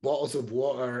bottles of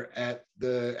water at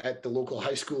the local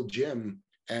high school gym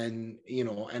and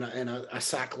a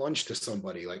sack lunch to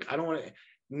somebody. Like, I don't want to,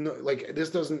 like,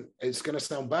 it's going to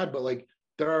sound bad, but like,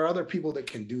 there are other people that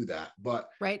can do that. But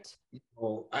right.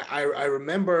 I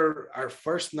remember our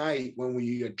first night when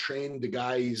we had trained the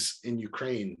guys in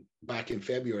Ukraine back in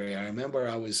February. I remember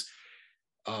I was,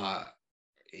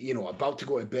 about to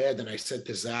go to bed, and I said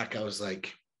to Zach, I was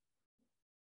like,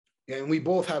 and we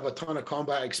both have a ton of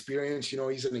combat experience.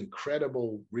 He's an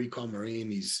incredible recon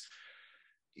Marine. He's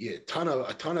a ton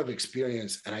of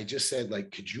experience. And I just said,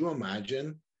 like, could you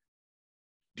imagine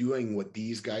doing what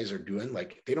these guys are doing?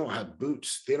 Like, they don't have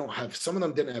boots. Some of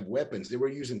them didn't have weapons. They were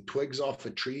using twigs off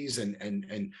of trees and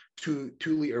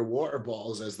 2-liter water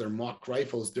bottles as their mock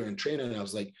rifles during training. And I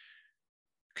was like,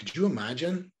 could you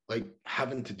imagine like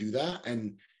having to do that?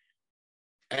 And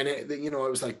it, it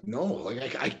was like, no,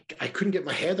 like I couldn't get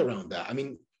my head around that. I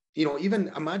mean,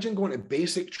 even imagine going to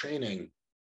basic training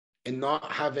and not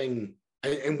having,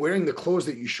 and wearing the clothes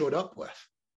that you showed up with.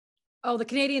 Oh, the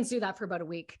Canadians do that for about a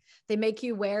week. They make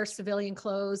you wear civilian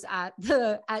clothes at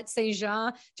Saint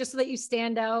Jean just so that you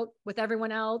stand out with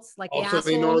everyone else. Like, also,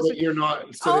 they know that you're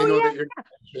not. So they know that you're not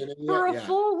training for a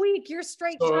full week. You're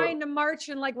straight trying to march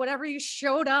in like whatever you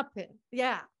showed up in.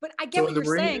 Yeah, but I get what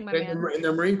you're saying, my man. In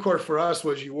the Marine Corps for us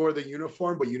was you wore the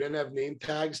uniform, but you didn't have name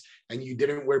tags, and you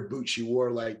didn't wear boots. You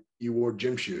wore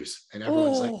gym shoes, and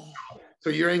everyone's like, so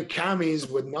you're in camis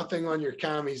with nothing on your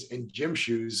camis and gym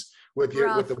shoes with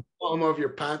the bottom of your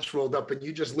pants rolled up, and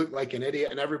you just look like an idiot,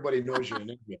 and everybody knows you're an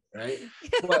idiot, right?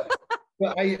 But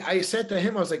I said to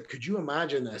him, I was like, could you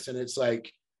imagine this? And it's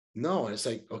like, no. And it's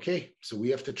like, okay, so we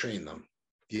have to train them,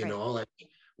 like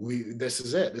this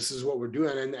is it. This is what we're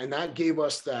doing. And that gave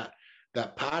us that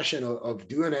passion of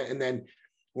doing it. And then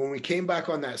when we came back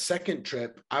on that second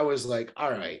trip, I was like,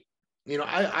 all right,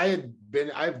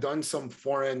 I've done some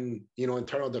foreign,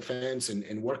 internal defense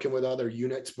and working with other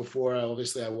units before.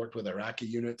 Obviously, I worked with Iraqi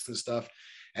units and stuff.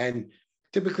 And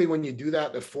typically when you do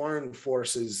that, the foreign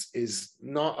forces is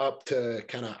not up to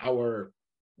kind of our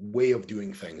way of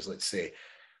doing things, let's say.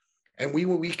 And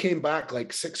we came back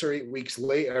like 6 or 8 weeks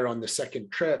later on the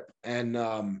second trip. And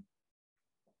I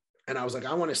was like,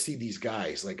 I want to see these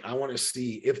guys. Like, I want to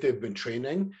see if they've been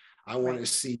training. I want to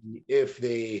see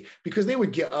because they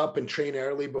would get up and train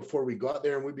early before we got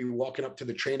there, and we'd be walking up to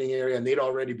the training area and they'd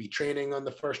already be training on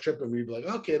the first trip. And we'd be like,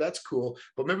 okay, that's cool.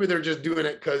 But maybe they're just doing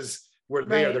it because we're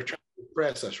there. Right. They're trying to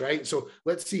impress us, right? So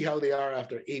let's see how they are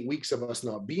after 8 weeks of us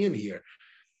not being here.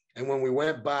 And when we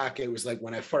went back, it was like,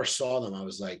 when I first saw them, I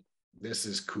was like, this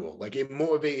is cool. Like, it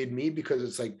motivated me because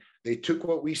it's like, they took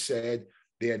what we said.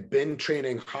 They had been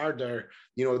training harder,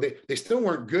 they still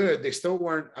weren't good. They still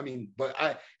weren't, but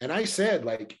I said,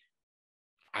 like,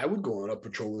 I would go on a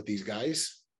patrol with these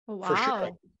guys. Oh, wow. For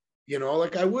sure.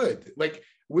 Like I would, like,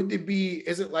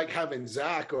 is it like having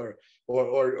Zach or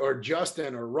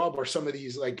Justin or Rob or some of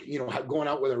these, like, going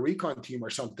out with a recon team or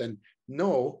something?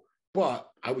 No, but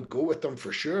I would go with them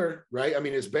for sure. Right. I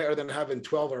mean, it's better than having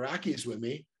 12 Iraqis with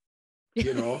me,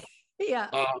 Yeah.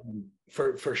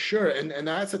 For sure. And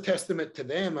that's a testament to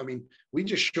them. I mean, we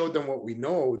just showed them what we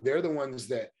know. They're the ones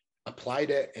that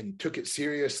applied it and took it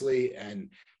seriously. And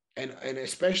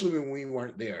especially when we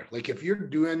weren't there. Like, if you're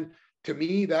doing, to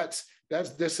me, that's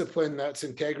discipline, that's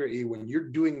integrity, when you're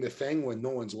doing the thing when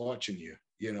no one's watching you,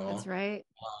 That's right.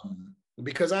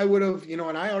 Because I would have,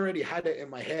 and I already had it in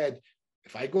my head.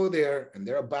 If I go there and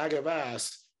they're a bag of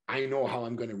ass, I know how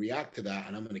I'm going to react to that,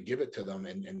 and I'm going to give it to them.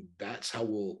 And that's how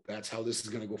this is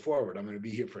going to go forward. I'm going to be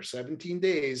here for 17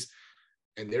 days.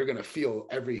 and they're going to feel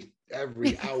every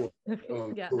hour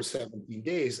of those 17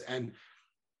 days. And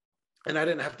I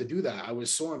didn't have to do that. I was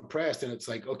so impressed. And it's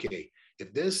like, okay,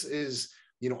 if this is,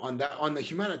 you know, on the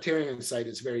humanitarian side,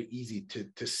 it's very easy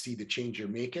to see the change you're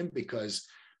making, because,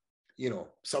 you know,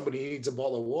 somebody needs a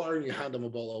bottle of water and you hand them a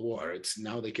bottle of water. It's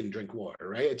now they can drink water,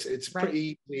 right? It's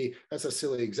pretty easy. That's a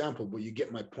silly example, but you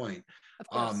get my point. Of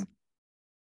course.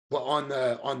 But on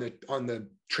the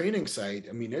training side,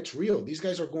 I mean, it's real. These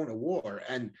guys are going to war.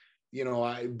 And, you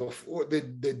know, before the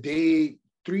day,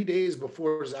 3 days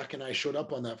before Zach and I showed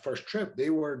up on that first trip, they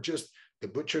were just the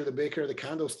butcher, the baker, the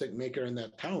candlestick maker in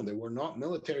that town. They were not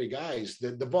military guys.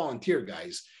 The volunteer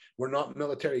guys were not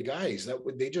military guys.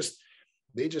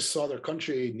 They just saw their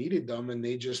country needed them, and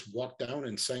they just walked down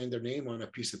and signed their name on a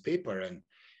piece of paper.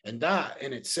 And that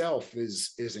in itself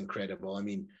is incredible. I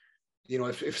mean, you know,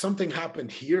 if something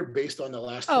happened here based on the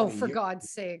last 20 for years,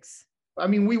 God's sakes. I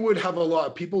mean, we would have a lot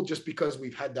of people just because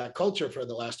we've had that culture for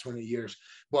the last 20 years,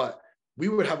 but we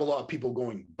would have a lot of people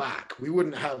going back. We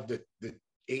wouldn't have the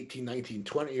 18, 19,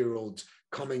 20-year-olds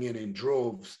coming in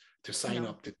droves to sign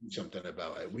up to do something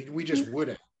about it. We just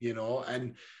wouldn't, you know,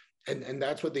 and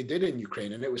that's what they did in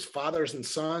Ukraine. And it was fathers and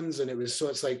sons. And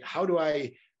it's like, how do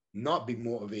I not be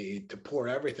motivated to pour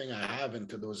everything I have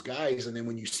into those guys? And then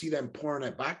when you see them pouring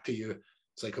it back to you,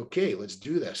 it's like, okay, let's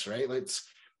do this, right?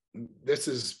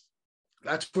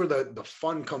 That's where the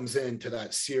fun comes into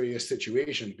that serious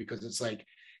situation, because it's like,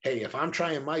 hey, if I'm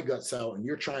trying my guts out and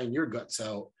you're trying your guts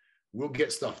out, we'll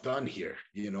get stuff done here,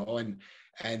 you know?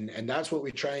 And that's what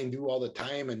we try and do all the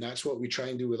time. And that's what we try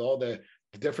and do with all the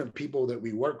different people that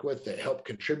we work with that help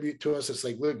contribute to us. It's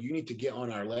like, look, you need to get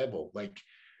on our level. Like,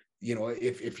 you know,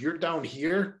 if you're down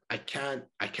here, I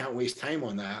can't waste time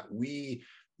on that.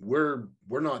 We're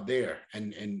not there.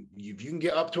 And if you can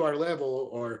get up to our level,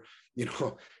 or, you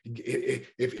know,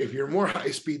 if you're more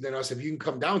high speed than us, if you can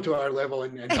come down to our level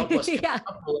and help us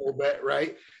up a little bit,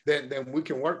 right, then we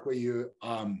can work with you,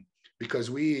 because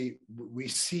we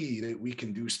see that we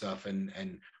can do stuff,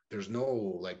 and there's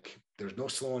no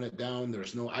slowing it down.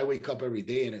 I wake up every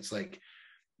day and it's like,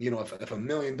 you know, if $1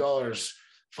 million,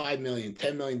 $5 million,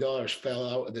 $10 million fell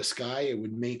out of the sky, it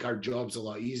would make our jobs a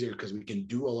lot easier, because we can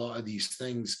do a lot of these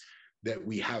things that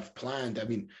we have planned. I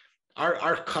mean,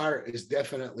 our cart is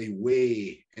definitely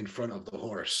way in front of the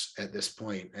horse at this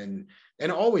point, and it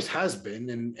always has been,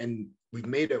 and we've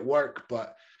made it work.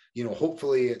 But, you know,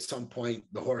 hopefully at some point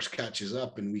the horse catches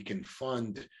up and we can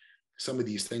fund some of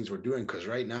these things we're doing, because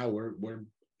right now we're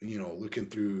you know, looking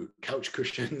through couch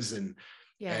cushions and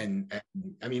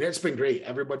I mean, it's been great.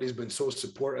 Everybody's been so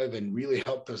supportive and really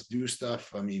helped us do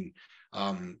stuff. I mean,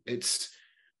 it's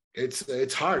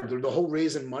hard. The whole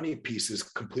raising money piece is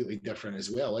completely different as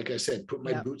well. Like I said, put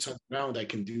my boots on the ground, I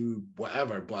can do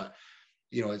whatever, but,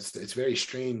 you know, it's very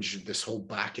strange, this whole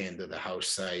back end of the house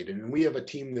side. And we have a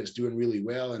team that's doing really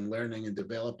well and learning and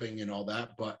developing and all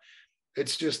that, but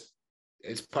it's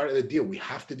part of the deal. We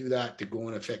have to do that to go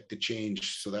and affect the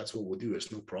change. So that's what we'll do.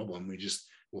 It's no problem.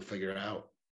 We'll figure it out.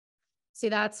 See,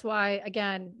 that's why,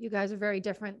 again, you guys are very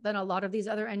different than a lot of these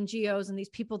other NGOs and these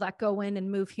people that go in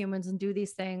and move humans and do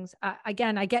these things.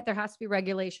 Again, I get there has to be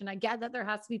regulation. I get that there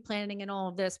has to be planning and all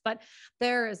of this, but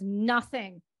there is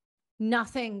nothing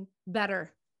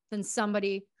better than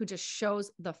somebody who just shows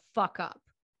the fuck up.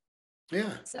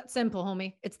 Yeah. It's that simple,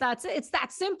 homie. It's that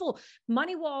simple.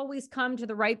 Money will always come to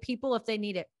the right people if they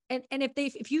need it. And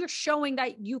if you're showing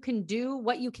that you can do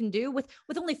what you can do with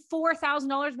only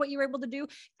 $4,000, what you're able to do,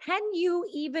 can you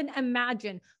even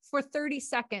imagine for 30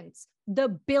 seconds, the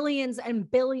billions and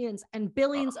billions and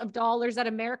billions of dollars that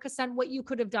America sent, what you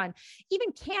could have done?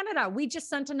 Even Canada, we just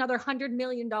sent another $100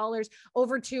 million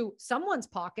over to someone's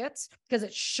pockets, because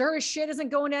it sure as shit isn't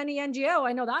going to any NGO.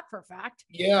 I know that for a fact.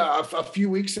 Yeah. A few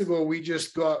weeks ago, we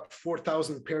just got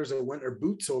 4,000 pairs of winter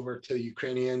boots over to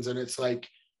Ukrainians. And it's like,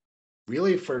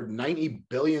 really, for $90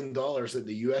 billion that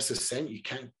the US has sent, you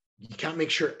can't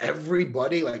make sure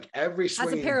everybody, like every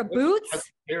has a pair of boots, has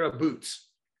a pair of boots,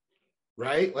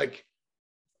 right? Like,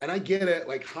 and I get it,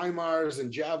 like HIMARS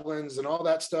and javelins and all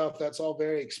that stuff, that's all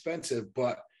very expensive,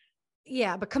 but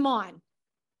yeah, but come on,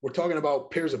 we're talking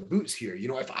about pairs of boots here. You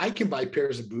know, if I can buy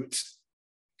pairs of boots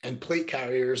and plate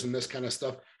carriers and this kind of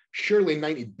stuff, surely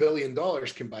 $90 billion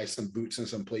can buy some boots and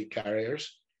some plate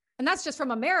carriers. And that's just from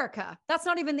America. That's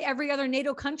not even every other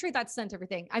NATO country that sent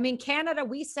everything. I mean, Canada,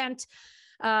 we sent,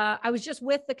 I was just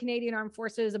with the Canadian Armed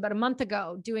Forces about a month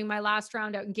ago doing my last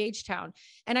round out in Gagetown.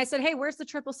 And I said, hey, where's the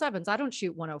 777s? I don't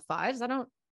shoot 105s.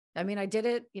 I did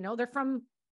it, you know, they're from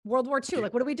World War II.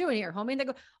 Like, what are we doing here, homie? And they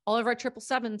go, all of our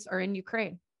 777s are in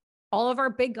Ukraine. All of our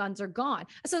big guns are gone.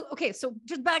 So, okay, so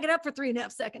just back it up for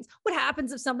 3.5 seconds. What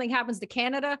happens if something happens to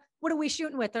Canada? What are we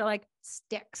shooting with? They're like,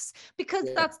 sticks, because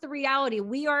that's the reality.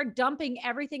 We are dumping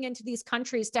everything into these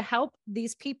countries to help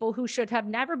these people who should have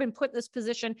never been put in this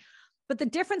position. But the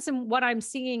difference in what I'm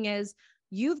seeing is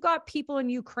you've got people in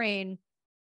Ukraine.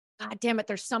 God damn it.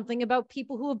 There's something about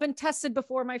people who have been tested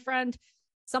before, my friend.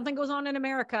 Something goes on in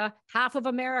America. Half of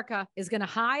America is going to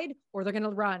hide or they're going to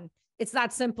run. It's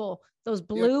that simple. Those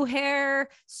blue hair,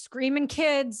 screaming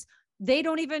kids, they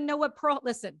don't even know what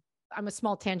listen, I'm a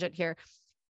small tangent here.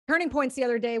 Turning Points the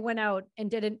other day went out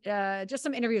and did just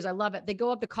some interviews. I love it. They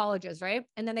go up to colleges, right?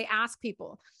 And then they ask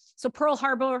people. So Pearl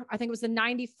Harbor, I think it was the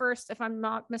 91st, if I'm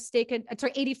not mistaken,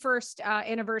 sorry, 81st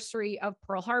anniversary of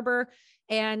Pearl Harbor.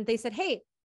 And they said, hey,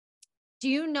 do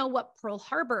you know what Pearl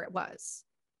Harbor was?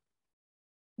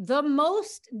 The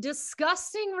most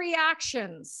disgusting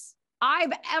reactions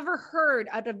I've ever heard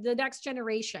out of the next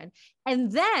generation.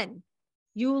 And then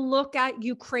you look at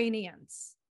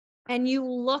Ukrainians and you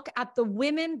look at the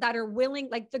women that are willing,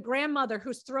 like the grandmother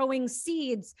who's throwing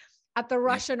seeds at the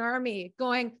Russian army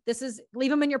going,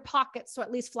 leave them in your pocket. So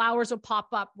at least flowers will pop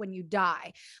up when you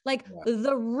die. Like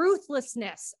the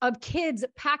ruthlessness of kids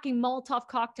packing Molotov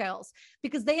cocktails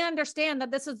because they understand that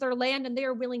this is their land and they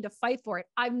are willing to fight for it.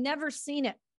 I've never seen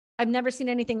it. I've never seen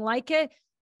anything like it.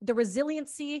 The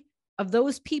resiliency of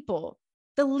those people,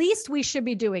 the least we should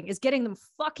be doing is getting them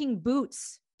fucking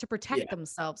boots to protect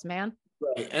themselves, man.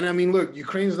 Right. And I mean, look,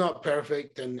 Ukraine's not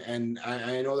perfect. And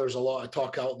I know there's a lot of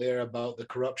talk out there about the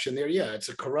corruption there. Yeah, it's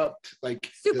a corrupt,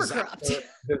 like super corrupt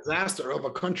disaster of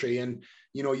a country. And,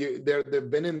 you know, they've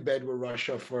been in bed with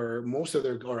Russia for most of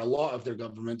or a lot of their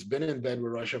government's been in bed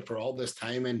with Russia for all this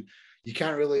time. And you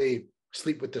can't really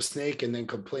sleep with the snake and then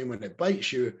complain when it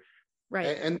bites you.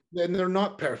 Right. And they're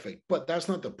not perfect, but that's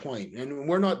not the point. And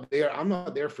we're not there. I'm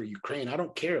not there for Ukraine. I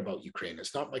don't care about Ukraine.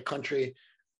 It's not my country.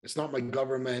 It's not my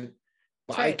government.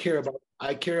 But right.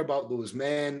 I care about those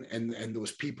men and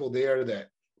those people there that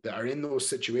are in those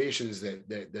situations, that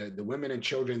the women and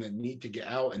children that need to get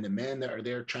out, and the men that are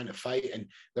there trying to fight. And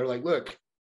they're like, look,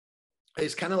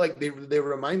 it's kind of like they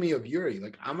remind me of Yuri.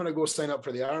 Like, I'm gonna go sign up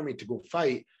for the army to go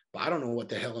fight, but I don't know what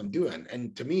the hell I'm doing.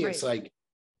 And to me, it's like,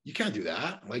 you can't do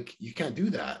that. Like, you can't do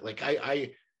that. Like,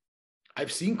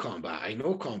 I've seen combat. I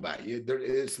know combat.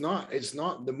 It's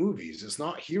not the movies. It's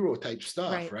not hero type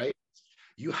stuff, right?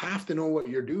 You have to know what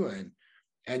you're doing,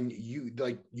 and you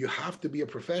have to be a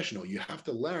professional. You have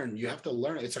to learn.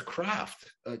 It's a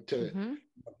craft.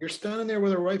 You're standing there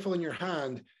with a rifle in your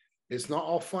hand. It's not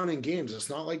all fun and games. It's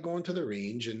not like going to the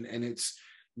range, and it's,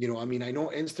 you know, I mean, I know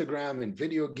Instagram and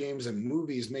video games and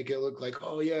movies make it look like,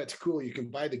 oh yeah, it's cool. You can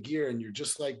buy the gear and you're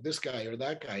just like this guy or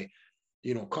that guy.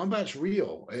 You know, combat's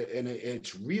real, and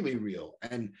it's really real,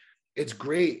 and it's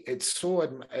great. It's so,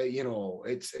 you know,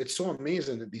 it's so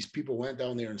amazing that these people went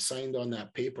down there and signed on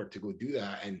that paper to go do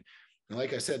that. And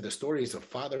like I said, the stories of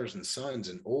fathers and sons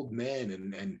and old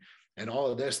men and all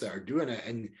of this that are doing it,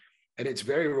 and it's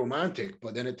very romantic.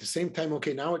 But then at the same time,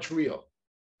 okay, now it's real.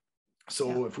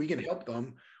 So if we can help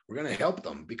them, we're going to help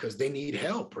them because they need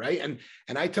help, right?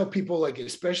 And I tell people, like,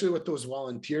 especially with those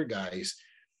volunteer guys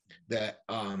that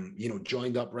you know,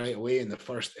 joined up right away in the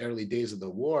first early days of the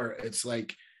war, it's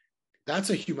like,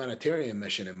 that's a humanitarian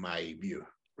mission in my view,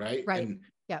 right?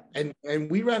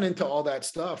 And we ran into all that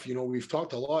stuff. You know, we've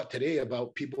talked a lot today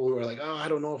about people who are like, oh, I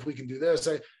don't know if we can do this.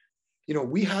 You know,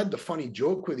 we had the funny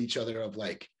joke with each other of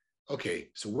like, okay,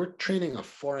 so we're training a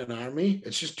foreign army.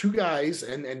 It's just two guys,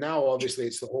 and now obviously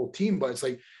it's the whole team. But it's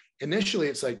like, initially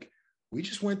it's like, we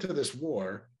just went to this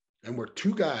war and we're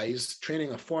two guys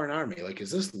training a foreign army. Like,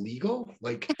 is this legal?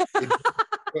 Like,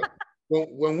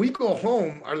 when we go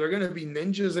home, are there going to be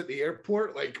ninjas at the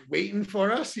airport, like, waiting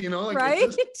for us? You know, like,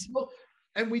 right?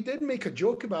 And we did make a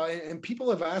joke about it, and people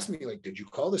have asked me, like, did you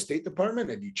call the State Department?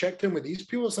 Have you checked in with these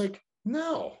people? It's like,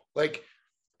 no, like,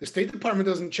 the State Department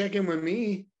doesn't check in with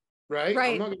me, right?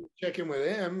 I'm not going to check in with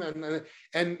them.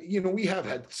 And you know, we have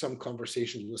had some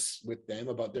conversations with them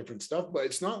about different stuff, but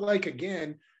it's not like,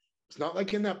 again, it's not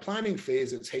like in that planning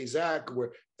phase. It's, hey, Zach, we're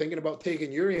thinking about taking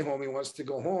Yuri home. He wants to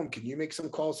go home. Can you make some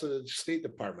calls to the State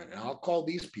Department? And I'll call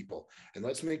these people, and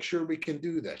let's make sure we can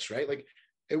do this, right? Like,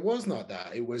 it was not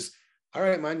that. It was, all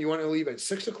right, man, you want to leave at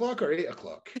 6 o'clock or 8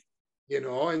 o'clock? You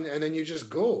know, and then you just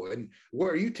go. And what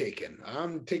are you taking?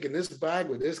 I'm taking this bag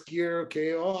with this gear.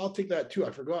 Okay, oh, I'll take that too.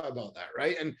 I forgot about that,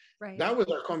 right? And that was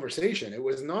our conversation. It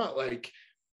was not like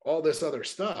all this other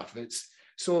stuff. It's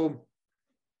so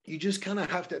you just kind of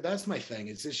have to, that's my thing.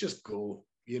 It's just go,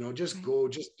 you know, just go,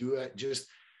 just do it. Just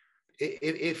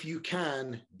if you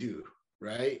can do,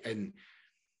 right. And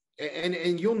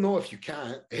and you'll know if you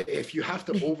can't. If you have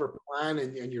to over plan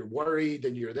and you're worried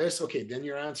and you're this, okay, then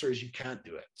your answer is you can't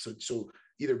do it. So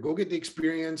either go get the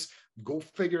experience, go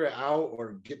figure it out,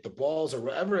 or get the balls or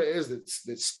whatever it is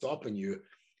that's stopping you,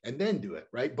 and then do it,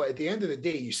 right? But at the end of the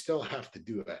day, you still have to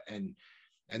do it.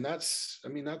 And that's, I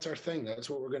mean, that's our thing. That's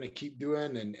what we're going to keep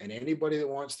doing. And anybody that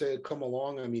wants to come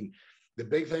along, I mean, the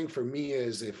big thing for me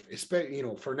is if, you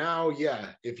know, for now, yeah,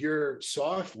 if you're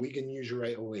soft, we can use you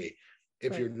right away.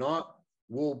 If you're not,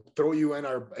 we'll throw you in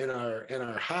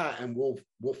our hat, and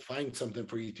we'll find something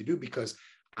for you to do, because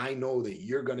I know that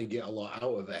you're going to get a lot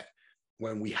out of it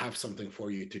when we have something for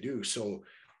you to do. So,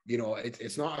 you know,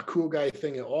 it's not a cool guy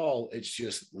thing at all. It's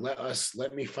just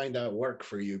let me find out work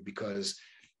for you, because,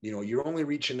 you know, you're only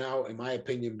reaching out, in my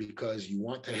opinion, because you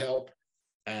want to help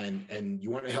and you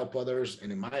want to help others.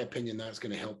 And in my opinion, that's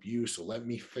going to help you. So let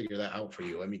me figure that out for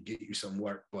you. Let me get you some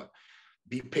work, but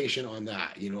be patient on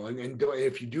that, you know, and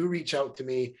if you do reach out to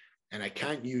me and I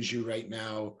can't use you right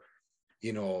now,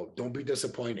 you know, don't be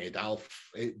disappointed.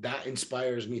 That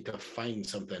inspires me to find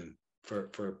something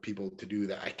for people to do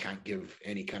that I can't give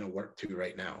any kind of work to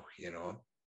right now, you know.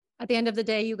 At the end of the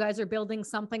day, you guys are building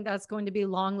something that's going to be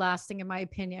long lasting, in my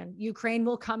opinion. Ukraine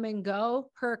will come and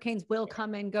go. Hurricanes will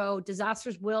come and go.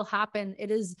 Disasters will happen.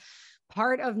 It's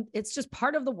just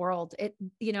part of the world.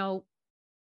 You know,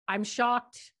 I'm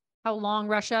shocked how long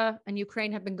Russia and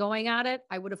Ukraine have been going at it.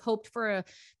 I would have hoped for a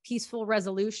peaceful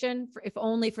resolution, if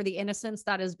only for the innocence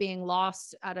that is being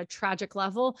lost at a tragic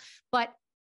level. But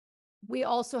we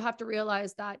also have to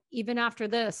realize that even after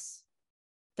this,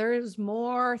 there's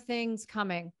more things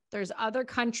coming. There's other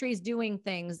countries doing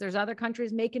things. There's other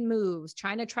countries making moves.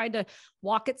 China tried to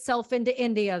walk itself into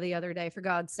India the other day, for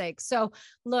God's sake. So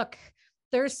look,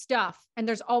 there's stuff, and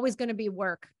there's always going to be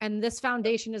work. And this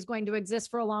foundation is going to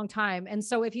exist for a long time. And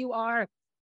so if you are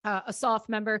a SOF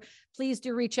member, please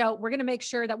do reach out. We're going to make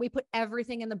sure that we put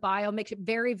everything in the bio, make it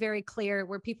very, very clear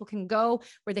where people can go,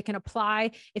 where they can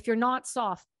apply. If you're not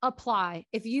SOF, apply.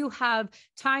 If you have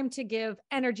time to give,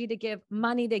 energy to give,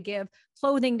 money to give,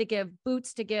 clothing to give,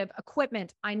 boots to give,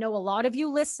 equipment. I know a lot of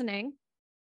you listening.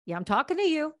 Yeah, I'm talking to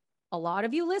you. A lot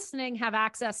of you listening have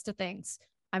access to things.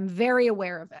 I'm very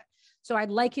aware of it. So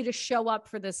I'd like you to show up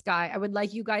for this guy. I would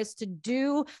like you guys to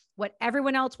do what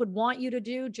everyone else would want you to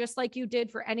do, just like you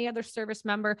did for any other service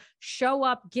member. Show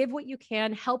up, give what you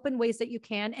can, help in ways that you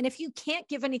can. And if you can't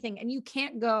give anything and you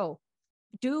can't go,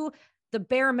 do the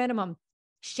bare minimum.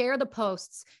 Share the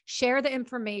posts, share the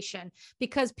information,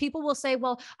 because people will say,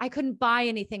 well, I couldn't buy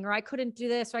anything, or I couldn't do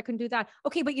this, or I couldn't do that.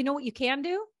 Okay, but you know what you can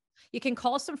do? You can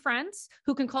call some friends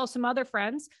who can call some other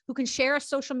friends who can share a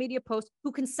social media post,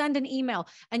 who can send an email,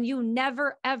 and you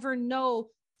never, ever know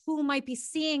who might be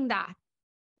seeing that.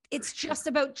 It's just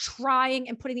about trying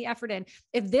and putting the effort in.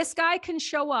 If this guy can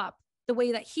show up the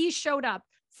way that he showed up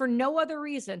for no other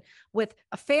reason, with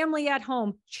a family at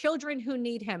home, children who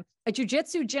need him, a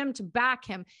jiu-jitsu gym to back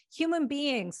him, human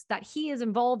beings that he is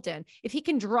involved in, if he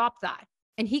can drop that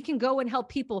and he can go and help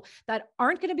people that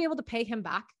aren't going to be able to pay him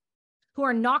back, who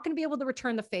are not going to be able to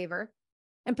return the favor,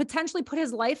 and potentially put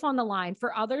his life on the line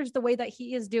for others the way that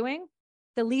he is doing,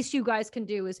 the least you guys can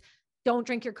do is don't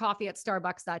drink your coffee at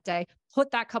Starbucks that day,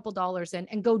 put that couple dollars in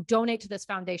and go donate to this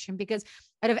foundation. Because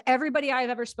out of everybody I've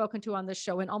ever spoken to on this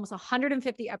show in almost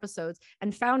 150 episodes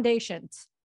and foundations,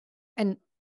 and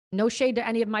no shade to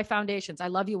any of my foundations, I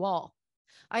love you all,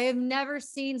 I have never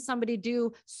seen somebody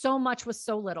do so much with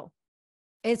so little.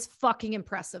 It's fucking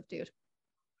impressive, dude.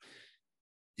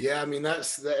 Yeah, I mean,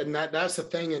 that's the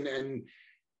thing. And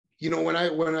you know, when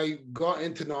I got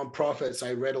into nonprofits,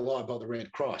 I read a lot about the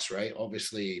Red Cross, right?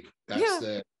 Obviously,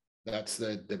 that's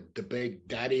the big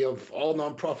daddy of all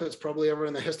nonprofits probably ever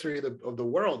in the history of the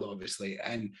world, obviously.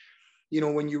 And you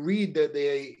know, when you read that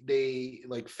they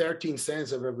like 13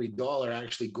 cents of every dollar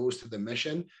actually goes to the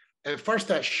mission, at first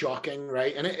that's shocking,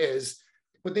 right? And it is.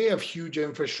 But they have huge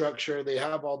infrastructure. They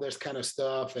have all this kind of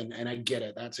stuff. And I get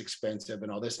it. That's expensive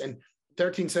and all this. And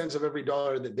 13 cents of every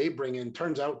dollar that they bring in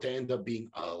turns out to end up being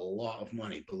a lot of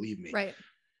money, believe me. Right.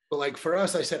 But like for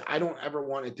us, I said, I don't ever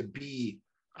want it to be,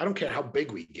 I don't care how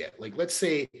big we get. Like, let's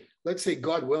say,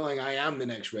 God willing, I am the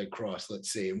next Red Cross,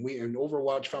 let's say, and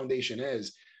Overwatch Foundation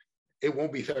it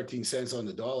won't be 13 cents on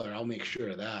the dollar. I'll make sure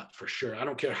of that for sure. I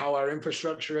don't care how our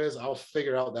infrastructure is. I'll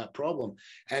figure out that problem.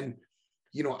 And,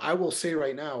 you know, I will say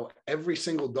right now, every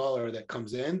single dollar that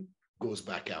comes in goes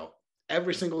back out.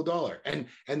 Every single dollar. And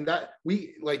that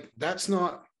that's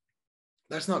not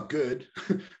good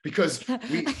because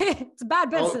it's bad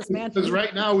business, man. Because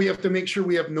right now we have to make sure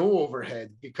we have no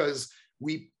overhead because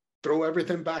we throw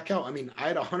everything back out. I mean, I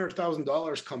had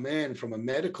 $100,000 come in from a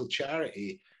medical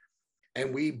charity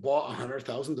and we bought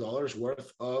 $100,000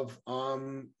 worth of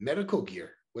medical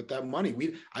gear with that money.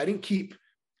 I didn't keep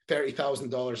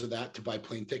 $30,000 of that to buy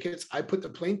plane tickets. I put the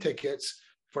plane tickets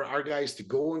for our guys to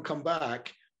go and come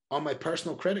back on my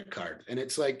personal credit card. And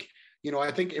it's like,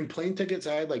 I think in plane tickets,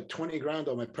 I had like 20 grand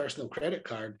on my personal credit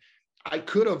card. I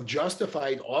could have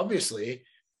justified, obviously,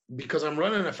 because I'm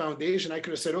running a foundation. I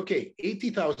could have said, okay,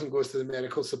 80,000 goes to the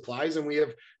medical supplies and we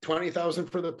have 20,000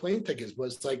 for the plane tickets. But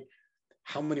it's like,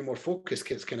 how many more focus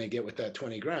kits can I get with that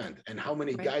 20 grand? And how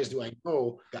many guys do I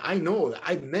know that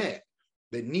I've met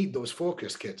that need those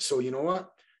focus kits? So you know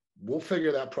what? We'll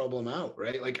figure that problem out,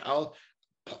 right? Like I'll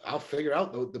figure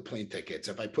out the plane tickets.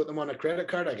 If I put them on a credit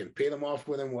card, I can pay them off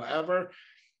within whatever.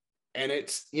 And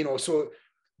it's, so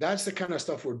that's the kind of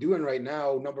stuff we're doing right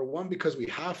now. Number one, because we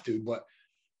have to, but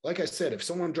like I said, if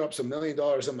someone drops $1 million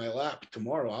in my lap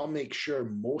tomorrow, I'll make sure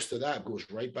most of that goes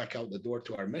right back out the door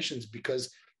to our missions,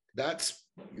 because that's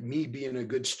me being a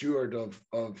good steward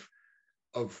of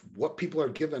what people are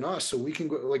giving us. So we can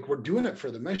go, like, we're doing it for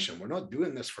the mission. We're not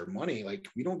doing this for money. Like,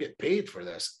 we don't get paid for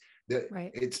this.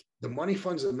 It's the money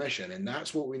funds the mission, and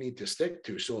that's what we need to stick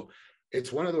to. So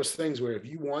it's one of those things where if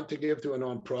you want to give to a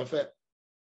nonprofit,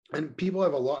 and people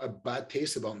have a lot of bad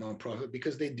taste about nonprofit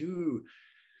because they do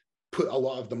put a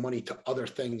lot of the money to other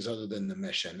things other than the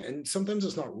mission. And sometimes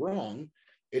it's not wrong.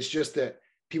 It's just that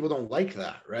people don't like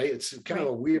that, right? It's kind of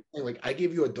a weird thing. Like, I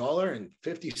gave you $1 and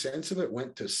 50 cents of it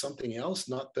went to something else,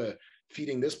 not the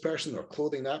feeding this person or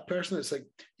clothing that person. It's like,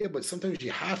 yeah, but sometimes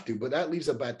you have to, but that leaves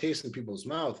a bad taste in people's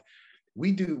mouth.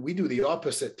 We do the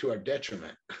opposite to our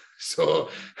detriment. So,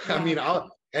 yeah. I mean,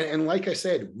 and like I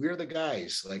said, we're the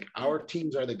guys, like our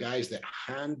teams are the guys that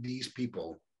hand these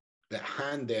people, that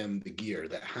hand them the gear,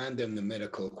 that hand them the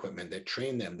medical equipment, that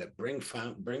train them, that bring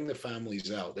the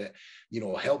families out, that,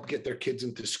 help get their kids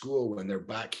into school when they're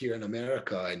back here in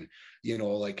America. And,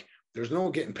 like, there's no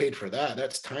getting paid for that.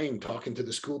 That's time talking to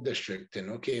the school district and,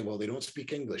 okay, well, they don't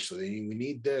speak English, so we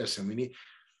need this and we need,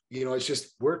 it's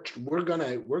just, we're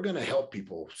gonna help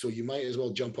people. So you might as well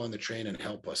jump on the train and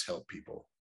help us help people.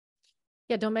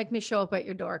 Yeah. Don't make me show up at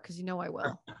your door, because I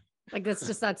will. Like, it's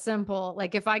just that simple.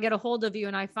 Like, if I get a hold of you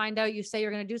and I find out you say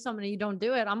you're going to do something and you don't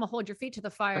do it, I'm gonna hold your feet to the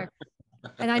fire.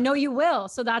 And I know you will.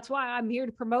 So that's why I'm here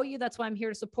to promote you. That's why I'm here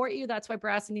to support you. That's why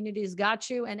Brass and Unity's got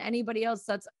you, and anybody else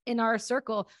that's in our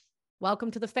circle.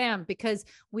 Welcome to the fam, because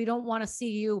we don't want to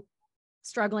see you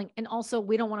struggling. And also,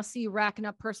 we don't want to see you racking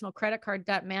up personal credit card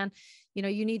debt, man.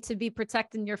 You need to be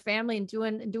protecting your family and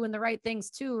doing the right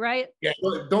things too, right? Yeah,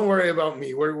 don't worry about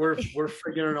me. We're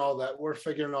figuring all that. We're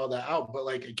figuring all that out. But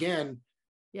like, again,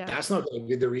 that's not going to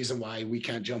be the reason why we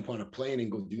can't jump on a plane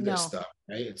and go do this stuff,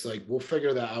 right? It's like, we'll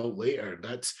figure that out later.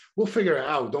 We'll figure it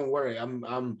out. Don't worry.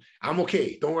 I'm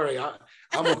okay. Don't worry.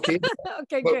 I'm okay.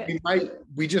 Okay, but good.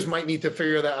 We just might need to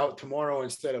figure that out tomorrow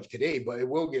instead of today, but it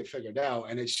will get figured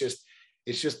out. And it's just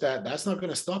that's not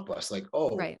going to stop us. Like,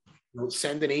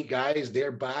 sending 8 guys,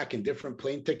 they're back, and different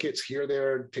plane tickets here,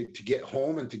 there to get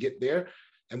home and to get there,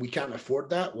 and we can't afford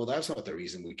that. Well, that's not the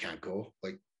reason we can't go.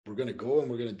 Like, we're going to go and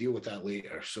we're going to deal with that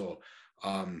later. So,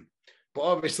 but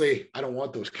obviously I don't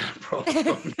want those kind of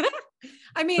problems.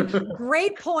 I mean,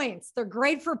 great points. They're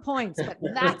great for points, but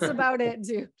that's about it,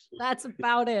 dude. That's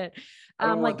about it.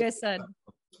 Like I said.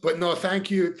 But no,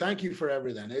 thank you for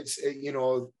everything. It's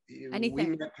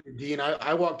anything. Dean,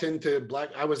 I walked into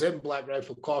I was in Black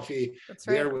Rifle Coffee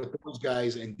there with those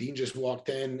guys, and Dean just walked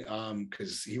in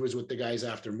because he was with the guys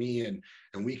after me, and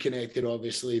we connected,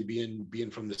 obviously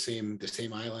being from the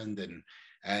same island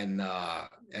and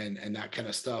that kind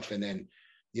of stuff. And then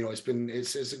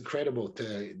it's incredible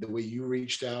to the way you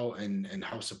reached out and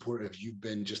how supportive you've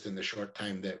been just in the short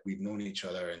time that we've known each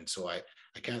other. And so I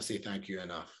can't say thank you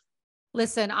enough.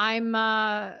 Listen,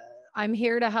 I'm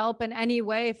here to help in any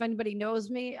way. If anybody knows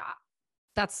me,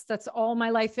 that's all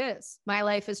my life is. My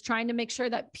life is trying to make sure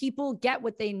that people get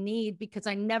what they need, because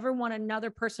I never want another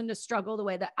person to struggle the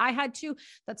way that I had to,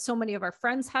 that so many of our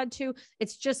friends had to.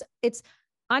 It's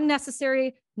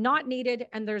unnecessary, not needed,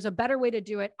 and there's a better way to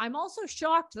do it. I'm also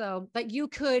shocked, though, that you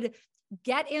could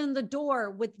get in the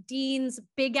door with Dean's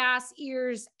big ass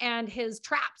ears and his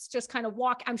traps, just kind of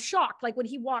walk. I'm shocked. Like, when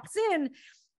he walks in,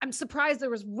 I'm surprised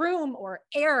there was room or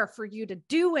air for you to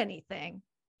do anything.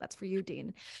 That's for you,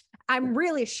 Dean. I'm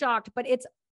really shocked, but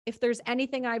if there's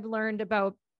anything I've learned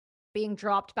about being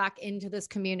dropped back into this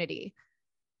community,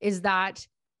 is that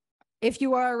if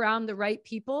you are around the right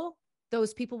people,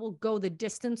 those people will go the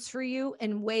distance for you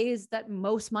in ways that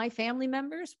most my family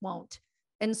members won't.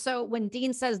 And so when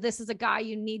Dean says this is a guy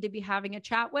you need to be having a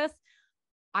chat with,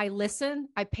 I listen,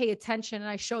 I pay attention, and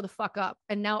I show the fuck up.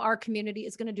 And now our community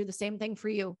is going to do the same thing for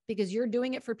you because you're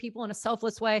doing it for people in a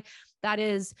selfless way that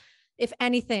is, if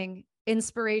anything,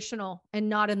 inspirational and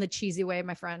not in the cheesy way,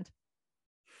 my friend.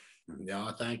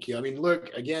 Yeah, thank you. I mean, look,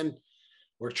 again,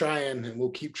 we're trying and we'll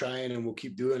keep trying and we'll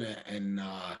keep doing it. And,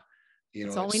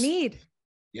 That's all we need.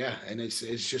 Yeah. And it's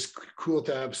just cool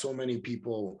to have so many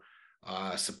people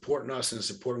supporting us and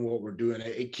supporting what we're doing.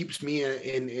 It keeps me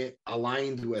in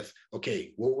aligned with,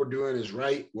 okay, what we're doing is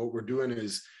right. What we're doing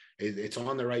is it's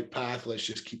on the right path. Let's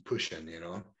just keep pushing, you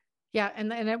know? Yeah.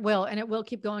 And it will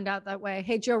keep going down that way.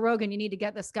 Hey, Joe Rogan, you need to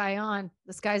get this guy on.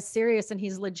 This guy's serious and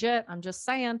he's legit. I'm just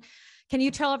saying. Can you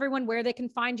tell everyone where they can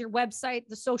find your website,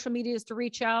 the social medias to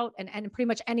reach out and pretty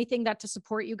much anything that to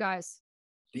support you guys?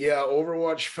 Yeah,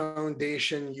 Overwatch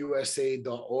Foundation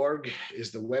USA.org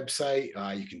is the website.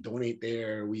 You can donate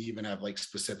there. We even have like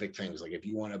specific things. Like if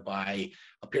you want to buy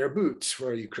a pair of boots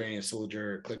for a Ukrainian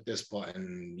soldier, click this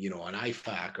button, you know, an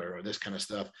IFAC or this kind of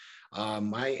stuff.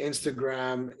 My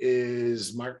Instagram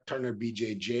is Mark Turner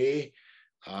BJJ.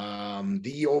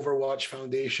 The Overwatch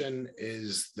Foundation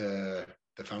is the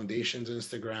foundation's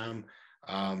Instagram.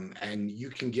 And you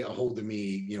can get a hold of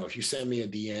me, you know, if you send me a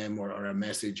DM or a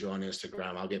message on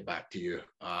Instagram, I'll get back to you.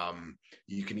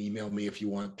 You can email me if you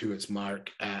want to. It's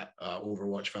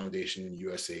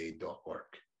mark@overwatchfoundationusa.org.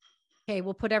 Okay,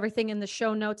 we'll put everything in the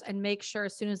show notes and make sure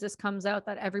as soon as this comes out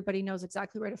that everybody knows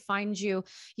exactly where to find you.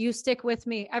 You stick with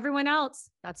me. Everyone else,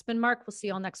 that's been Mark. We'll see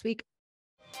you all next week.